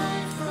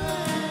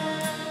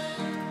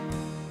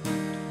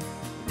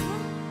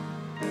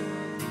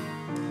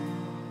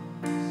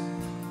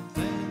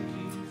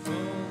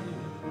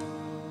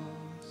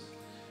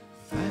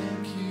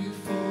Thank you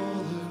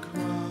for the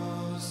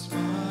cross,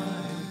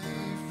 my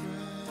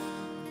friend.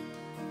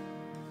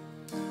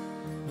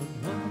 And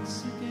once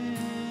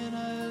again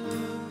I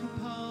look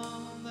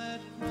upon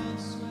that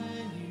cross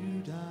where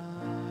you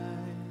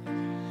died.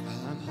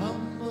 I'm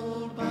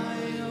humbled by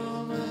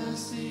your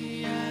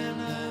mercy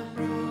and I'm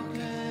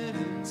broken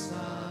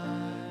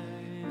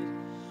inside.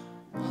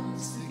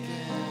 Once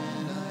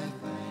again I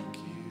thank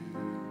you.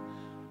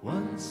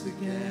 Once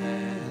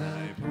again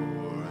I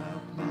pour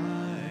out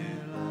my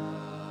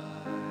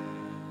life.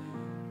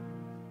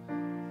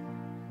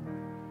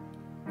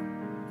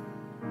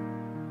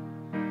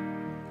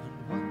 And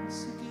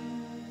once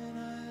again I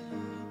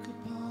look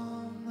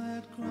upon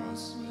that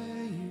cross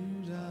where you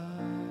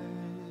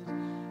died.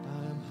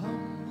 I'm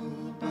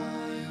humbled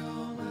by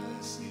your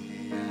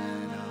mercy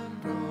and I'm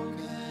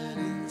broken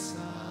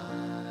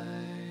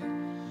inside.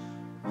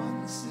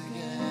 Once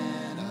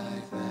again I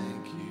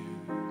thank you.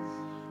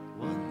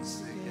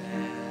 Once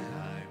again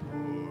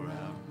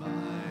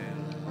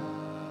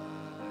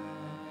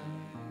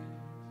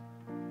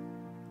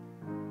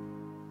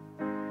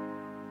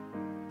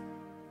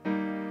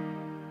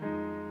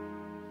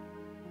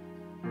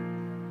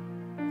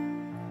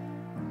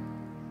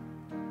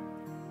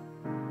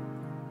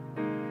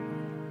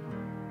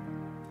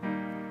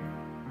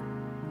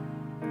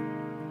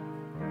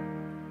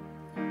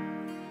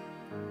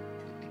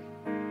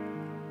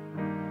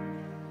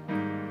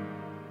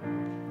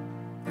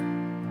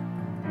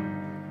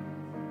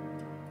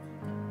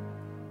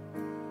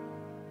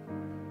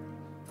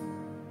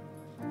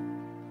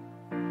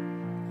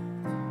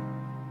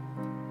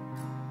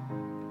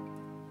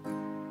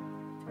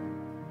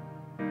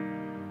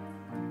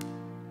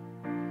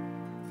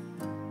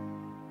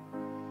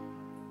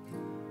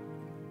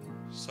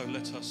So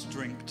let us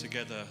drink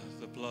together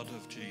the blood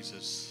of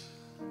Jesus,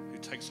 who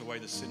takes away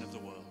the sin of the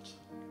world.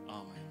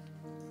 Amen.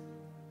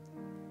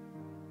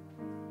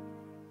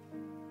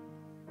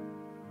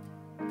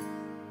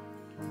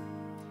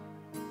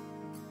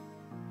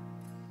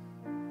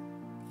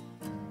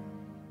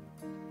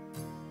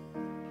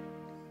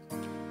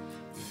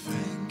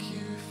 Thank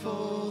you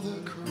for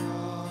the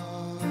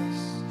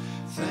cross.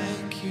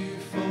 Thank you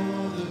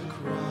for the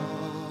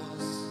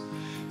cross.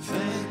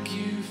 Thank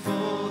you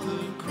for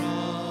the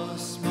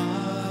cross, my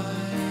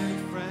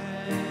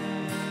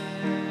friend.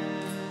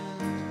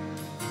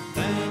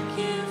 Thank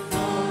you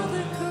for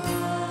the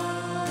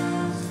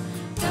cross.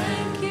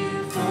 Thank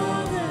you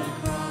for the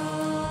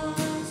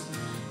cross.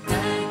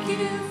 Thank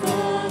you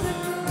for the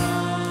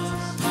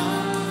cross, my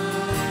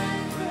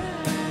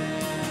friend.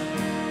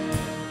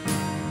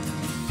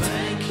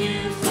 Thank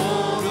you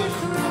for the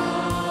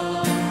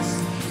cross.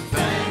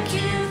 Thank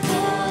you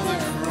for the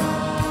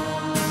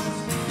cross.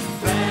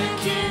 Thank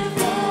you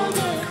for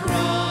the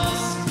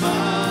cross,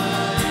 my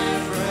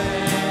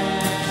friend.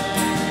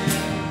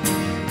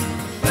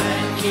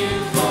 Thank you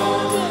for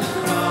the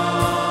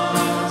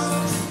cross.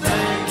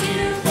 Thank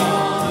you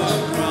for the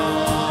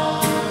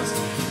cross.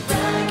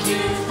 Thank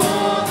you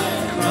for the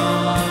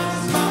cross,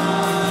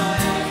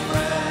 my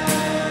friend.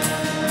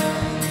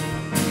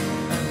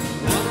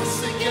 Once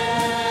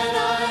again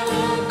I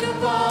look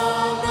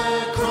upon the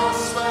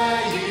cross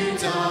where you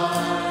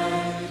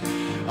died.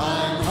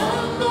 I'm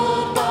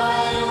humbled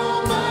by your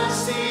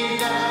mercy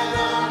and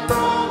I'm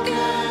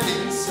broken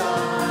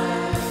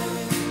inside.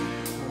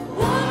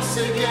 Once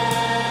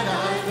again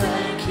I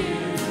thank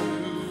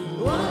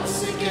you.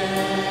 Once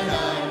again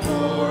I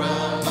pour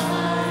out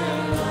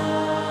my life.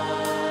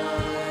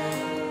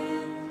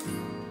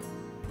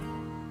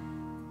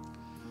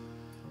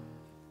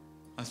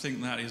 I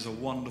think that is a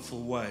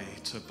wonderful way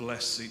to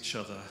bless each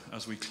other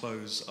as we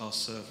close our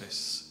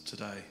service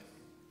today.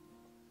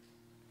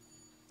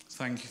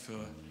 Thank you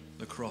for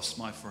the cross,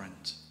 my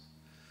friend.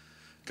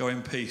 Go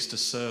in peace to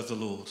serve the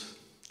Lord.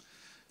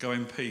 Go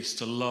in peace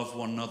to love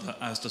one another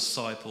as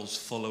disciples,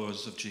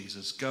 followers of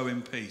Jesus. Go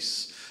in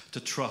peace to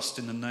trust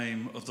in the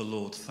name of the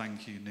Lord.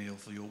 Thank you, Neil,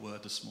 for your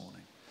word this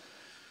morning.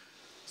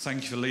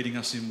 Thank you for leading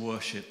us in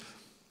worship.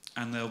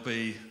 And there'll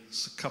be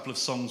a couple of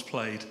songs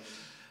played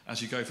as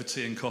you go for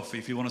tea and coffee.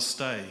 If you want to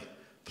stay,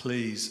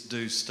 please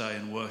do stay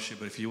and worship.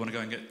 But if you want to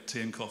go and get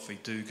tea and coffee,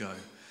 do go.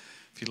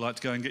 If you'd like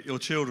to go and get your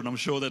children, I'm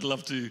sure they'd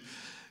love you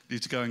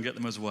to go and get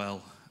them as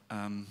well.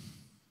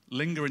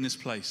 Linger in this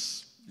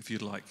place if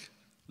you'd like.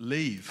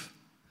 Leave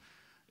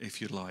if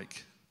you'd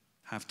like.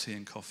 Have tea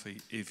and coffee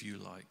if you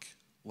like.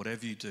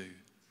 Whatever you do,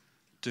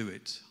 do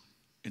it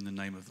in the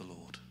name of the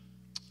Lord.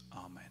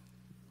 Amen.